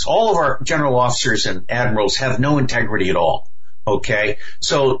maintenance. All of our general officers and admirals have no integrity at all. Okay?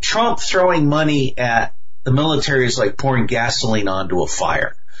 So Trump throwing money at the military is like pouring gasoline onto a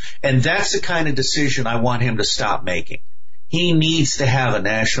fire. And that's the kind of decision I want him to stop making. He needs to have a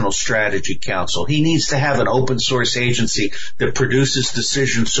national strategy council. He needs to have an open source agency that produces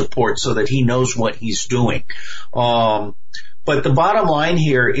decision support so that he knows what he's doing. But the bottom line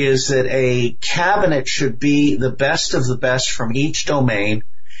here is that a cabinet should be the best of the best from each domain,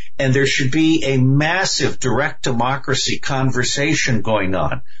 and there should be a massive direct democracy conversation going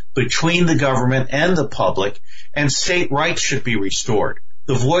on between the government and the public, and state rights should be restored.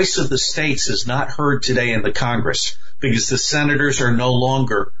 The voice of the states is not heard today in the Congress because the senators are no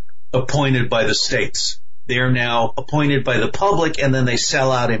longer appointed by the states. They are now appointed by the public, and then they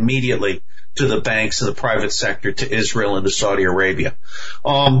sell out immediately to the banks of the private sector, to Israel and to Saudi Arabia.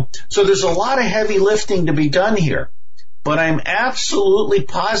 So there's a lot of heavy lifting to be done here, but I'm absolutely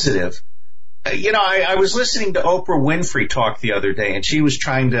positive. I was listening to Oprah Winfrey talk the other day, and she was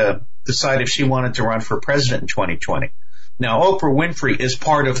trying to decide if she wanted to run for president in 2020. Now, Oprah Winfrey is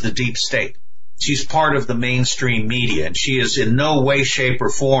part of the deep state. She's part of the mainstream media, and she is in no way, shape, or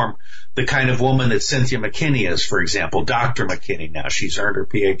form the kind of woman that Cynthia McKinney is, for example, Dr. McKinney now. She's earned her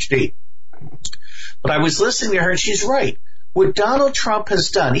PhD. But I was listening to her, and she's right. What Donald Trump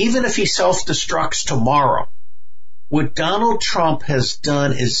has done, even if he self-destructs tomorrow, what Donald Trump has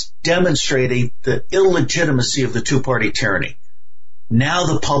done is demonstrating the illegitimacy of the two-party tyranny. Now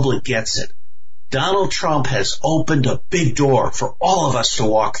the public gets it. Donald Trump has opened a big door for all of us to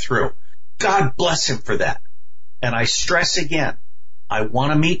walk through. God bless him for that. And I stress again, I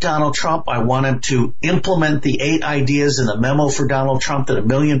want to meet Donald Trump. I want him to implement the 8 ideas in the memo for Donald Trump that 1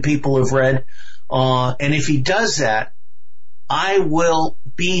 million people have read. And if he does that, I will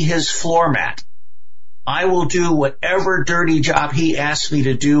be his floor mat. I will do whatever dirty job he asks me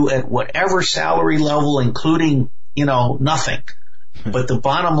to do at whatever salary level, including, nothing. But the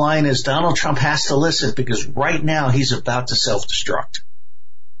bottom line is Donald Trump has to listen, because right now he's about to self-destruct.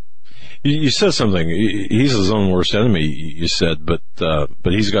 You said something. He's his own worst enemy, you said, but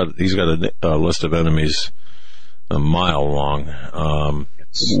he's got a list of enemies a mile long.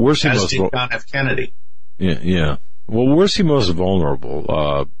 Where's he most John F. Kennedy? Yeah. Well, where's he most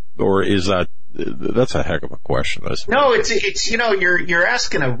vulnerable? Or is that's a heck of a question. No, it's you're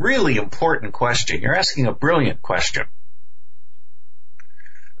asking a really important question. You're asking a brilliant question.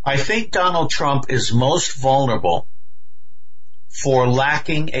 I think Donald Trump is most vulnerable for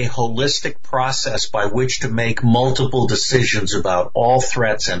lacking a holistic process by which to make multiple decisions about all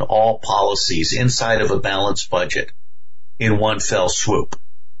threats and all policies inside of a balanced budget in one fell swoop.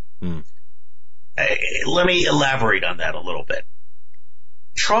 Let me elaborate on that a little bit.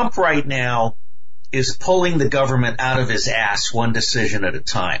 Trump right now is pulling the government out of his ass one decision at a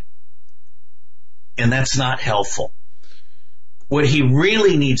time. And that's not helpful. What he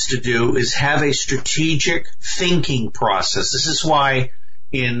really needs to do is have a strategic thinking process. This is why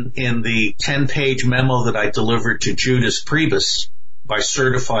in the 10-page memo that I delivered to Judas Priebus by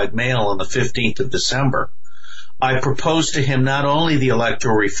certified mail on the 15th of December, I proposed to him not only the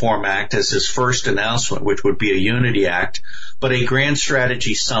Electoral Reform Act as his first announcement, which would be a unity act, but a grand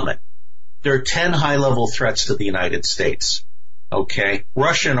strategy summit. There are 10 high-level threats to the United States. Okay?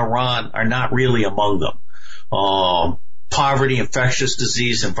 Russia and Iran are not really among them. Poverty, infectious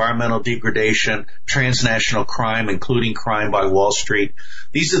disease, environmental degradation, transnational crime, including crime by Wall Street.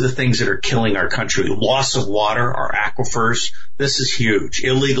 These are the things that are killing our country. Loss of water, our aquifers. This is huge.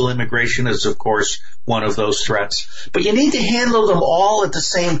 Illegal immigration is, of course, one of those threats. But you need to handle them all at the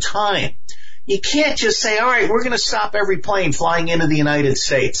same time. You can't just say, all right, we're going to stop every plane flying into the United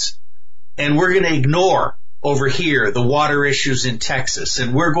States, and we're going to ignore over here the water issues in Texas,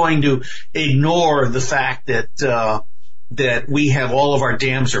 and we're going to ignore the fact that we have all of our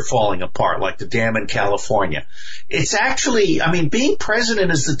dams are falling apart, like the dam in California. It's actually, being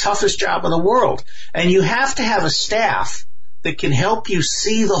president is the toughest job in the world. And you have to have a staff that can help you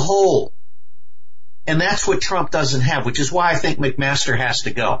see the whole. And that's what Trump doesn't have, which is why I think McMaster has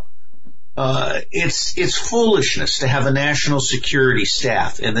to go. it's foolishness to have a national security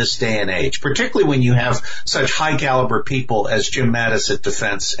staff in this day and age, particularly when you have such high caliber people as Jim Mattis at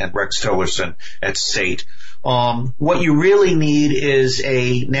Defense and Rex Tillerson at State. What you really need is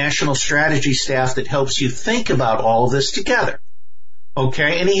a national strategy staff that helps you think about all of this together.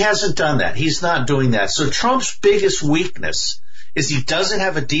 Okay? And he hasn't done that. He's not doing that. So Trump's biggest weakness is he doesn't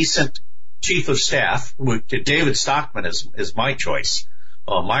have a decent chief of staff. David Stockman is my choice,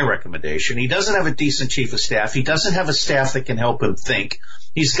 my recommendation. He doesn't have a decent chief of staff. He doesn't have a staff that can help him think.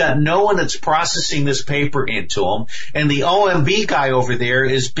 He's got no one that's processing this paper into him. And the OMB guy over there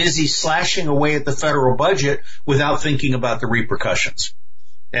is busy slashing away at the federal budget without thinking about the repercussions.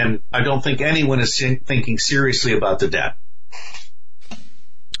 And I don't think anyone is thinking seriously about the debt.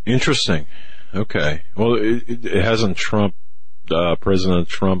 Interesting. Okay. Well, it hasn't President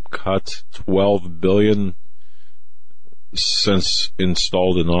Trump cut $12 billion since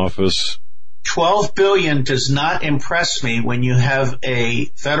installed in office? $12 billion does not impress me when you have a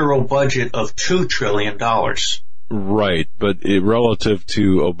federal budget of $2 trillion. Right, but relative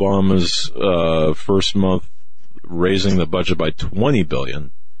to Obama's first month raising the budget by $20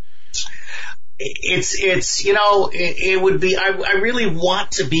 billion. It would be, I really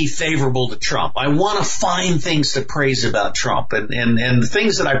want to be favorable to Trump. I want to find things to praise about Trump. And the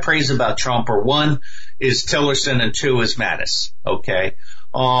things that I praise about Trump are, one is Tillerson and two is Mattis. Okay.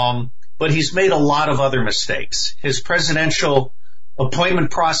 But he's made a lot of other mistakes. His presidential appointment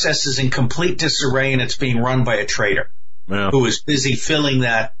process is in complete disarray, and it's being run by a traitor who is busy filling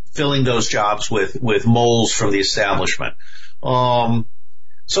those jobs with moles from the establishment.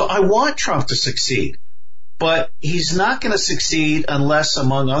 So I want Trump to succeed, but he's not going to succeed unless,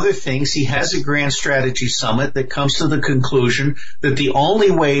 among other things, he has a grand strategy summit that comes to the conclusion that the only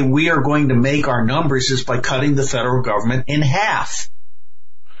way we are going to make our numbers is by cutting the federal government in half,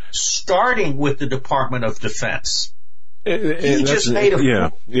 starting with the Department of Defense. He just made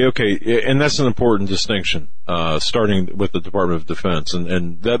a okay, and that's an important distinction. Starting with the Department of Defense,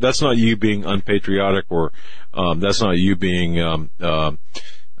 and that's not you being unpatriotic, or that's not you being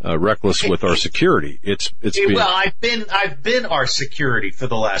reckless with our security. I've been our security for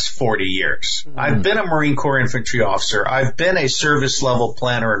the last 40 years. I've been a Marine Corps infantry officer. I've been a service level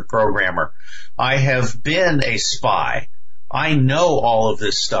planner and programmer. I have been a spy. I know all of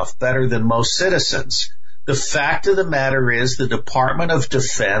this stuff better than most citizens. The fact of the matter is the Department of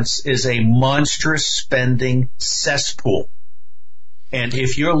Defense is a monstrous spending cesspool. And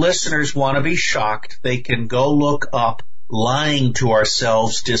if your listeners want to be shocked, they can go look up lying to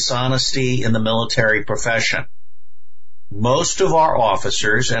ourselves, dishonesty in the military profession. Most of our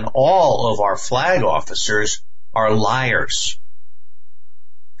officers and all of our flag officers are liars.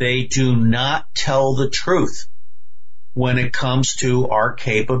 They do not tell the truth when it comes to our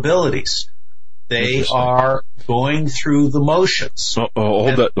capabilities. They are going through the motions.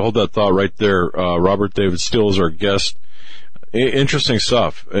 Hold that thought right there. Robert David Steele is our guest. Interesting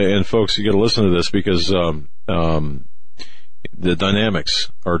stuff. And folks, you got to listen to this because the dynamics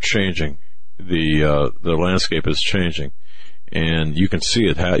are changing. The landscape is changing, and you can see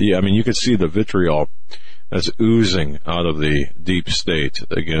it. You can see the vitriol that's oozing out of the deep state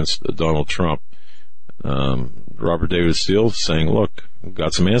against Donald Trump. Robert David Steele saying, "Look, we've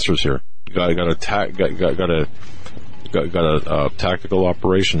got some answers here. Got a tactical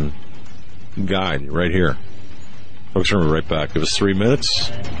operation guide right here." Folks, remember, right back. Give us 3 minutes.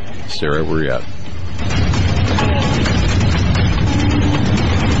 Stay right where you're at.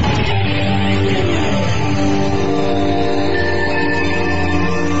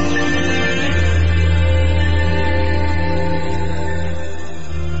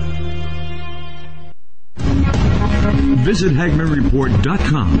 Visit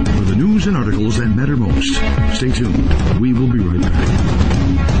HagmannReport.com for the news and articles that matter most. Stay tuned. We will be right back.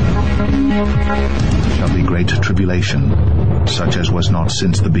 There shall be great tribulation, such as was not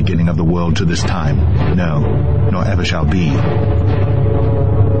since the beginning of the world to this time, no, nor ever shall be.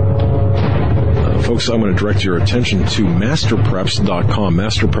 Folks, I'm going to direct your attention to masterpreps.com.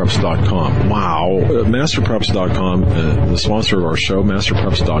 Masterpreps.com. Wow. Masterpreps.com, the sponsor of our show,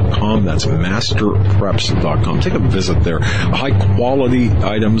 masterpreps.com. That's masterpreps.com. Take a visit there. High quality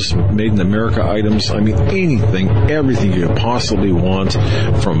items, made in America items. I mean, anything, everything you could possibly want,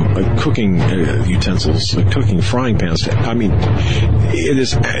 from cooking utensils, cooking frying pans. I mean,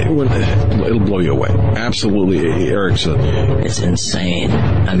 it'll blow you away. Absolutely. Eric said, it's insane.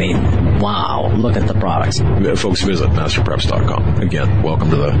 I mean, wow. Look at the products. Folks, visit masterpreps.com. Again, welcome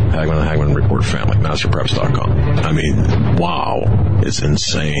to the Hagmann and Hagmann Report family. Masterpreps.com. I mean, wow. It's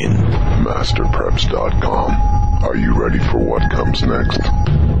insane. Masterpreps.com. Are you ready for what comes next?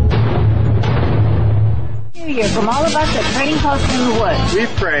 New Year from all of us at Trading Post in the Woods. We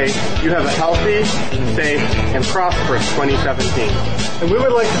pray you have a healthy, safe, and prosperous 2017. And we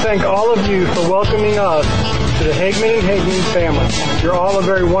would like to thank all of you for welcoming us to the Hagmann and Hagmann family. You're all a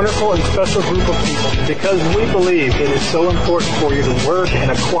very wonderful and special group of people. Because we believe it is so important for you to work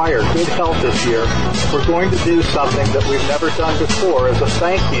and acquire good health this year, we're going to do something that we've never done before as a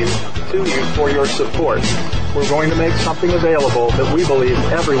thank you to you for your support. We're going to make something available that we believe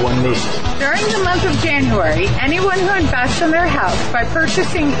everyone needs. During the month of January, anyone who invests in their house by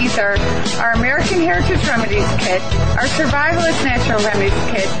purchasing either our American Heritage Remedies Kit, our Survivalist Natural Remedies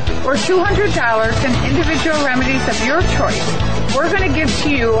Kit, or $200 in individual remedies of your choice, we're going to give to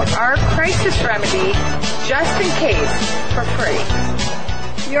you our crisis remedy, just in case, for free.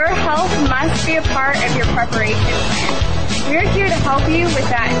 Your health must be a part of your preparation plan. We're here to help you with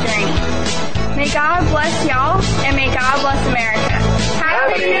that journey. May God bless y'all, and may God bless America.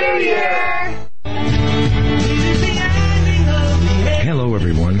 Happy New Year! Hello,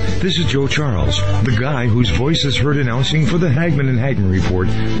 everyone. This is Joe Charles, the guy whose voice is heard announcing for the Hagmann and Hagmann Report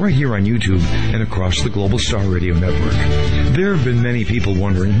right here on YouTube and across the Global Star Radio Network. There have been many people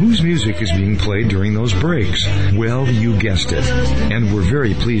wondering whose music is being played during those breaks. Well, you guessed it. And we're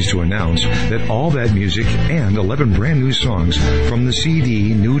very pleased to announce that all that music and 11 brand new songs from the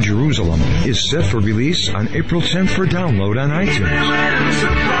CD New Jerusalem is set for release on April 10th for download on iTunes.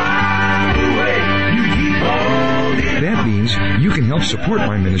 That means you can help support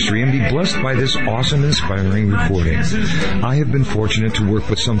my ministry and be blessed by this awesome, inspiring recording. I have been fortunate to work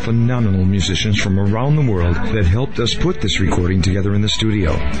with some phenomenal musicians from around the world that helped us put this recording together in the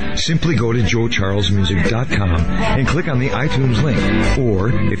studio. Simply go to joecharlesmusic.com and click on the iTunes link.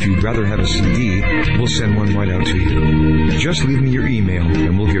 Or, if you'd rather have a CD, we'll send one right out to you. Just leave me your email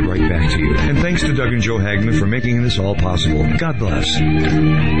and we'll get right back to you. And thanks to Doug and Joe Hagmann for making this all possible. God bless.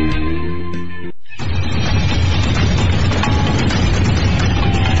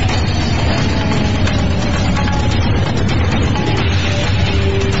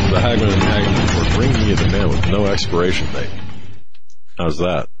 Bringing you the man with no expiration date. How's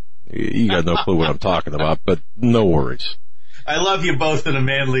that? You got no clue what I'm talking about, but no worries. I love you both in a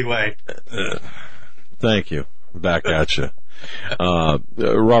manly way. Thank you. Back at you.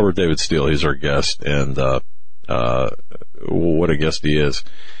 Robert David Steele, he's our guest, and what a guest he is.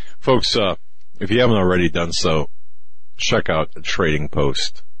 Folks, if you haven't already done so, check out Trading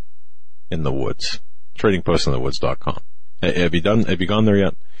Post in the Woods. TradingPostInTheWoods.com. Have you gone there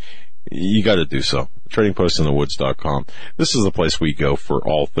yet? You got to do so. TradingPostInTheWoods.com. This is the place we go for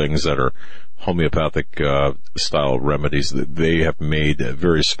all things that are homeopathic style remedies. They have made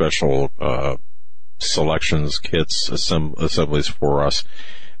very special selections, kits, assemblies for us.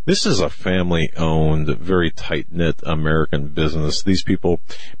 This is a family-owned, very tight-knit American business. These people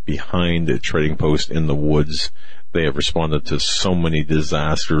behind Trading Post in the Woods, they have responded to so many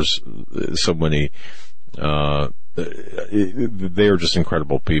disasters, so many they are just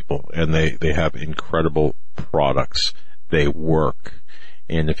incredible people, and they have incredible products. They work.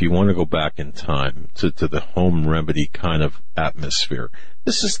 And if you want to go back in time to the home remedy kind of atmosphere,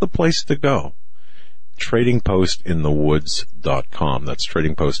 this is the place to go. TradingPostInTheWoods.com. That's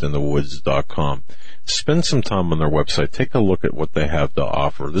TradingPostInTheWoods.com. Spend some time on their website. Take a look at what they have to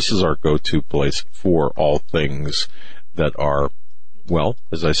offer. This is our go-to place for all things that are, well,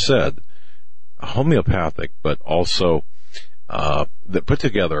 as I said, homeopathic, but also that put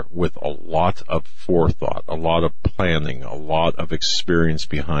together with a lot of forethought, a lot of planning, a lot of experience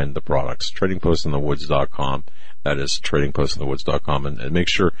behind the products. TradingPostInTheWoods.com. That is TradingPostInTheWoods.com, and make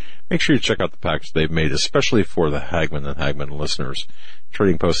sure you check out the package they've made, especially for the Hagmann and Hagmann listeners.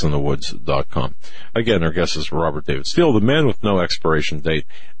 TradingPostInTheWoods.com. Again, our guest is Robert David Steele, the man with no expiration date.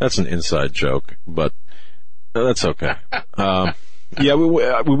 That's an inside joke, but that's okay. Yeah,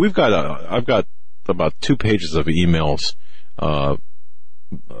 I've got about 2 pages of emails,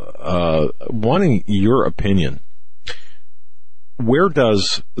 wanting your opinion. Where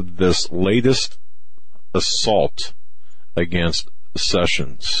does this latest assault against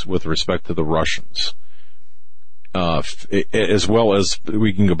Sessions with respect to the Russians, as well as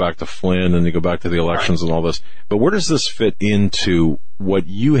we can go back to Flynn and you go back to the elections and all this, but where does this fit into what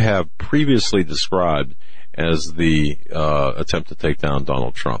you have previously described as the attempt to take down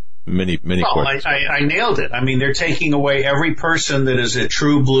Donald Trump? Many questions. I nailed it. I mean, they're taking away every person that is a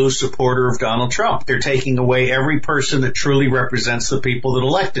true blue supporter of Donald Trump. They're taking away every person that truly represents the people that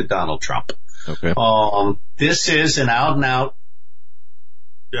elected Donald Trump. Okay. This is an out and out,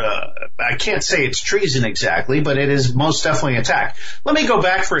 I can't say it's treason exactly, but it is most definitely attack. Let me go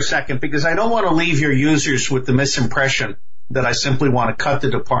back for a second because I don't want to leave your users with the misimpression that I simply want to cut the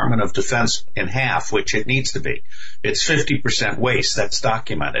Department of Defense in half, which it needs to be. It's 50% waste. That's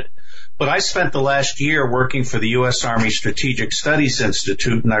documented. But I spent the last year working for the U.S. Army Strategic Studies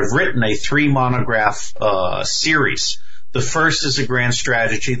Institute, and I've written a 3-monograph series. The first is a grand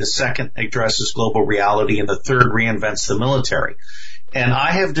strategy, the second addresses global reality, and the third reinvents the military. And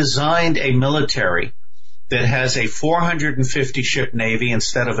I have designed a military that has a 450-ship Navy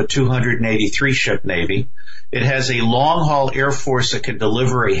instead of a 283-ship Navy. It has a long-haul Air Force that can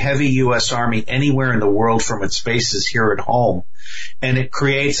deliver a heavy U.S. Army anywhere in the world from its bases here at home. And it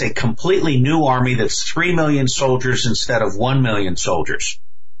creates a completely new Army that's 3 million soldiers instead of 1 million soldiers,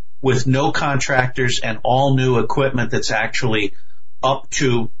 with no contractors and all new equipment that's actually up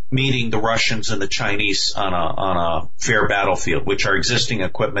to meeting the Russians and the Chinese on a fair battlefield, which our existing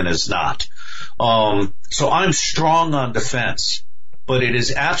equipment is not. So I'm strong on defense, but it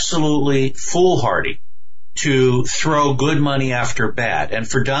is absolutely foolhardy to throw good money after bad. And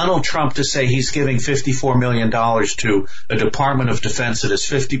for Donald Trump to say he's giving $54 million to a Department of Defense that is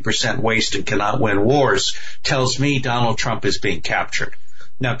 50% waste and cannot win wars tells me Donald Trump is being captured.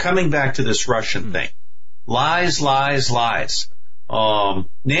 Now, coming back to this Russian thing, lies, lies, lies.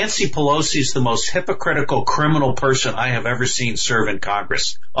 Nancy Pelosi is the most hypocritical criminal person I have ever seen serve in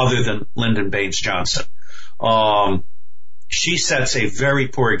Congress, other than Lyndon Baines Johnson. She sets a very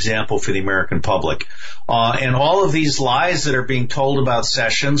poor example for the American public. And all of these lies that are being told about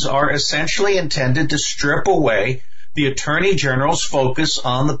Sessions are essentially intended to strip away the Attorney General's focus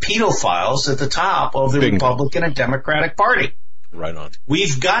on the pedophiles at the top of the Republican and Democratic Party. Right on.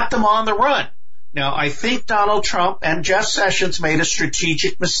 We've got them on the run. Now, I think Donald Trump and Jeff Sessions made a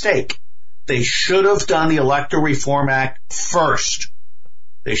strategic mistake. They should have done the Electoral Reform Act first.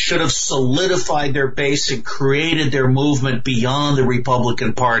 They should have solidified their base and created their movement beyond the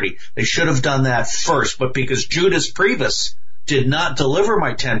Republican Party. They should have done that first. But because Judas Priebus did not deliver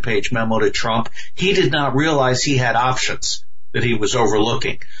my 10-page memo to Trump, he did not realize he had options that he was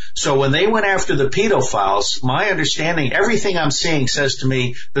overlooking. So when they went after the pedophiles, my understanding, everything I'm seeing says to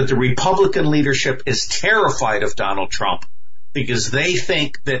me that the Republican leadership is terrified of Donald Trump because they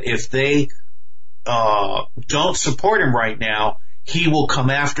think that if they don't support him right now, he will come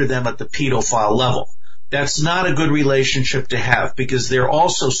after them at the pedophile level. That's not a good relationship to have because they're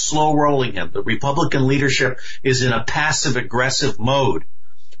also slow rolling him. The Republican leadership is in a passive aggressive mode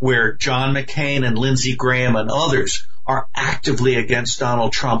where John McCain and Lindsey Graham and others are actively against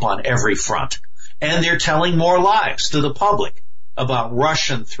Donald Trump on every front. And they're telling more lies to the public about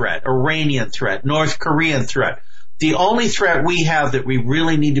Russian threat, Iranian threat, North Korean threat. The only threat we have that we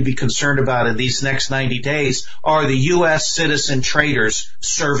really need to be concerned about in these next 90 days are the U.S. citizen traitors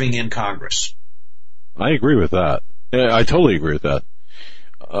serving in Congress. I agree with that. I totally agree with that.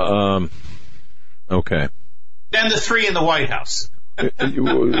 Okay. And the 3 in the White House.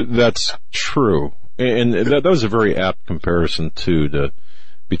 That's true. And that was a very apt comparison, too,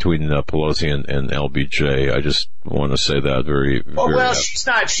 between Pelosi and LBJ. I just want to say that very well,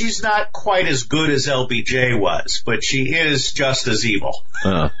 apt. She's not quite as good as LBJ was, but she is just as evil.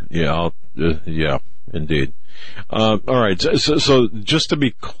 Yeah, indeed. All right. So just to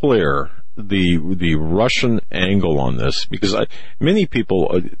be clear, the Russian angle on this, because many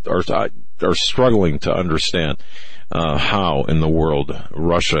people are struggling to understand how in the world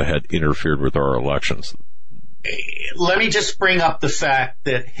Russia had interfered with our elections. Let me just bring up the fact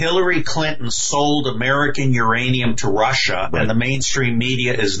that Hillary Clinton sold American uranium to Russia, right, and the mainstream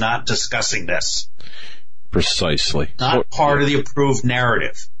media is not discussing this. Precisely. Not part of the approved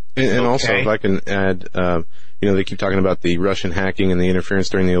narrative. And also, if I can add, they keep talking about the Russian hacking and the interference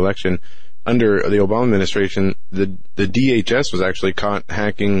during the election. Under the Obama administration, the DHS was actually caught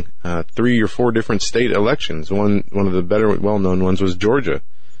hacking 3 or 4 different state elections. One of the better, well-known ones was Georgia.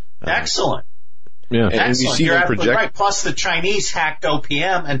 Excellent. Yeah, excellent. You're absolutely right. Plus, the Chinese hacked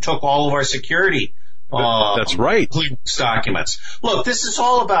OPM and took all of our security. That's right. Documents. Look, this is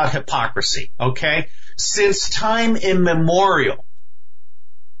all about hypocrisy. Okay, since time immemorial,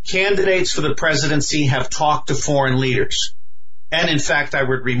 candidates for the presidency have talked to foreign leaders. And in fact, I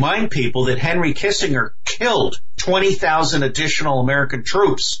would remind people that Henry Kissinger killed 20,000 additional American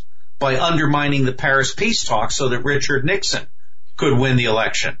troops by undermining the Paris peace talks so that Richard Nixon could win the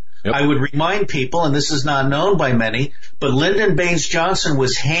election. Yep. I would remind people, and this is not known by many, but Lyndon Baines Johnson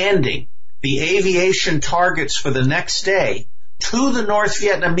was handing the aviation targets for the next day to the North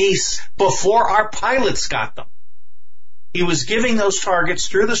Vietnamese before our pilots got them. He was giving those targets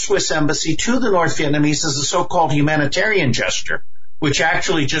through the Swiss embassy to the North Vietnamese as a so-called humanitarian gesture, which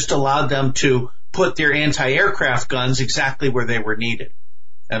actually just allowed them to put their anti-aircraft guns exactly where they were needed.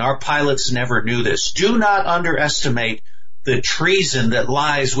 And our pilots never knew this. Do not underestimate the treason that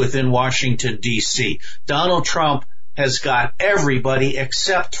lies within Washington, D.C. Donald Trump has got everybody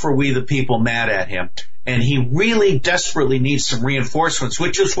except for we the people mad at him. And he really desperately needs some reinforcements,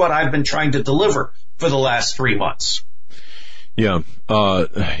 which is what I've been trying to deliver for the last 3 months. Yeah.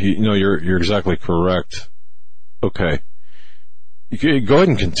 You're exactly correct. Okay. Go ahead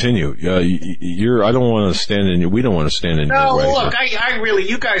and continue. I don't want to stand in. We don't want to stand in. No, look, I really,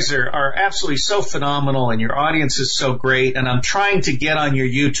 you guys are absolutely so phenomenal, and your audience is so great. And I'm trying to get on your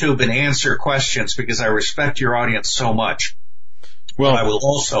YouTube and answer questions because I respect your audience so much. Well, I will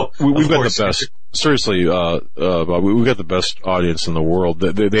also. We've got the best. Seriously, Bob, we've got the best audience in the world.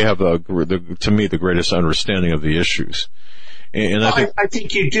 They have to me the greatest understanding of the issues. And I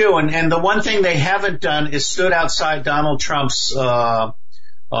think you do. And the one thing they haven't done is stood outside Donald Trump's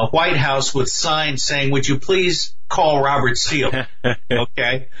White House with signs saying, "Would you please call Robert Steele?"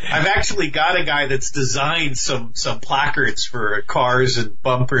 Okay. I've actually got a guy that's designed some placards for cars and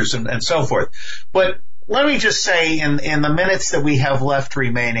bumpers and so forth. But let me just say, in the minutes that we have left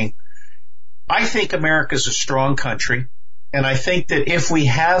remaining, I think America's a strong country. And I think that if we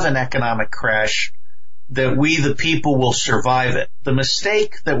have an economic crash, that we, the people, will survive it. The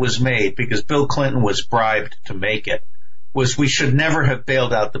mistake that was made, because Bill Clinton was bribed to make it, was we should never have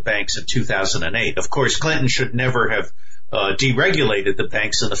bailed out the banks in 2008. Of course, Clinton should never have deregulated the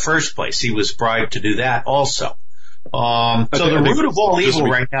banks in the first place. He was bribed to do that also. So the root of all evil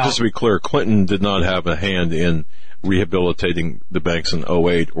right now... Just to be clear, Clinton did not have a hand in rehabilitating the banks in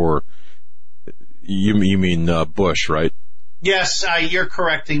 2008, or you mean Bush, right? Yes, you're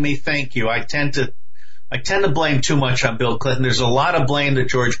correcting me. Thank you. I tend to blame too much on Bill Clinton. There's a lot of blame that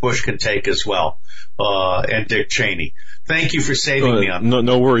George Bush can take as well, and Dick Cheney. Thank you for saving me on that.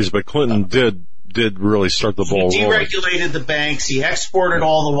 No worries, but Clinton did really start the ball rolling. He deregulated the banks, he exported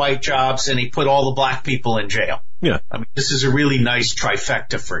all the white jobs, and he put all the black people in jail. Yeah. I mean, this is a really nice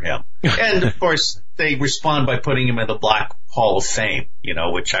trifecta for him. And, of course, they respond by putting him in the Black Hall of Fame,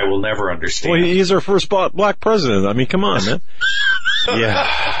 which I will never understand. Well, he's our first black president. I mean, come on, man.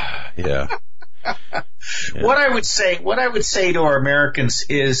 Yeah. What I would say to our Americans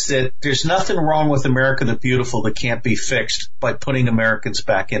is that there's nothing wrong with America the Beautiful that can't be fixed by putting Americans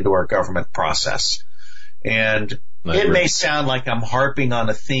back into our government process. And it may sound like I'm harping on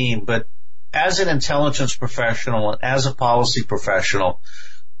a theme, but as an intelligence professional and as a policy professional,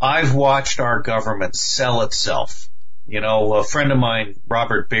 I've watched our government sell itself. A friend of mine,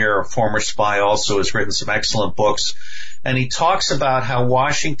 Robert Baer, a former spy, also has written some excellent books. And he talks about how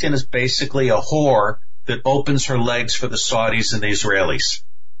Washington is basically a whore that opens her legs for the Saudis and the Israelis.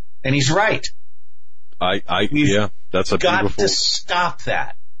 And he's right. That's a beautiful... We've got to stop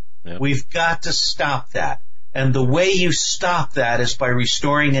that. Yeah. We've got to stop that. And the way you stop that is by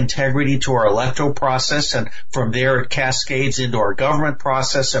restoring integrity to our electoral process, and from there it cascades into our government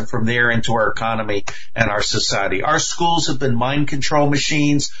process, and from there into our economy and our society. Our schools have been mind control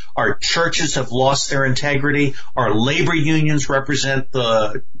machines. Our churches have lost their integrity. Our labor unions represent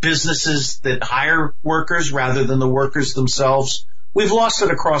the businesses that hire workers rather than the workers themselves. We've lost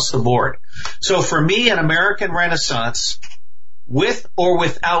it across the board. So for me, an American Renaissance, with or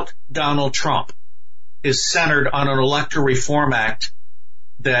without Donald Trump, is centered on an Electoral Reform Act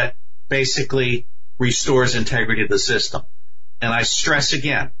that basically restores integrity to the system. And I stress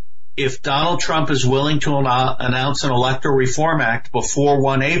again, if Donald Trump is willing to announce an Electoral Reform Act before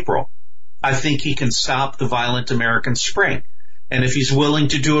 1 April, I think he can stop the violent American spring. And if he's willing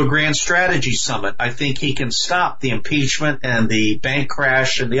to do a grand strategy summit, I think he can stop the impeachment and the bank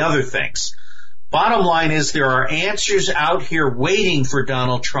crash and the other things. Bottom line is there are answers out here waiting for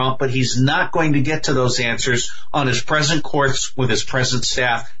Donald Trump, but he's not going to get to those answers on his present course with his present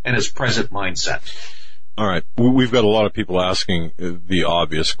staff and his present mindset. All right. We've got a lot of people asking the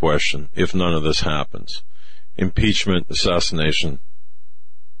obvious question, if none of this happens. Impeachment, assassination.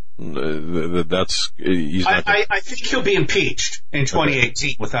 I think he'll be impeached in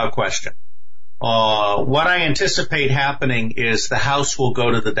 2018 without question. What I anticipate happening is the House will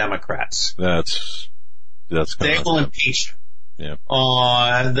go to the Democrats. They will impeach him.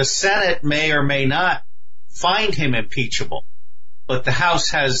 Yeah. The Senate may or may not find him impeachable, but the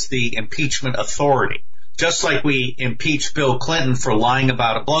House has the impeachment authority. Just like we impeached Bill Clinton for lying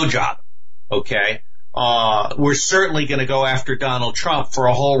about a blowjob. Okay? We're certainly going to go after Donald Trump for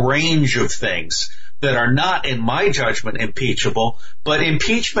a whole range of things that are not, in my judgment, impeachable, but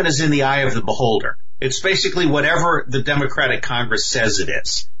impeachment is in the eye of the beholder. It's basically whatever the Democratic Congress says it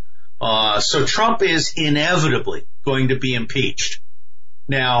is. So Trump is inevitably going to be impeached.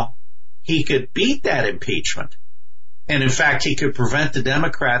 Now, he could beat that impeachment And in fact, he could prevent the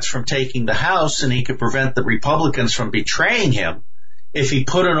Democrats from taking the House, and he could prevent the Republicans from betraying him if he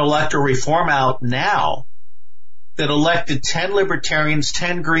put an electoral reform out now that elected 10 libertarians,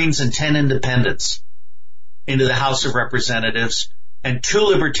 10 Greens, and 10 independents into the House of Representatives, and 2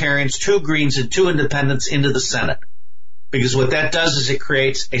 libertarians, 2 Greens, and 2 independents into the Senate. Because what that does is it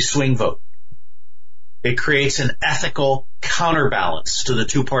creates a swing vote. It creates an ethical counterbalance to the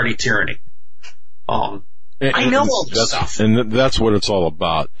two-party tyranny. I know all this stuff. And that's what it's all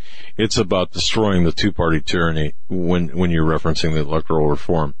about. It's about destroying the two-party tyranny when you're referencing the electoral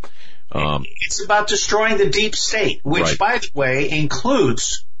reform. It's about destroying the deep state, which, right, by the way,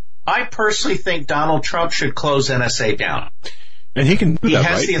 includes, I personally think Donald Trump should close NSA down. And he can do that, right? He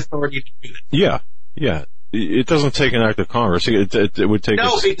has the authority to do that. Yeah. It doesn't take an act of Congress. It would take...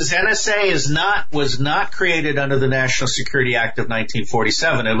 No, because NSA was not created under the National Security Act of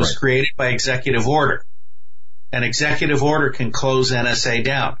 1947. It was created by executive order. An executive order can close NSA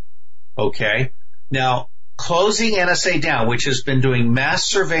down. Okay? Now, closing NSA down, which has been doing mass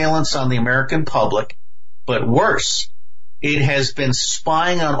surveillance on the American public, but worse, it has been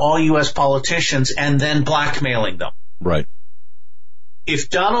spying on all U.S. politicians and then blackmailing them. Right. If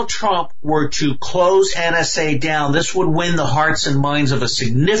Donald Trump were to close NSA down, this would win the hearts and minds of a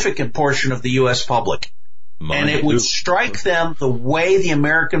significant portion of the U.S. public. And it would strike them the way the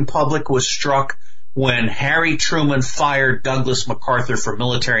American public was struck when Harry Truman fired Douglas MacArthur for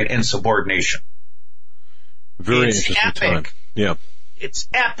military insubordination. Very interesting time. Yeah. It's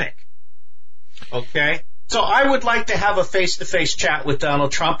epic. Okay? So I would like to have a face-to-face chat with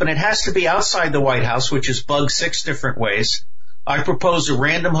Donald Trump, and it has to be outside the White House, which is bugged 6 different ways. I propose a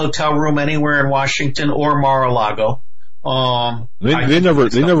random hotel room anywhere in Washington or Mar-a-Lago. They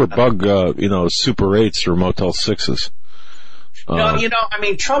never bug, Super 8s or Motel 6s. No,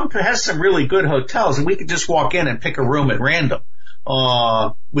 Trump has some really good hotels, and we could just walk in and pick a room at random.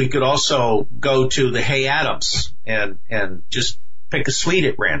 We could also go to the Hay Adams and just pick a suite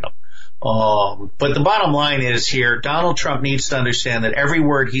at random. But the bottom line is here, Donald Trump needs to understand that every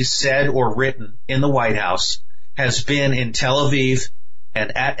word he's said or written in the White House has been in Tel Aviv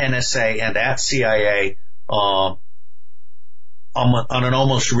and at NSA and at CIA on an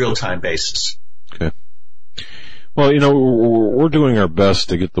almost real-time basis. Okay. Well, we're doing our best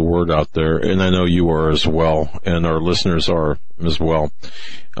to get the word out there, and I know you are as well, and our listeners are as well.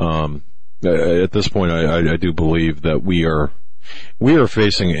 At this point, I do believe that we are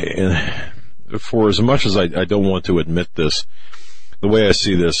facing, for as much as I don't want to admit this, the way I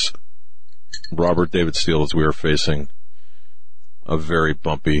see this, Robert David Steele, is we are facing a very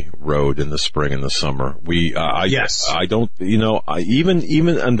bumpy road in the spring and the summer. Yes. I don't, even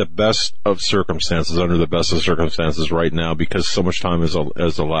in the best of circumstances, under the best of circumstances right now, because so much time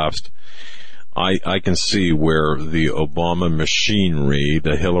has elapsed, I can see where the Obama machinery,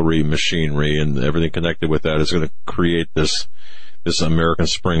 the Hillary machinery, and everything connected with that is going to create this American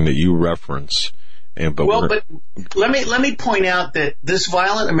spring that you reference. But let me point out that this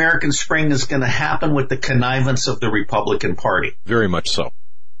violent American spring is going to happen with the connivance of the Republican Party. Very much so.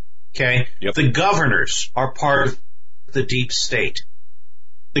 Okay? Yep. The governors are part of the deep state.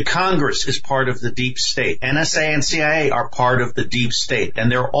 The Congress is part of the deep state. NSA and CIA are part of the deep state, and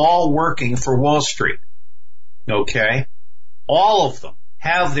they're all working for Wall Street. Okay? All of them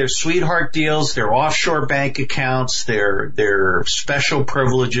have their sweetheart deals, their offshore bank accounts, their special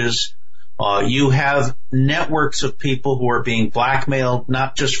privileges. You have networks of people who are being blackmailed,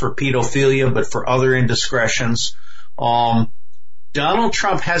 not just for pedophilia, but for other indiscretions. Donald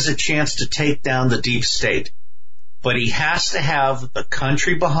Trump has a chance to take down the deep state, but he has to have the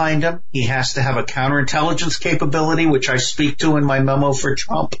country behind him. He has to have a counterintelligence capability, which I speak to in my memo for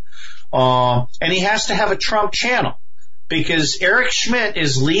Trump. And he has to have a Trump channel, because Eric Schmidt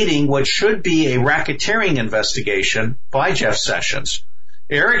is leading what should be a racketeering investigation by Jeff Sessions.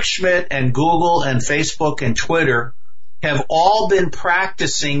 Eric Schmidt and Google and Facebook and Twitter have all been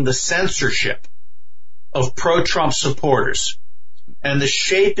practicing the censorship of pro-Trump supporters and the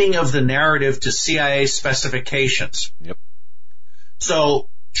shaping of the narrative to CIA specifications. Yep. So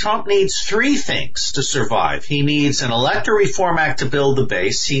Trump needs 3 things to survive. He needs an Electoral Reform Act to build the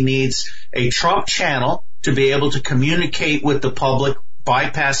base. He needs a Trump channel to be able to communicate with the public,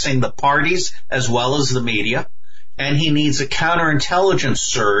 bypassing the parties as well as the media. And he needs a counterintelligence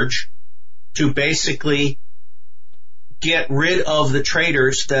surge to basically get rid of the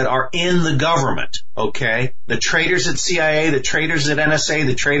traitors that are in the government, okay? The traitors at CIA, the traitors at NSA,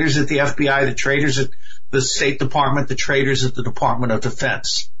 the traitors at the FBI, the traitors at the State Department, the traitors at the Department of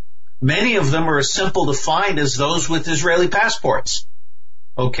Defense. Many of them are as simple to find as those with Israeli passports,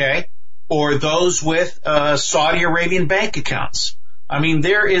 okay? or those with Saudi Arabian bank accounts. I mean,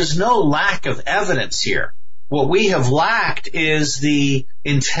 there is no lack of evidence here. What we have lacked is the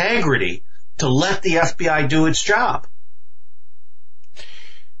integrity to let the FBI do its job.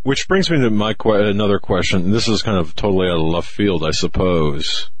 Which brings me to another question. This is kind of totally out of left field, I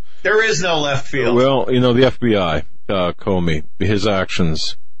suppose. There is no left field. Well, the FBI, Comey, his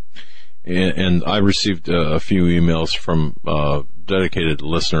actions, and I received a few emails from dedicated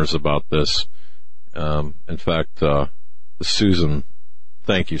listeners about this. In fact, Susan,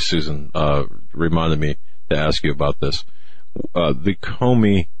 thank you, Susan, reminded me to ask you about this. The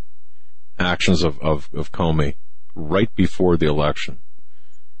Comey actions of Comey right before the election.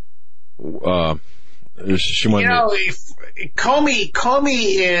 Comey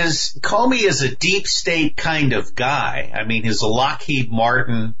is a deep state kind of guy. I mean, he's a Lockheed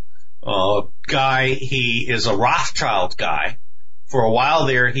Martin guy. He is a Rothschild guy. For a while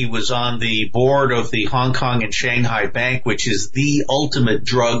there, he was on the board of the Hong Kong and Shanghai Bank, which is the ultimate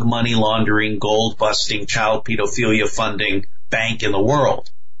drug money laundering, gold busting, child pedophilia funding bank in the world.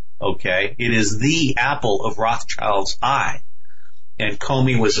 Okay? It is the apple of Rothschild's eye. And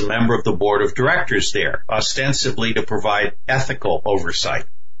Comey was a member of the board of directors there, ostensibly to provide ethical oversight.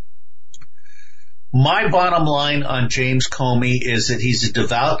 My bottom line on James Comey is that he's a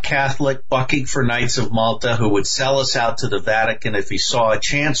devout Catholic bucking for Knights of Malta who would sell us out to the Vatican if he saw a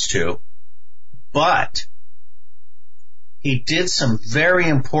chance to. But he did some very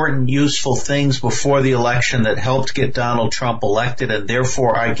important, useful things before the election that helped get Donald Trump elected, and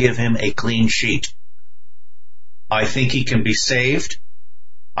therefore I give him a clean sheet. I think he can be saved.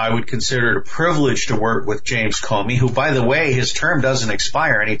 I would consider it a privilege to work with James Comey, who, by the way, his term doesn't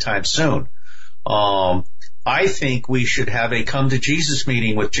expire anytime soon. I think we should have a come to Jesus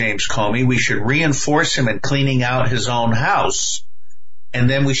meeting with James Comey. We should reinforce him in cleaning out his own house, and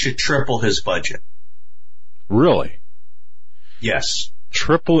then we should triple his budget. Really? Yes.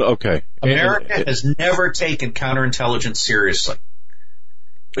 Triple? Okay. America has never taken counterintelligence seriously.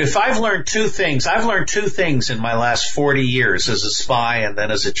 If I've learned two things in my last 40 years as a spy and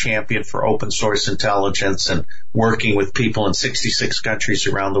then as a champion for open source intelligence and working with people in 66 countries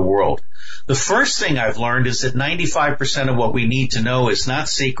around the world. The first thing I've learned is that 95% of what we need to know is not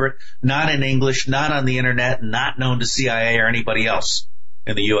secret, not in English, not on the internet, not known to CIA or anybody else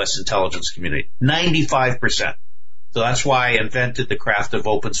in the U.S. intelligence community. 95%. So that's why I invented the craft of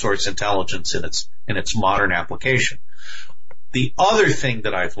open source intelligence in its modern application. The other thing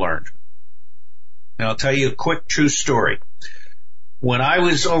that I've learned, and I'll tell you a quick true story. When I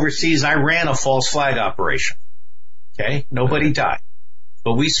was overseas, I ran a false flag operation. Okay? Nobody died.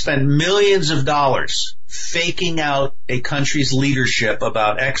 But we spent millions of dollars faking out a country's leadership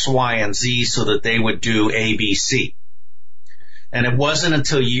about X, Y, and Z so that they would do A, B, C. And it wasn't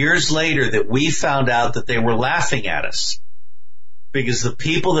until years later that we found out that they were laughing at us. Because the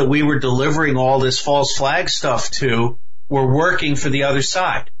people that we were delivering all this false flag stuff to were working for the other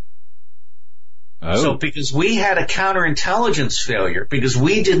side. Oh. So because we had a counterintelligence failure, because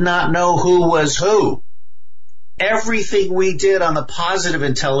we did not know who was who, everything we did on the positive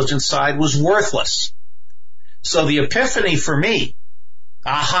intelligence side was worthless. So the epiphany for me,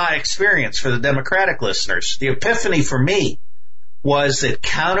 aha experience for the Democratic listeners, the epiphany for me was that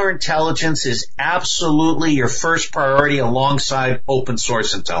counterintelligence is absolutely your first priority alongside open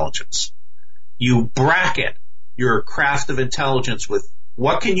source intelligence. You bracket your craft of intelligence with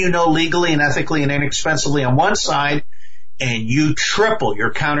what can you know legally and ethically and inexpensively on one side, and you triple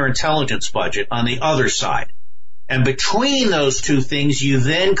your counterintelligence budget on the other side. And between those two things, you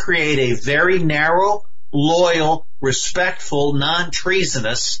then create a very narrow, loyal, respectful,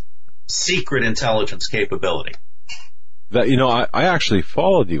 non-treasonous, secret intelligence capability. That, I actually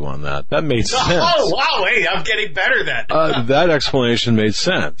followed you on that. That made sense. Oh, wow. Hey, I'm getting better then. That explanation made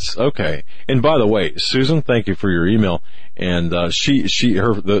sense. Okay. And by the way, Susan, thank you for your email. And,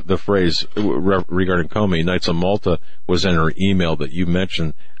 the phrase regarding Comey, Knights of Malta, was in her email that you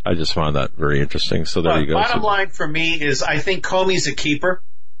mentioned. I just found that very interesting. So there you go. Bottom line for me is I think Comey's a keeper.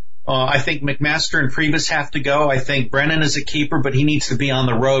 I think McMaster and Priebus have to go. I think Brennan is a keeper, but he needs to be on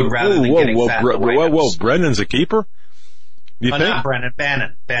the road rather than getting fat in the White House. Whoa, Brennan's a keeper? You think? Not Brennan,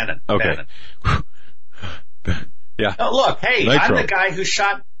 Bannon. Okay. Bannon. Yeah. Oh, look, hey, Nitro. I'm the guy who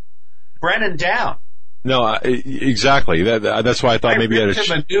shot Brennan down. No, exactly. That's why I thought maybe ripped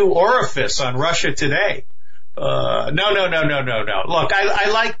him a new orifice on Russia Today. No. Look, I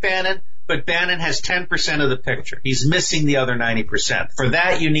like Bannon, but Bannon has 10% of the picture. He's missing the other 90%. For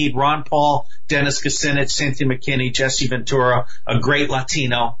that, you need Ron Paul, Dennis Kucinich, Cynthia McKinney, Jesse Ventura, a great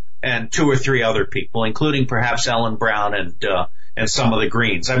Latino, and two or three other people, including perhaps Ellen Brown and some of the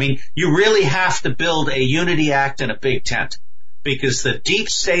Greens. I mean, you really have to build a unity act in a big tent, because the deep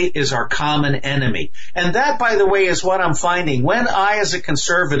state is our common enemy. And that, by the way, is what I'm finding when I, as a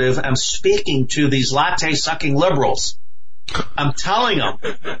conservative, am speaking to these latte-sucking liberals. I'm telling them,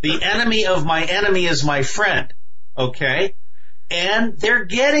 the enemy of my enemy is my friend, okay? And they're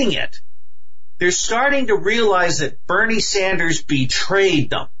getting it. They're starting to realize that Bernie Sanders betrayed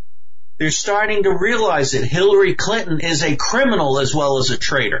them. They're starting to realize that Hillary Clinton is a criminal as well as a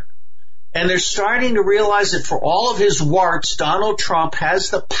traitor. And they're starting to realize that for all of his warts, Donald Trump has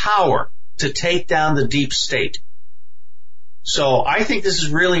the power to take down the deep state. So I think this is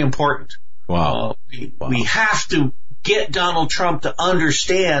really important. Wow. We have to get Donald Trump to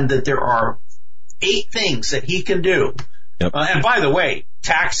understand that there are 8 things that he can do. Yep. And by the way,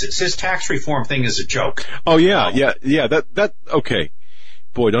 taxes. His tax reform thing is a joke. Oh, yeah. That, okay.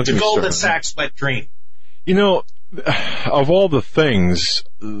 Boy, don't get me started. Goldman Sachs wet dream. You know, of all the things,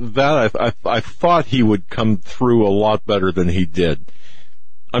 that I thought he would come through a lot better than he did.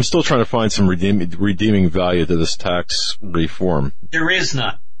 I'm still trying to find some redeeming value to this tax reform. There is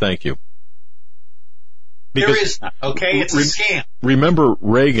none. Thank you. There is none, okay? It's a scam. Remember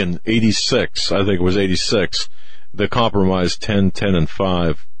Reagan, 86, I think it was 86, the compromise 10, and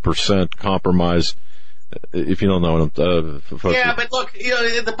 5% compromise. If you don't know what yeah, but look, you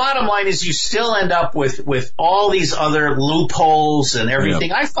know, the bottom line is you still end up with all these other loopholes and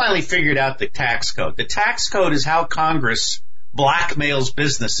everything. Yep. I finally figured out the tax code. The tax code is how Congress blackmails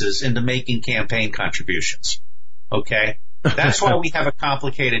businesses into making campaign contributions. Okay? That's why we have a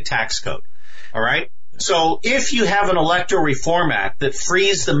complicated tax code. All right? So if you have an Electoral Reform Act that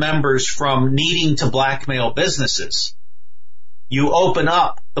frees the members from needing to blackmail businesses, you open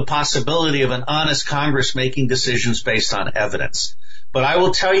up the possibility of an honest Congress making decisions based on evidence. But I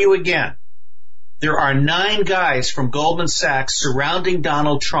will tell you again, there are 9 guys from Goldman Sachs surrounding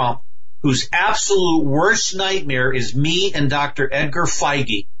Donald Trump whose absolute worst nightmare is me and Dr. Edgar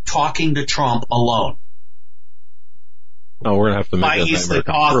Feige talking to Trump alone. Oh, we're going to have to make that. He's the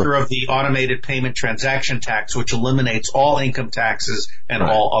author of the automated payment transaction tax, which eliminates all income taxes and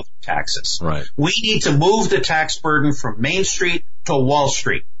all other taxes. Right. We need to move the tax burden from Main Street to Wall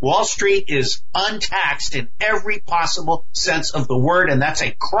Street. Wall Street is untaxed in every possible sense of the word, and that's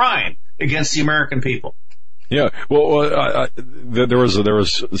a crime against the American people. Yeah, well, there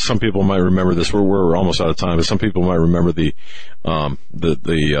was some people might remember this. We're almost out of time, but some people might remember the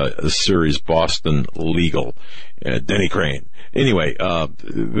series Boston Legal, Denny Crane. Anyway,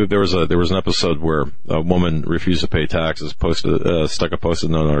 there was an episode where a woman refused to pay taxes, stuck a post-it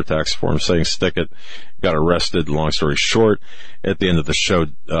note on her tax form saying "stick it," got arrested. Long story short, at the end of the show,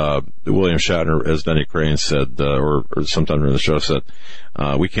 William Shatner, as Denny Crane said, or sometime during the show said,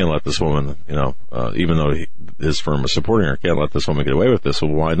 "We can't let this woman, even though his firm was supporting her, can't let this woman get away with this."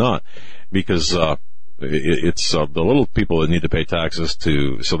 Well, why not? Because it's the little people that need to pay taxes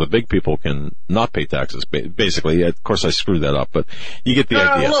so the big people can not pay taxes. Basically, of course, I screwed that up, but you get the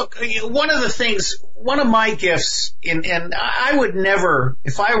idea. Look, one of my gifts, and I would never,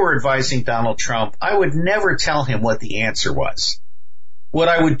 if I were advising Donald Trump, I would never tell him what the answer was. What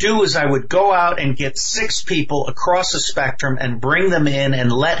I would do is I would go out and get 6 people across the spectrum and bring them in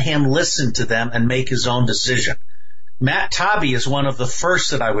and let him listen to them and make his own decision. Matt Taibbi is one of the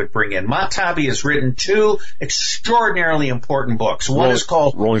first that I would bring in. Matt Taibbi has written 2 extraordinarily important books. One is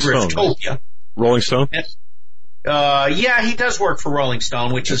called Griftopia. Rolling Stone? Yeah, he does work for Rolling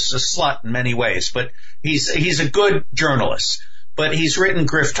Stone, which is a slut in many ways, but he's a good journalist. But he's written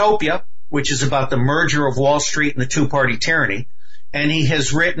Griftopia, which is about the merger of Wall Street and the two-party tyranny. And he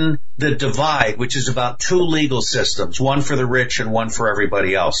has written The Divide, which is about 2 legal systems, one for the rich and one for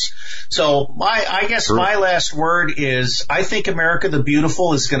everybody else. So I guess my last word is I think America the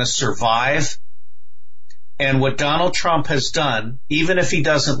Beautiful is going to survive. And what Donald Trump has done, even if he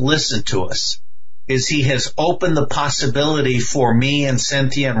doesn't listen to us, is he has opened the possibility for me and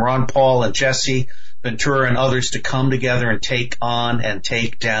Cynthia and Ron Paul and Jesse Ventura and others to come together and take on and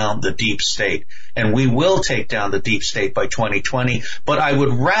take down the deep state. And we will take down the deep state by 2020, but I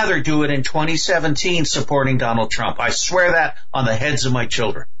would rather do it in 2017 supporting Donald Trump. I swear that on the heads of my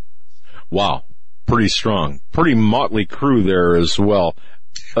children. Wow. Pretty strong. Pretty motley crew there as well.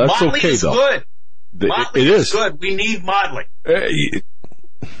 That's motley okay, is though. Good. Motley it is good. We need motley.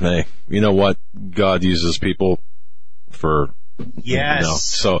 Hey, you know what? God uses people for... Yes.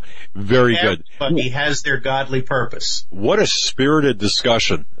 So, very good. But he has their godly purpose. What a spirited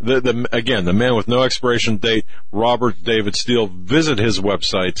discussion. Again, the man with no expiration date, Robert David Steele. Visit his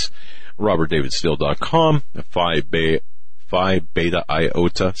websites, robertdavidsteele.com, Phi Beta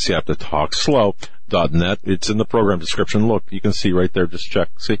Iota, see I have to talk slow, .net. It's in the program description. Look, you can see right there. Just check.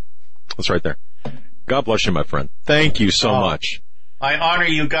 See? It's right there. God bless you, my friend. Thank you so much. I honor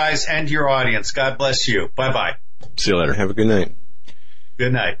you guys and your audience. God bless you. Bye-bye. See you later. Have a good night.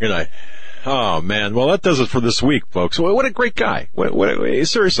 Good night. Good night. Oh, man. Well, that does it for this week, folks. What a great guy.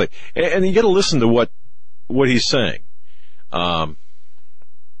 Seriously. And you got to listen to what he's saying.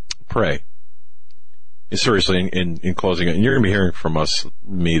 Pray. Seriously, in closing, and you're going to be hearing from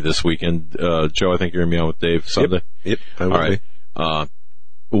me this weekend. Joe, I think you're going to be on with Dave Sunday. Yep. I will. All right.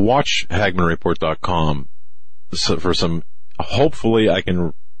 Watch HagmannReport.com for some, hopefully I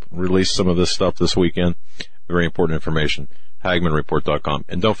can release some of this stuff this weekend. Very important information. HagmannReport.com.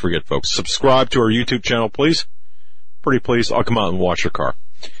 And don't forget, folks, subscribe to our YouTube channel, please. Pretty please. I'll come out and wash your car.